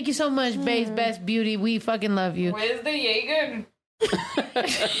y'all. Thank you so much, Babe's Best Beauty. We fucking love you. Where's the Jaeger?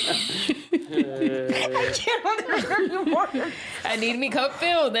 I need me cup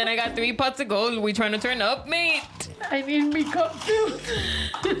filled. Then I got 3 pots of gold. We trying to turn up, mate. I need me cup filled.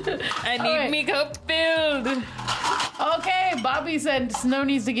 I need me cup filled. Okay, Bobby said Snow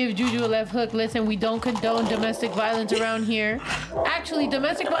needs to give Juju a left hook. Listen, we don't condone domestic violence around here. Actually,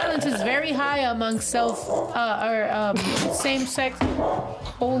 domestic violence is very high among same-sex.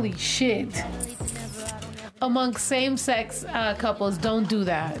 Holy shit. Among same-sex couples, don't do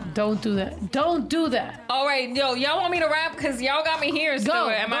that. Don't do that. Don't do that. All right, yo, y'all want me to rap? Because y'all got me here. Go,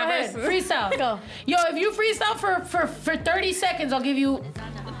 Am go I ahead. versus- Freestyle. Go. Yo, if you freestyle for 30 seconds, I'll give you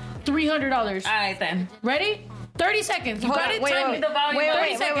 $300. All right, then. Ready? 30 seconds. You Hold got on, it? wait, Time wait, it. The volume. wait, 30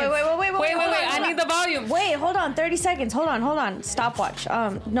 wait, seconds. wait. I need the volume. Wait, hold on. 30 seconds. Hold on. Stopwatch.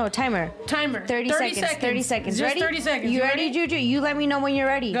 No, timer. 30 seconds. seconds. 30 seconds. Just Ready? 30 seconds. You ready, Juju? You let me know when you're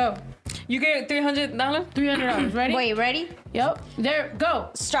ready. Go. You get $300? $300. Ready? Wait, ready? Yep. There. Go.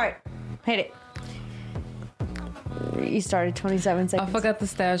 Start. Hit it. You started 27 I seconds. forgot the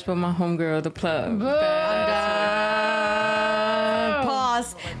stash, but my homegirl, the plug.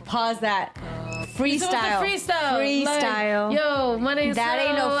 Pause that. Freestyle. Freestyle. Like, yo, my name's That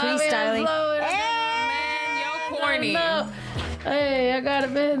ain't no freestyling. Man, yo, corny. Hey, I got a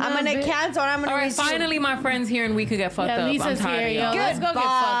bit. I'm gonna cancel. I'm gonna. All right, finally, my friend's here and we could get fucked up. Lisa's I'm tired here, of yo. y'all. Let's go get fucked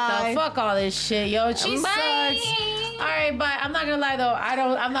up. Fuck all this shit, yo. She Bye. sucks. All right, bye. I'm not gonna lie though.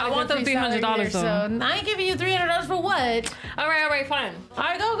 I'm not. I want them $300 either, though. So I ain't giving you $300 for what? All right, fine. All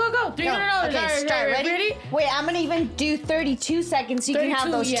right, go. $300. Okay, All right, start. Ready? Wait, I'm gonna even do 32 seconds so you can have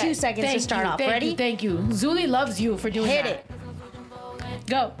those 2 seconds to start off. Ready? Thank you. Zuli loves you for doing Hit that. it.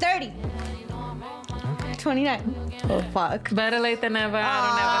 Go. 30. 29. Oh, fuck. Better late than never.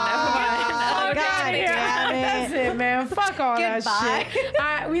 I Oh, God damn it. That's it, man. Fuck all Goodbye. that shit. All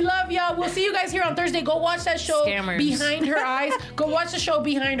right, we love y'all. We'll see you guys here on Thursday. Go watch that show, Scammers. Behind Her Eyes. Go watch the show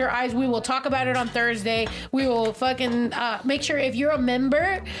Behind Her Eyes. We will talk about it on Thursday. We will fucking make sure if you're a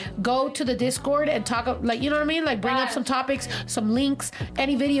member, go to the Discord and talk, like, you know what I mean? Like, bring up some topics, some links,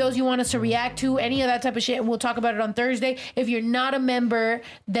 any videos you want us to react to, any of that type of shit. And we'll talk about it on Thursday. If you're not a member,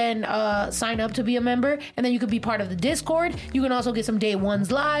 then sign up to be a member. And then you could be part of the Discord. You can also get some day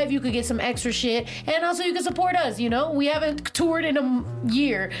ones live. You could get some extra shit. And also you can support us, you know? We haven't toured in a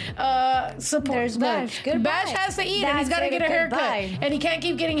year. Support. There's Bash. Goodbye. Bash has to eat and he's That's got to get a it. haircut. Goodbye. And he can't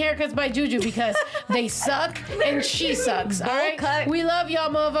keep getting haircuts by Juju because they suck and she sucks. All right? cut. We love y'all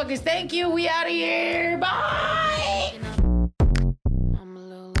motherfuckers. Thank you. We out of here. Bye.